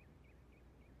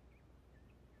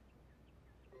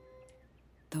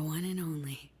 The one and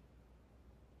only.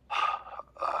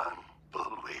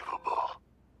 Unbelievable.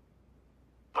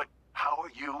 But how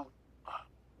are you...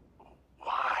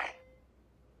 Why?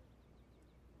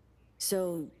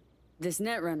 So, this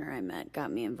netrunner I met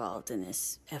got me involved in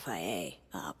this FIA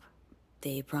op.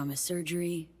 They promised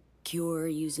surgery, cure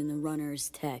using the runner's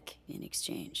tech in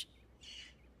exchange.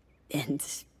 And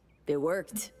it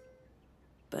worked.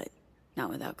 But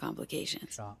not without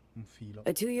complications. Ah, un filo.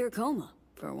 A 2-year coma,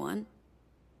 for one.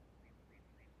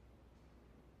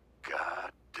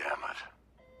 God damn it.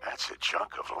 That's a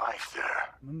chunk of life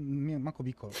there. Manco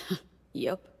piccolo.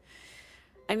 Yup.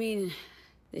 I mean,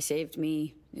 they saved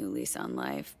me, new lease on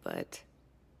life, but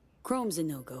chrome's a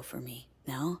no-go for me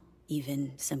now,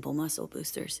 even simple muscle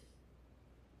boosters.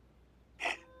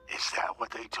 Is that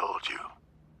what they told you?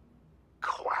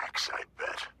 Quacks, I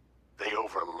bet. They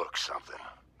overlook something.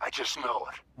 I just know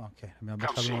it. Ok, abbiamo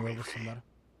beccato uno dove posso andare.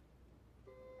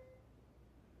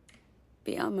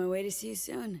 Be on my way to see you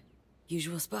soon.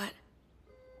 Usual spot.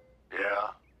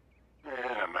 Yeah, in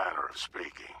a manner of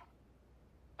speaking.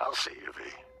 I'll see you, V.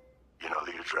 You know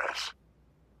the address.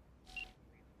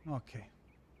 Ok.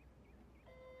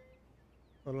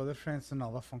 Quello del Friends no,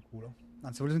 vaffanculo.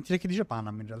 Anzi, voglio sentire che dice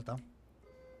Panam in realtà.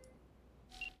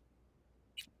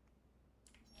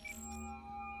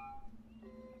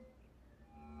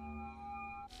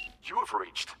 You have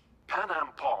reached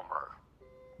Panam Palmer.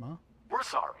 Ma? We're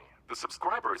sorry. The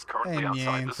subscriber is currently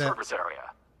outside the service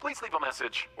area. Please leave a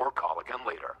message or call again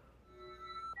later.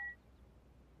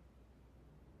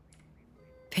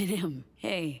 Panam,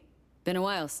 hey. Been a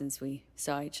while since we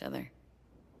saw each other.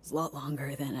 It's a lot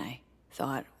longer than I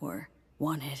thought or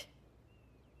wanted.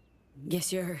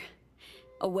 Guess you're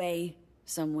away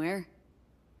somewhere.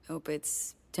 Hope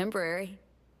it's temporary.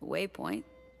 A waypoint.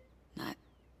 Not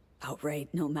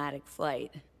outright nomadic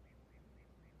flight.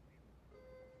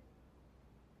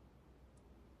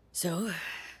 So,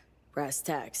 brass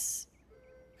tacks.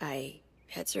 I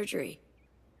had surgery.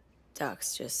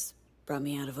 Docs just brought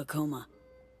me out of a coma.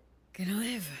 Gonna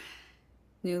live.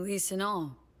 New lease and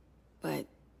all. But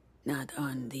not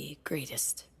on the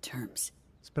greatest terms.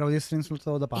 Speravo di essere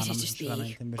insultato da Panam, It'd just be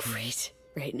sinceramente, invece great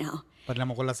right now.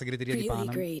 Parliamo con la segreteria di Really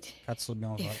Panam. great. Cazzo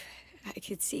dobbiamo fare? I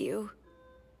could see you.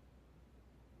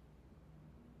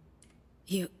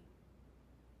 You...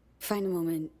 Find a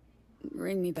moment.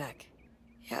 Ring me back.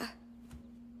 Yeah?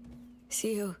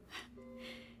 See you...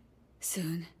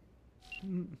 soon.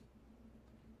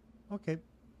 Ok.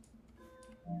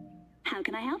 How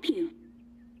can I help you?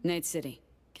 Night City.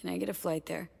 Can I get a flight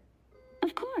there?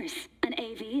 Of course. An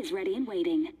AV is ready and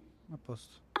waiting. A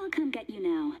posto. I'll come get you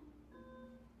now.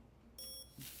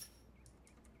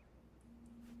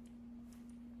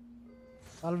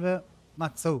 Salve.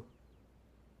 Mazzo.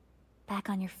 Back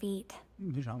on your feet.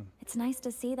 Diciamo. It's nice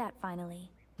to see that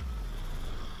finally.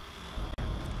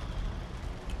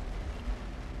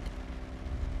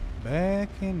 Back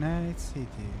in Night City.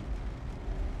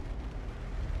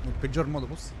 Nel peggior modo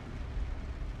possibile.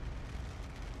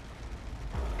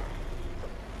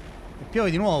 E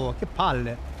piove di nuovo, che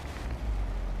palle.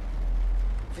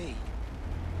 V,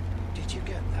 did you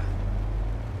get that?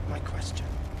 My question.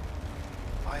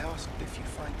 I asked if you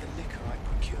find the liquor I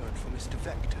procured for Mr.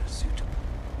 Vector suitable.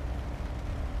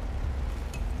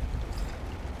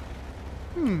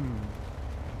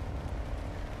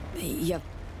 Yep,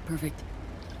 perfect.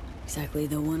 Exactly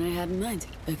the one I had in mind.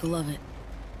 Beck will love it.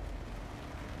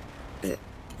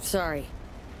 Sorry.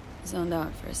 Zoned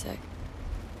out for a sec.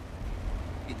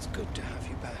 It's good to have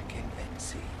you back in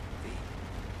NCV.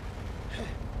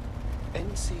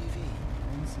 NCV.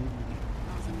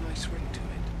 Rather nice ring to it.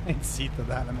 Zitto,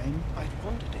 dai, man. I'd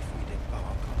wondered if we'd embark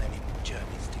on any more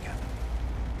journeys together.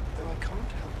 Though I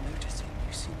can't help noticing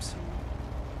you seem somewhat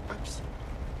absent.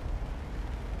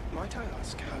 Might I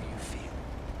ask how you feel?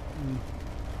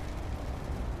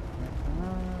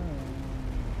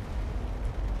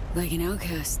 Like an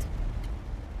outcast.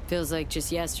 Feels like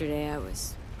just yesterday I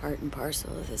was part and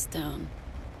parcel of this town.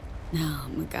 Now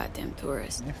I'm a goddamn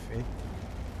tourist.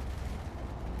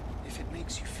 If it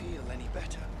makes you feel any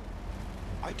better,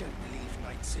 I don't believe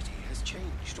Night City has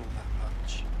changed all that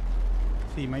much.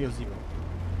 Sì, ma io sì.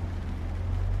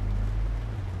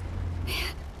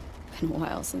 Man, been a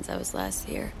while since I was last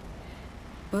here.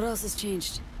 What else has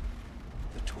changed?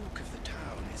 The talk of the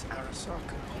town is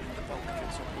Arasaka pulling the bulk of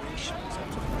its operations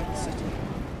out of Night City.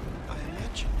 I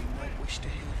imagine you might wish to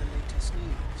hear the latest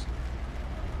news.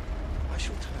 I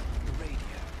shall turn on the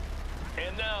radio.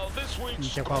 And now this week's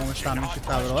Minchia qua come stanno in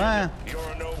città però,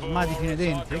 Ormai fine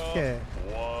denti, e che?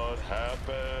 What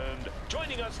happened?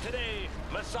 Joining us today,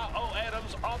 Masao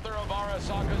Adams, author of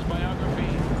Arasaka's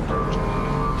biography.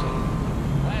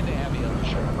 Glad to have you on the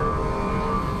show.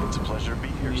 It's a pleasure to be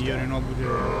here, Stan.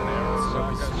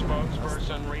 Arasaka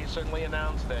spokesperson recently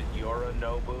announced that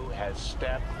Yorinobu has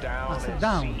stepped down as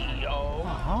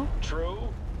CEO.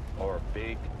 True or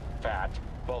big fat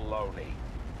baloney?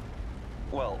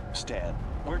 Well, Stan,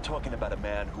 we're talking about a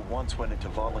man who once went into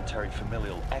voluntary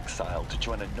familial exile to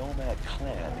join a nomad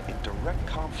clan in direct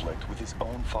conflict with his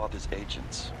own father's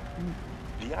agents.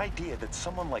 The idea that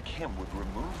someone like him would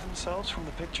remove themselves from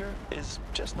the picture is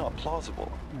just not plausible.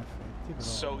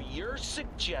 So you're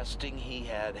suggesting he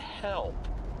had help,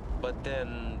 but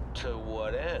then to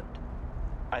what end?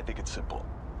 I think it's simple.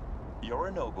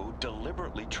 Yorinobu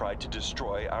deliberately tried to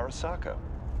destroy Arasaka.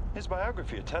 His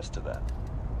biography attests to that.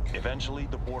 Eventually,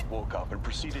 the board woke up and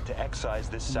proceeded to excise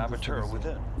this saboteur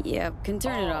within. Yep, can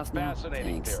turn it off now.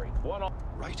 Fascinating Thanks. theory.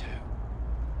 Righto.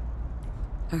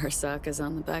 Arasaka's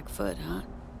on the back foot, huh?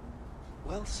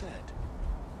 Well said.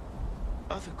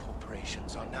 Other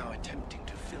corporations are now attempting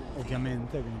to fill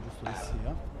Ovviamente, quindi giusto che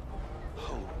sia.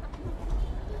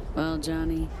 Well,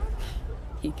 Johnny,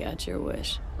 you got your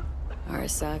wish.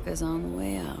 Arasaka's on the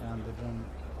way out.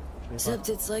 Except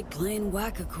it's like playing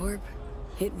Whack-A-Corp.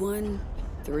 Hit one,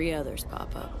 3 others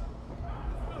pop up.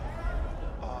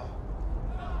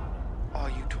 Are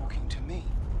you talking to me?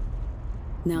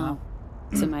 No,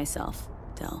 to myself,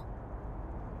 Del.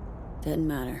 Doesn't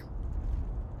matter.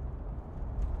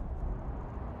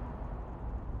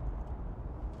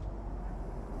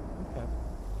 Okay.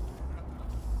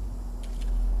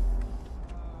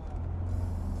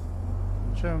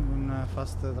 C'è un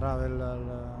fast travel al...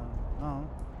 no?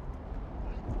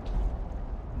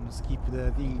 Un skip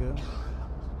the thing?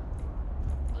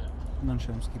 Non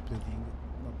c'è un skip the thing,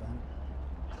 va bene.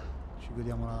 Ci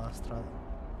godiamo la strada.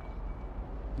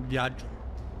 Il viaggio.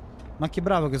 Ma che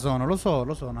bravo che sono, lo so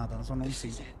Nathan, sono un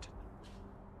figo.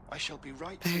 I shall be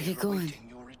right here awaiting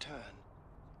your return.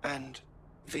 And,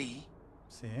 V,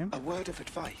 a word of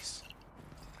advice.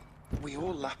 We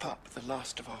all lap up the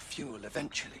last of our fuel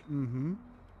eventually.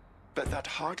 But that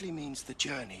hardly means the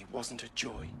journey wasn't a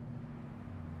joy.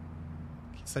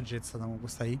 Che saggezza da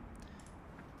questa I.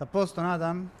 Sta a posto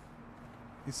Nathan?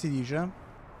 Che si dice?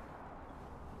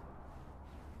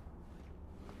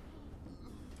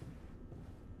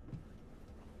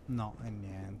 No, e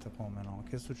niente, come no?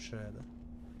 Che succede?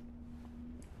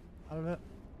 Allora...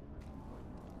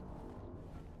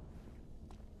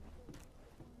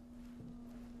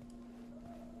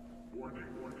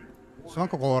 Posso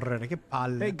manco correre, che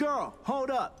palle. Hey girl,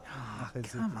 hold up.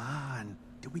 Come on.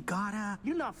 Do we gotta?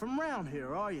 You're not from around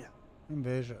here, are you?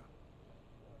 Invece.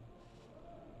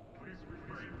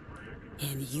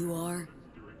 And you are?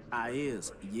 I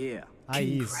is, yeah.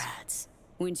 Congrats.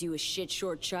 Wins you a shit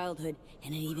short childhood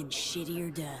and an even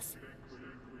shittier death.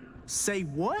 Say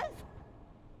what?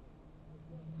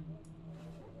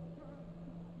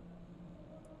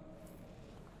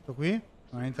 Tutto qui?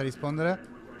 Non inizia a rispondere?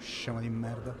 Scemo di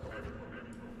merda.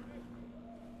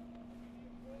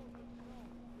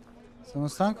 Sono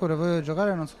stanco, ora voglio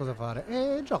giocare e non so cosa fare.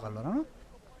 E gioca allora, no?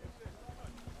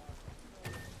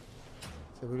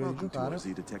 Se voglio giocare.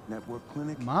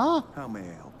 Ma?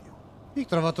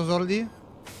 Victor ha fatto soldi? Ha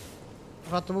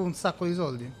fatto proprio un sacco di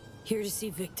soldi. Here to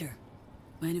see Victor.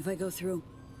 Mind if I go through?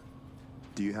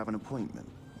 Do you have an appointment?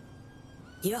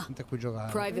 Yeah. Niente a cui giocare.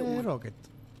 Private one. Rocket.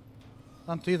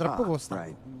 Tanto io tra poco sta.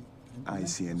 Right. I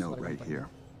see a note right here.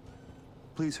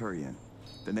 Please hurry in.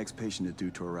 The next patient is due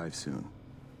to arrive soon.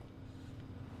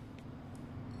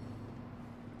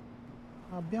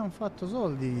 Abbiamo fatto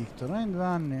soldi, Victor, in 2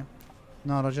 anni.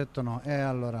 No, Rocetto no. E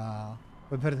allora...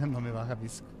 Poi perdendo mi va,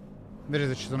 capisco. Invece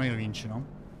se ci sono io vinci,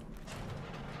 no?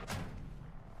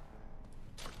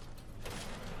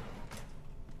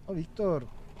 Oh, Victor.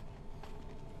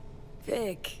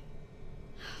 Vic.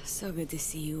 So good to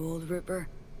see you, old Ripper.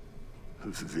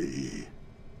 V,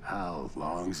 how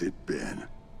long's it been?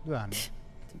 2 anni.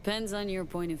 Depends on your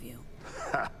point of view.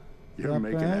 You're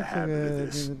making a habit of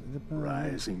this,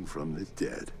 rising from the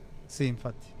dead. Sì,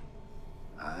 infatti.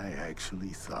 I actually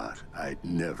thought I'd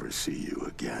never see you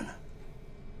again.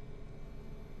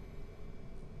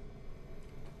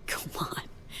 Come on.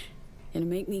 Gonna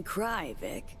make me cry,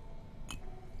 Vic.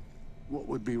 What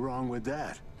would be wrong with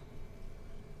that?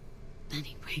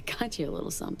 Anyway, got you a little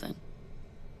something.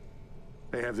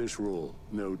 They have this rule,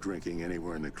 no drinking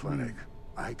anywhere in the clinic.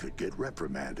 I could get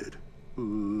reprimanded.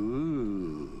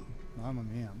 Ooh. Mamma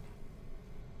mia.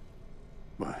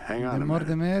 Well, hang on Del a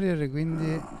Morde minute. Merrier,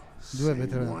 quindi 2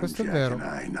 veterani. Questo è vero.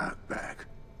 Back.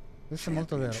 Questo è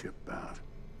molto vero. Championship bout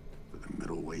for the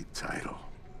middleweight title.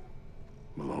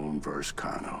 Malone versus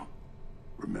Kano.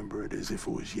 Remember it as if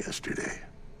it was yesterday.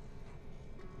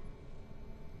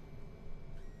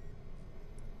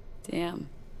 Damn.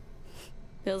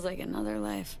 Feels like another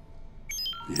life.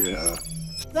 Yeah.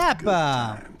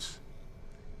 Zappa!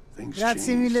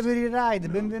 Grazie mille per il ride,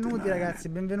 benvenuti ragazzi,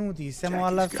 benvenuti. Siamo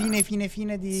alla fine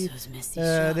di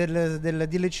del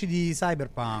DLC di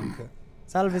Cyberpunk.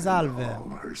 Salve salve.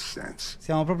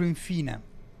 Siamo proprio in fine.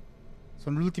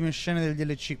 Sono le ultime scene del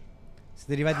DLC.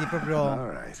 Siete arrivati proprio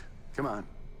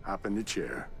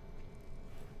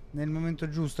nel momento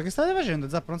giusto. Che state facendo,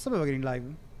 Zappa? Non sapevo che eri in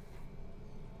live.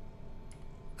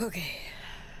 Ok.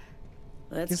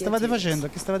 Che stavate facendo?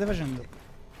 Che stavate facendo?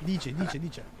 Dice.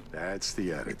 That's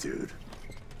the attitude.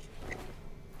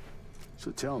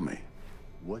 So tell me,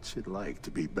 what's it like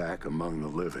to be back among the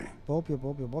living? Proprio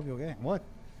che? What?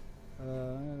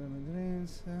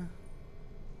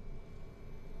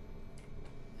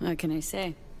 What can I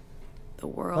say? The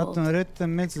world. Ho fatto un'oretta e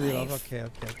mezzo di roba.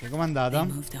 Ok. Com'è andata?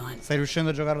 Stai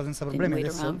riuscendo a giocarlo senza problemi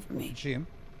adesso? Sì.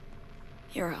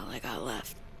 You're all I got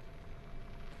left.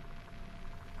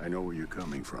 I know where you're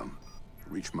coming from.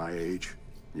 Reach my age,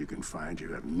 you can find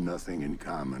you have nothing in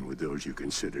common with those you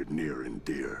considered near and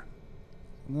dear.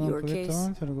 Your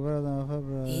case,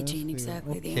 aging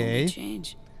exactly the only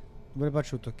change. Ve le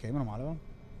faccio tutto ok, meno male, va?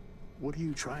 What are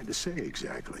you trying to say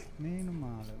exactly? Meno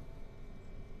male.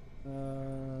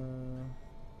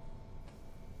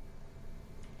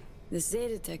 This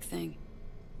Zetatech thing.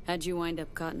 How'd you wind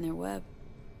up caught in their web?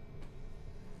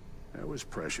 There was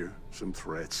pressure, some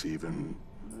threats even.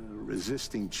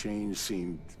 Resisting change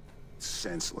seemed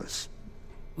senseless.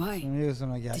 Why?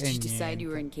 Did you decide you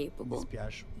were incapable?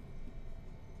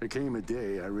 There came a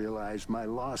day I realized my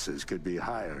losses could be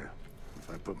higher if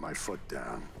I put my foot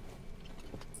down.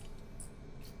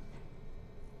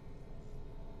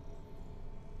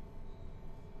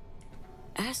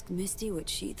 Ask Misty what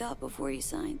she thought before you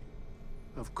signed.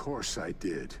 Of course I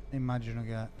did. Immagino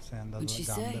che sei andato a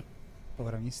gambe.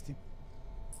 Povera Misty.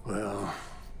 Well,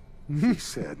 she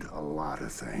said a lot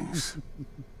of things.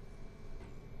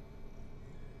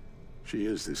 She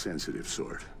is the sensitive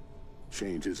sort.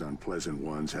 Changes, unpleasant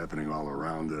ones happening all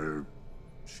around her.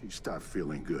 She stopped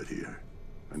feeling good here.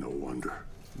 And no wonder.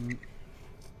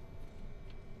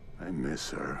 I miss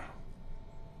her.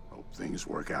 Hope things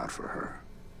work out for her.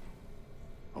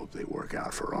 Hope they work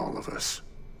out for all of us.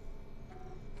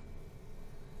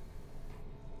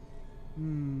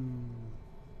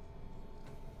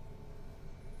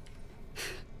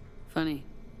 Funny.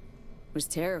 Was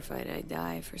terrified I'd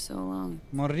die for so long.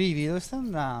 Morrivi, dove sta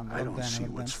andando? Va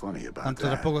bene. Tanto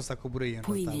tra poco stacco pure io in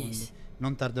realtà, quindi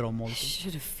non tarderò molto.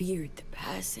 Should have feared the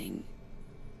passing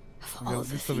of all Devo the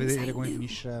giusto things vedere I come knew.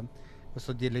 finisce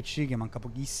questo DLC che manca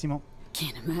pochissimo.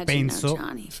 Can't imagine Penso. how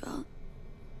Johnny felt.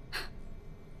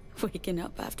 50 years. Waking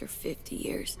up after 50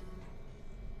 years.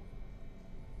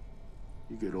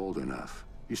 You get old enough,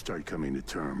 you start coming to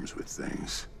terms with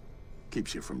things.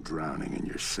 Keeps you from drowning in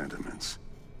your sentiments.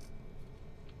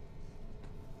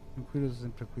 Tranquillo,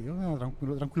 sempre qui. No,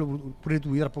 tranquillo, tranquillo pure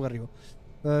tu, io tra poco arrivo.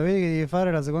 Vedi che devi fare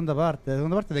la seconda parte. La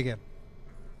seconda parte di che?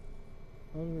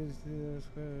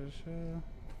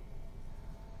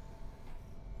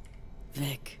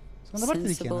 Vic, Seconda parte di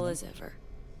che? sensible as ever.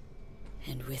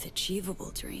 And with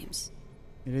achievable dreams.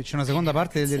 C'è una seconda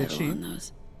parte del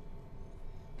DLC?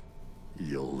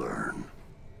 You'll learn.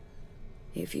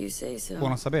 If you say so.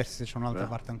 Buono sapersi se c'è un'altra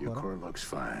parte Your ancora. core looks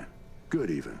fine. Good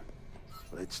even.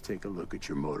 Let's take a look at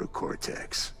your motor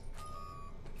cortex.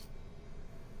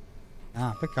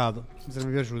 Ah, peccato. Mi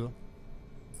sarebbe piaciuto.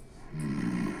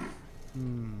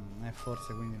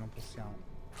 Forse quindi non possiamo.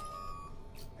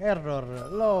 Error.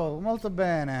 Low. Molto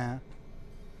bene.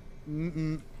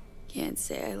 Can't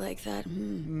say I like that.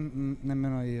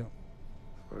 Nemmeno io.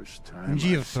 First Un time I've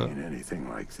GIRP. seen anything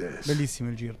like this. Bellissimo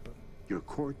il GIRP. Your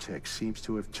cortex seems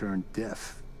to have turned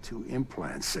deaf to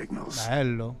implant signals.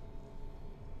 Bello.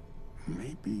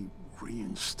 Maybe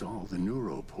reinstall the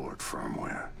neuroport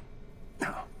firmware.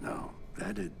 No,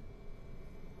 that'd...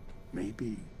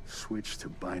 Maybe switch to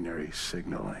binary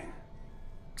signaling.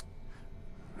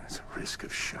 That's a risk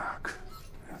of shock.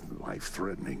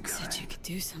 Life-threatening kind. Said you could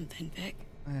do something, Vic.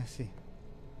 Sì.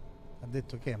 Ha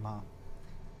detto che, ma...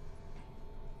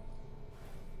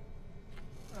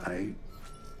 I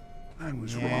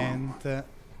was wrong. Niente.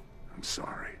 I'm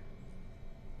sorry.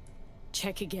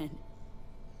 Check again.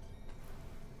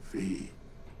 V.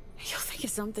 You'll think of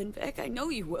something, Vic. I know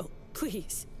you will.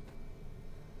 Please.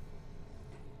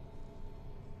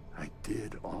 I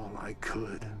did all I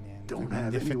could. Don't Quindi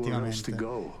have anywhere else to effettivamente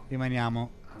go. rimaniamo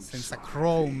senza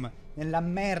Chrome nella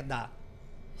merda.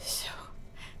 So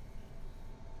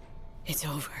it's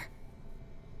over.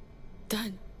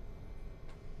 Done.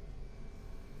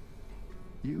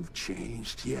 You've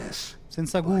changed, yes.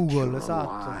 Senza but Google, you're esatto.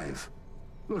 alive.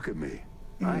 Look at me.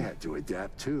 I had to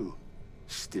adapt too.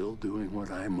 Still doing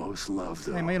what I most love,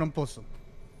 though. Ma io non posso.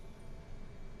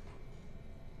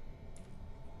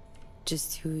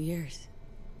 Just 2 years.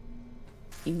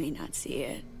 You may not see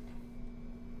it.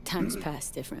 Time's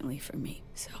passed differently for me,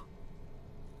 so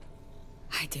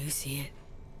I do see it.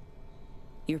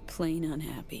 You're plain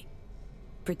unhappy,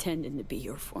 pretending to be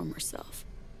your former self.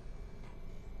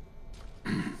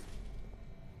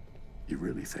 You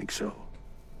really think so?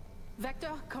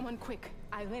 Vector, come on quick.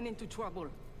 I ran into trouble.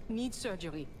 Need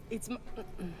surgery. It's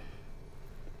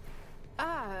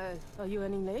are you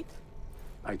running late?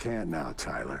 I can't now,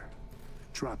 Tyler.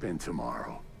 Drop in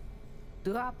tomorrow.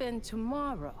 Drop in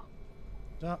tomorrow.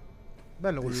 Già.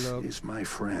 Bello This quel is my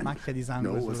friend. macchia di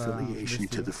sangue No sulla affiliation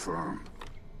to vestito. the firm.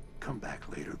 Come back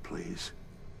later, please.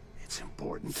 It's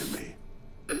important to me.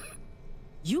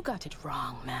 You got it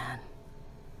wrong, man.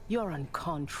 You're on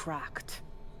contract.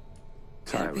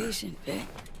 Be patient, Vic.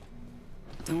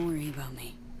 Don't worry about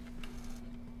me.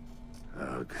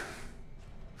 Ugh.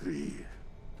 V.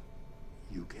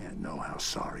 You can't know how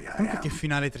sorry I Anche am. che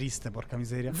finale triste, porca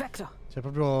miseria. Vector. Cioè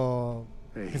proprio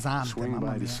Hey, pesante, swing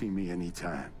mamma by to mia. see me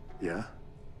anytime, yeah?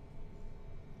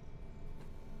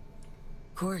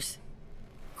 Of course,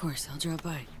 I'll drop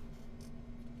by.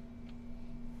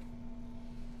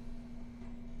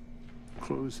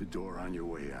 Close the door on your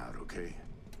way out, okay?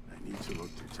 I need to look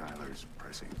through Tyler's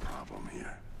pressing problem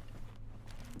here.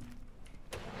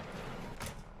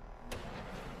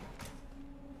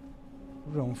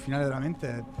 Proprio un finale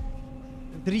veramente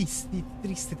triste,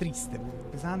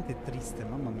 pesante e triste,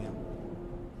 mamma mia.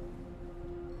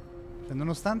 Cioè,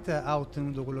 nonostante ha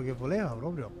ottenuto quello che voleva,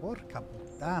 proprio, porca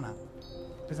puttana,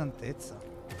 pesantezza.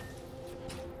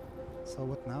 So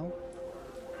what now?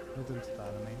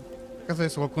 Per caso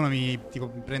adesso qualcuno mi tipo,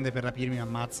 mi prende per rapirmi, mi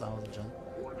ammazza o già.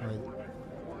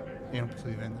 Io non posso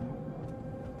difendermi.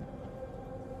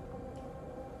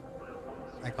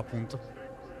 Ecco appunto.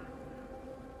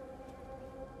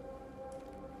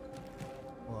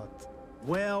 What?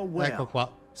 Well, Ecco qua.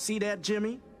 See that,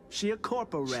 Jimmy? She a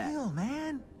corporate rat. Chill,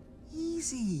 man.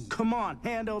 Easy. Come on,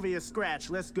 hand over your scratch.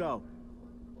 Let's go.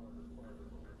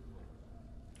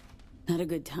 Not a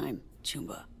good time,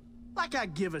 Chumba. Like I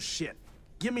give a shit.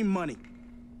 Give me money.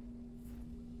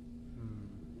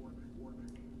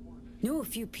 Know a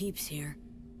few peeps here.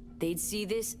 They'd see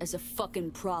this as a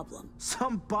fucking problem.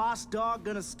 Some boss dog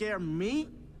gonna scare me?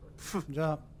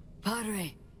 Già.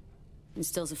 Padre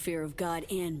instills a fear of God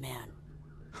and man.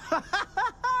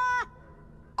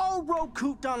 Old road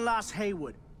coop done lost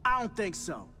Haywood. I don't think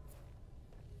so.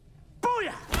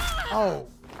 Booyah! Oh.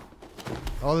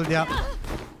 Oldia.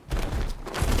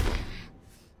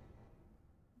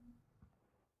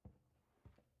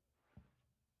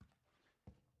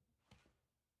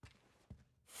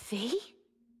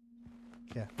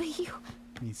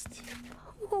 Misty.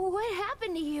 What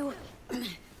happened to you?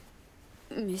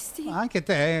 Misty? Anche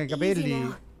te,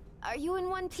 capelli. Are you in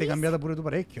one piece? Sei cambiata pure tu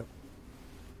parecchio.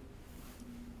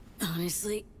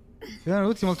 Honestly.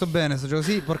 Tutti molto bene, sto gioco.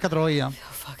 Sì, porca troia.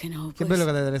 Che bello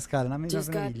cadere dalle scale, una Just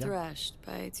got meraviglia. thrashed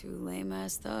by 2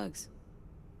 lame-ass thugs.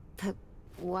 But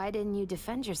why didn't you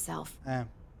defend yourself?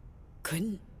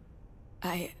 Couldn't.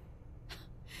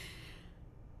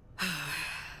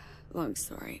 Long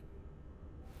story.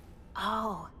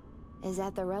 Oh, is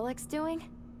that the relic's doing?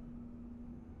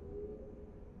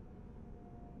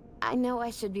 I know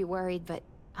I should be worried, but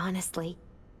honestly,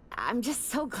 I'm just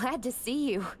so glad to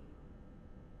see you.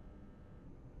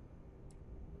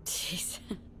 Jeez.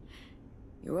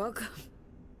 You're welcome.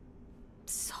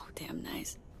 So damn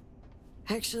nice.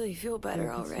 Actually, feel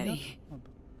better already.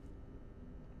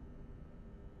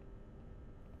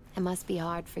 It must be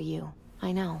hard for you,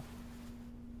 I know.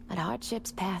 But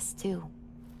hardships pass too,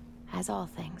 as all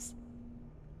things.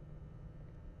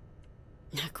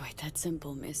 Not quite that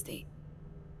simple, Misty.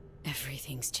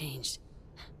 Everything's changed.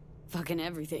 Fucking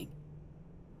everything.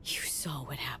 You saw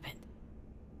what happened.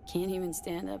 Can't even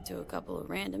stand up to a couple of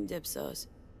random dipsos.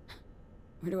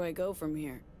 Where do I go from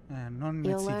here?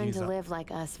 You'll learn to live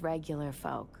like us regular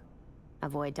folk.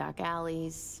 Avoid dark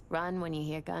alleys, run when you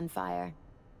hear gunfire.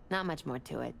 Not much more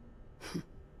to it.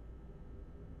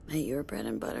 Ain't your bread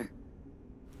and butter.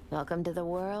 Welcome to the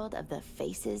world of the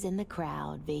faces in the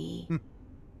crowd, V.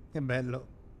 Che bello.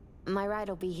 My ride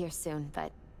will be here soon,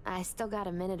 but I still got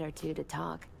a minute or two to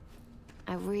talk.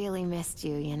 I really missed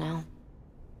you, you know?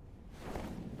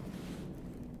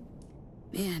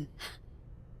 Man,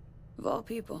 of all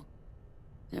people,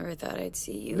 never thought I'd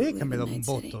see you. Lei è cambiato un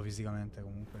botto fisicamente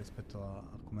comunque rispetto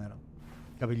a com'era.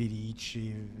 Capelli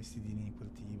ricci, vestitini di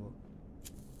quel tipo.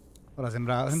 Ora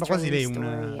sembra quasi lei un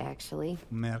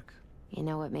merc. You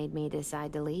know what made me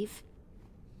decide to leave?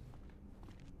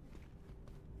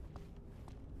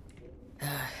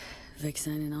 Vic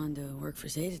signing on to work for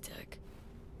EDITATO.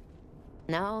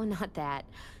 No, not that.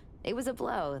 It was a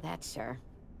blow, that's sure.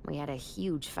 We had a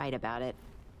huge fight about it.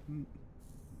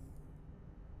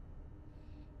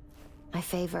 My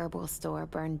fave herbal store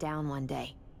burned down one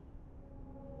day.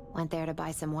 Went there to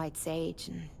buy some white sage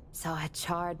and saw a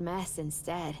charred mess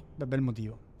instead. Bel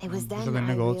motivo. It was then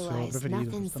I realized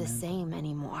nothing's the same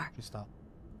anymore. Ci sta.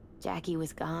 Jackie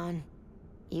was gone,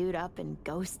 You'd up and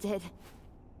ghosted.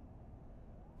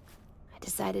 I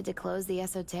decided to close the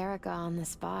esoterica on the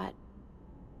spot.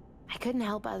 I couldn't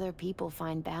help other people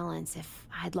find balance if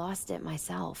I'd lost it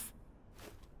myself.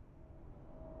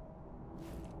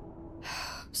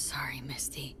 Sorry,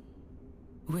 Misty.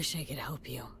 Wish I could help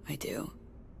you. I do.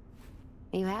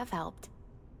 You have helped.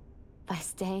 By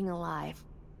staying alive.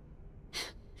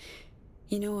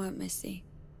 You know what, Misty?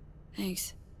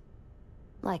 Thanks.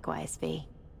 Likewise, V.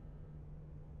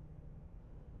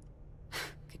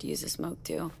 Could use a smoke,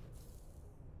 too.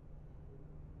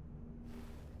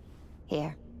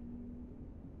 Here.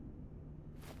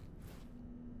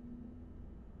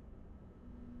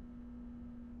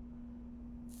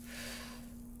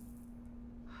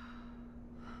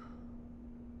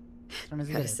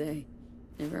 Gotta say,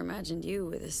 never imagined you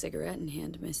with a cigarette in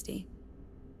hand, Misty.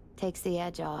 Takes the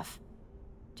edge off.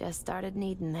 Just started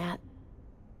needing that.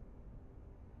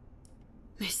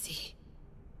 Misty,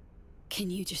 can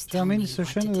you just tell me what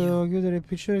to do? Devo chiudere il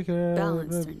PC che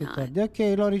Balanced or not,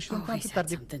 ok, Lori, ci sentiamo always più had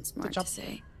tardi. something smart to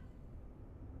say.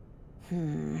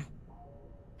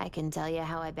 I can tell you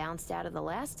how I bounced out of the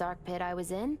last dark pit I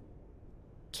was in.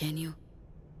 Can you?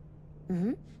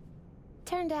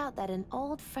 Turned out that an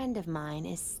old friend of mine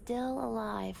is still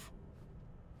alive.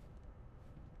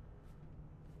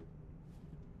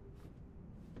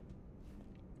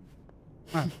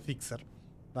 Ah, Fixer.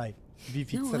 Vai,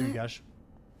 V-Fixer mi piace.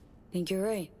 Think you're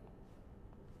right.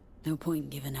 No point in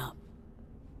giving up.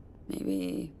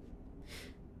 Maybe...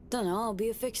 Don't know, I'll be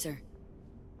a fixer.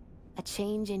 A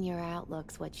change in your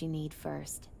outlook's what you need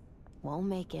first. Won't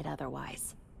make it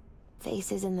otherwise.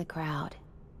 Faces in the crowd.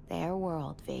 Their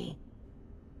world, V.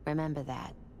 Remember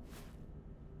that.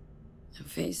 A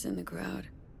face in the crowd.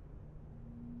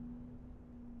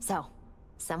 So,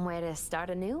 somewhere to start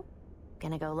anew?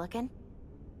 Gonna go looking?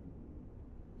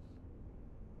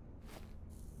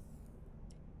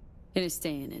 Gonna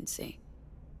stay in and see.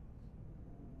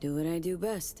 Do what I do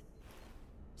best.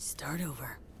 Start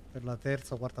over. Per la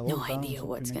terza o quarta volta. No idea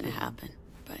what's gonna happen,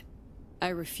 but I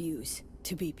refuse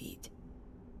to be beat.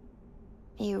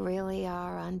 You really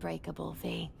are unbreakable,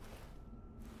 V.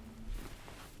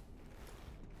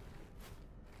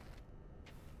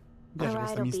 The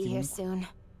ride will be here soon.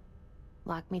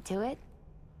 Lock me to it?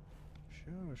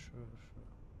 Sure.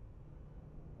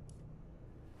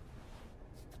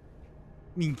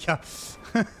 Minchia.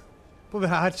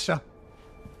 Poveraccia.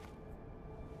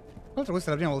 Tra l'altro questa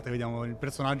è la prima volta che vediamo il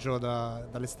personaggio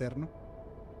dall'esterno.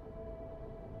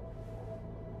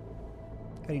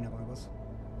 Carina come cosa.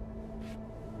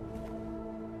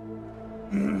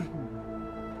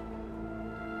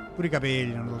 Pure i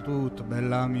capelli hanno tutto,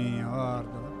 bella mia,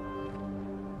 guarda.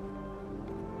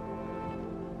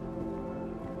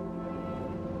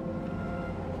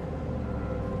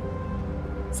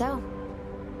 So,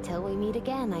 till we meet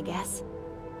again, I guess.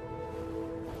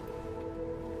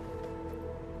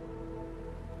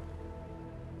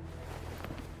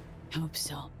 Hope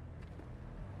so.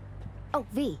 Oh,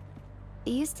 V,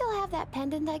 do you still have that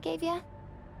pendant I gave you?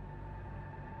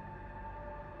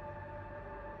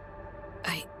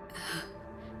 I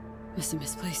must have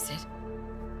misplaced it.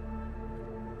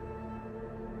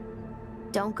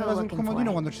 Don't go Era sul looking for comodino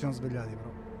it. quando ci siamo svegliati,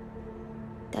 però.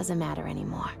 Doesn't matter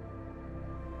anymore.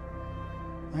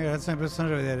 La creazione del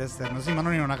personaggio vedere l'esterno. Sì, ma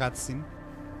non in una cutscene.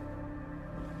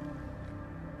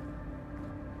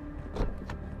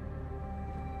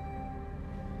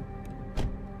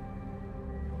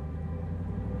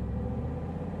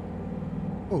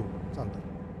 Oh, salve.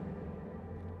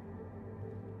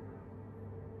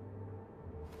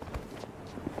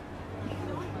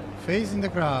 Face in the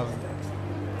crowd.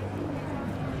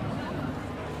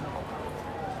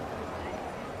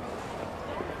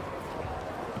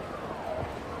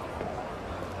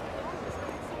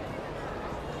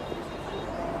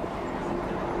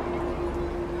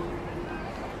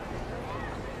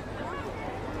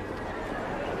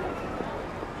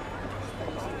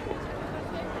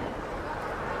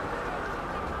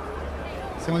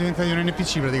 Siamo diventati un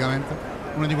NPC praticamente.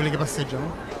 Uno di quelli che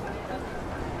passeggiano.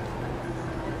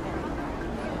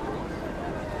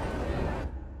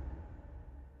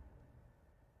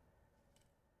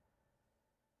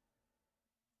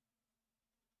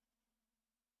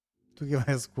 Tu che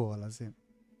vai a scuola, sì.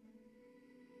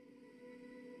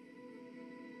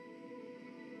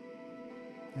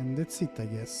 And that's it, I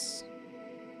guess.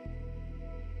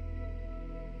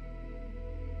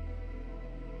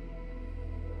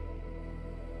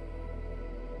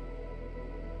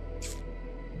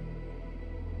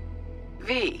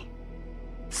 V,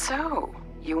 so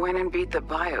you went and beat the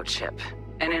biochip,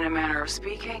 and in a manner of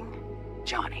speaking,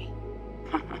 Johnny.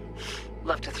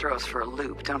 Love to throw us for a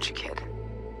loop, don't you, kid?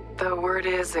 The word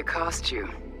is it cost you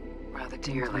rather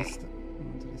dearly.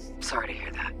 Sorry to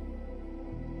hear that.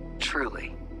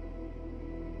 Truly.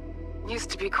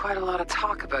 Used to be quite a lot of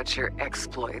talk about your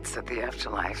exploits at the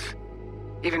afterlife.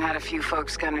 Even had a few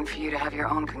folks gunning for you to have your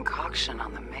own concoction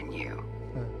on the menu.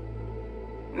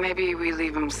 Maybe we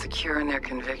leave them secure in their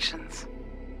convictions.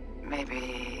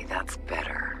 Maybe that's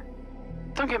better.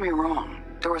 Don't get me wrong,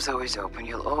 door's always open.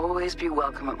 You'll always be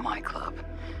welcome at my club.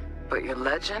 But your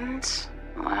legend,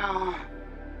 well,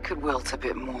 could wilt a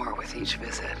bit more with each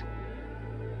visit.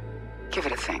 Give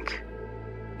it a think.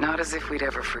 Not as if we'd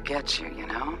ever forget you, you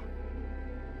know?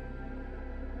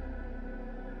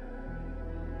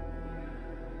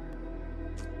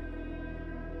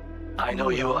 I know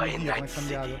you are in Night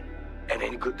City and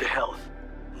in good health.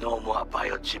 No more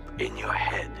biochip in your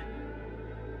head.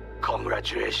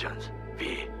 Congratulations,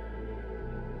 V.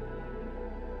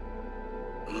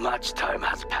 Much time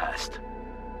has passed.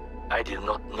 I did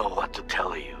not know what to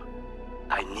tell you.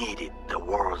 I needed the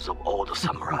words of old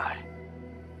samurai.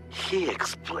 He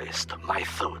expressed my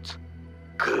thoughts.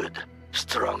 Good,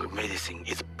 strong medicine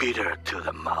is bitter to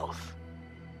the mouth.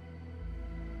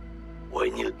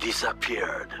 When you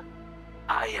disappeared,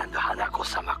 I and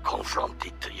Hanako-sama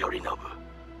confronted Yorinobu,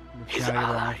 his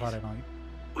allies.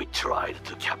 We tried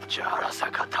to capture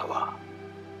Arasaka Tower.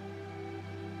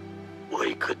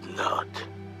 We could not.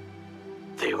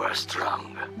 They were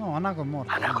strong. No, Hanako è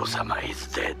morto. Hanako-sama is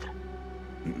dead.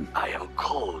 I am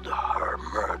called her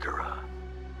murderer.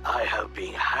 I have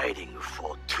been hiding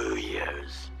for 2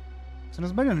 years. Se non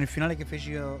sbaglio nel finale che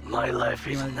feci io My life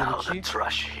is prima now del the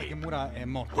trash heap Mura è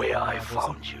morto. where I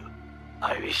found you.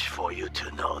 I wish for you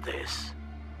to know this.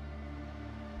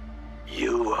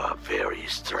 You are very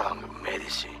strong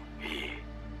medicine, V.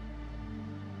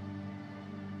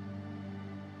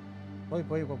 Poi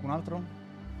qualcun altro?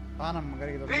 Panam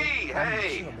magari che V,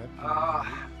 hey!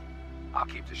 I'll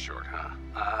keep this short,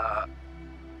 huh?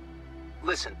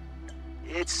 Listen,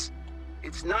 it's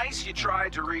nice you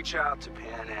tried to reach out to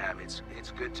Pan Am. It's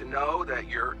good to know that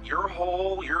you're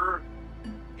whole, you're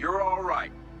all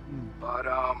right. But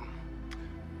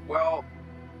well,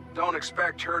 don't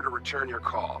expect her to return your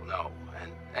call, no.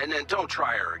 And then don't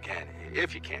try her again,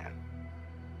 if you can.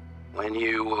 When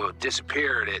you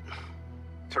disappeared, it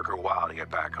Took her a while to get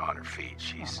back on her feet.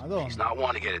 She's not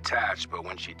one to get attached, but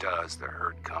when she does, the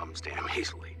hurt comes damn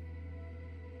easily.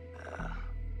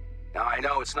 Now, I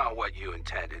know it's not what you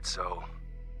intended, so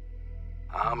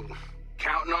I'm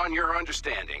counting on your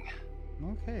understanding.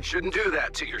 Okay. You shouldn't do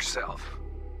that to yourself.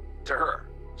 To her.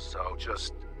 So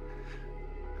just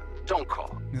don't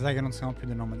call. Mi sa che non siamo più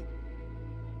dei nomadi.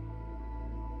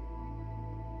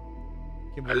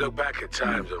 I look back at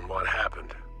times on what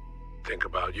happened. Think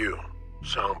about you,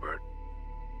 Songbird.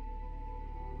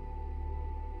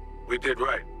 We did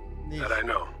right. That I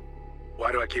know.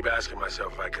 Why do I keep asking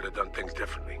myself if I could have done things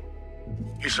differently?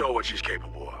 You saw what she's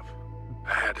capable of.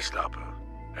 I had to stop her.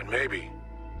 And maybe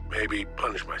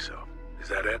punish myself. Is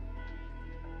that it?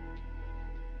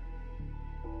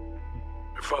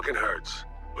 It fucking hurts.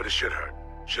 But it should hurt,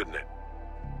 shouldn't it?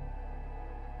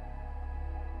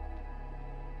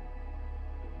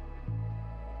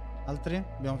 Altri?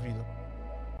 Abbiamo finito.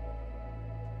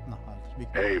 No, altri.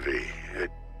 Hey, V.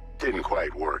 It didn't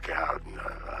quite work out.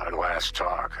 Our last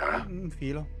talk, huh?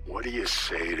 Filo. What do you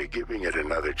say to giving it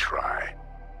another try?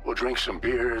 We'll drink some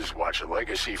beers, watch a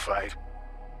legacy fight.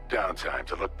 Downtime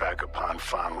to look back upon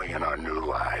fondly in our new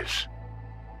lives.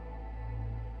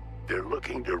 They're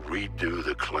looking to redo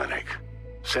the clinic,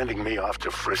 sending me off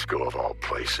to Frisco of all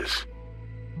places.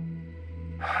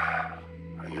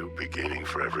 A new beginning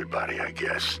for everybody, I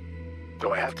guess.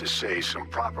 Though I have to say, some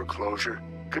proper closure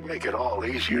could make it all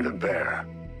easier to bear.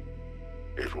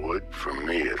 It would, for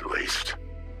me at least.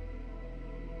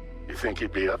 You think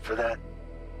you'd be up for that?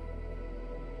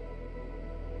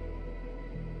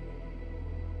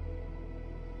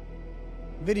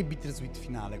 Very bittersweet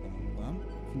finale comunque, eh?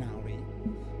 Finale.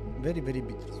 Very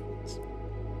bittersweet.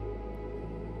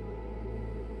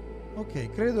 Ok,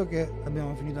 credo che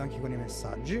abbiamo finito anche con i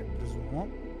messaggi, presumo.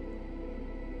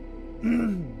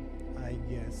 I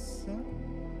guess.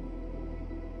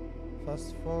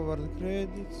 Fast forward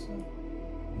credits.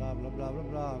 Bla bla bla bla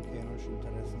bla. Ok, non ci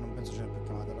interessa, non penso ce ne più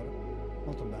chiamate allora.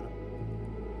 Molto bene.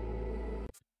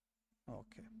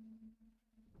 Ok.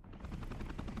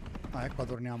 Ah, e qua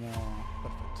torniamo.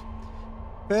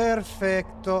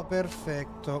 Perfetto.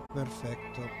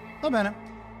 Va bene.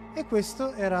 E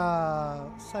questo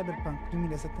era Cyberpunk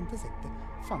 2077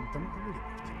 PhantomLiberty.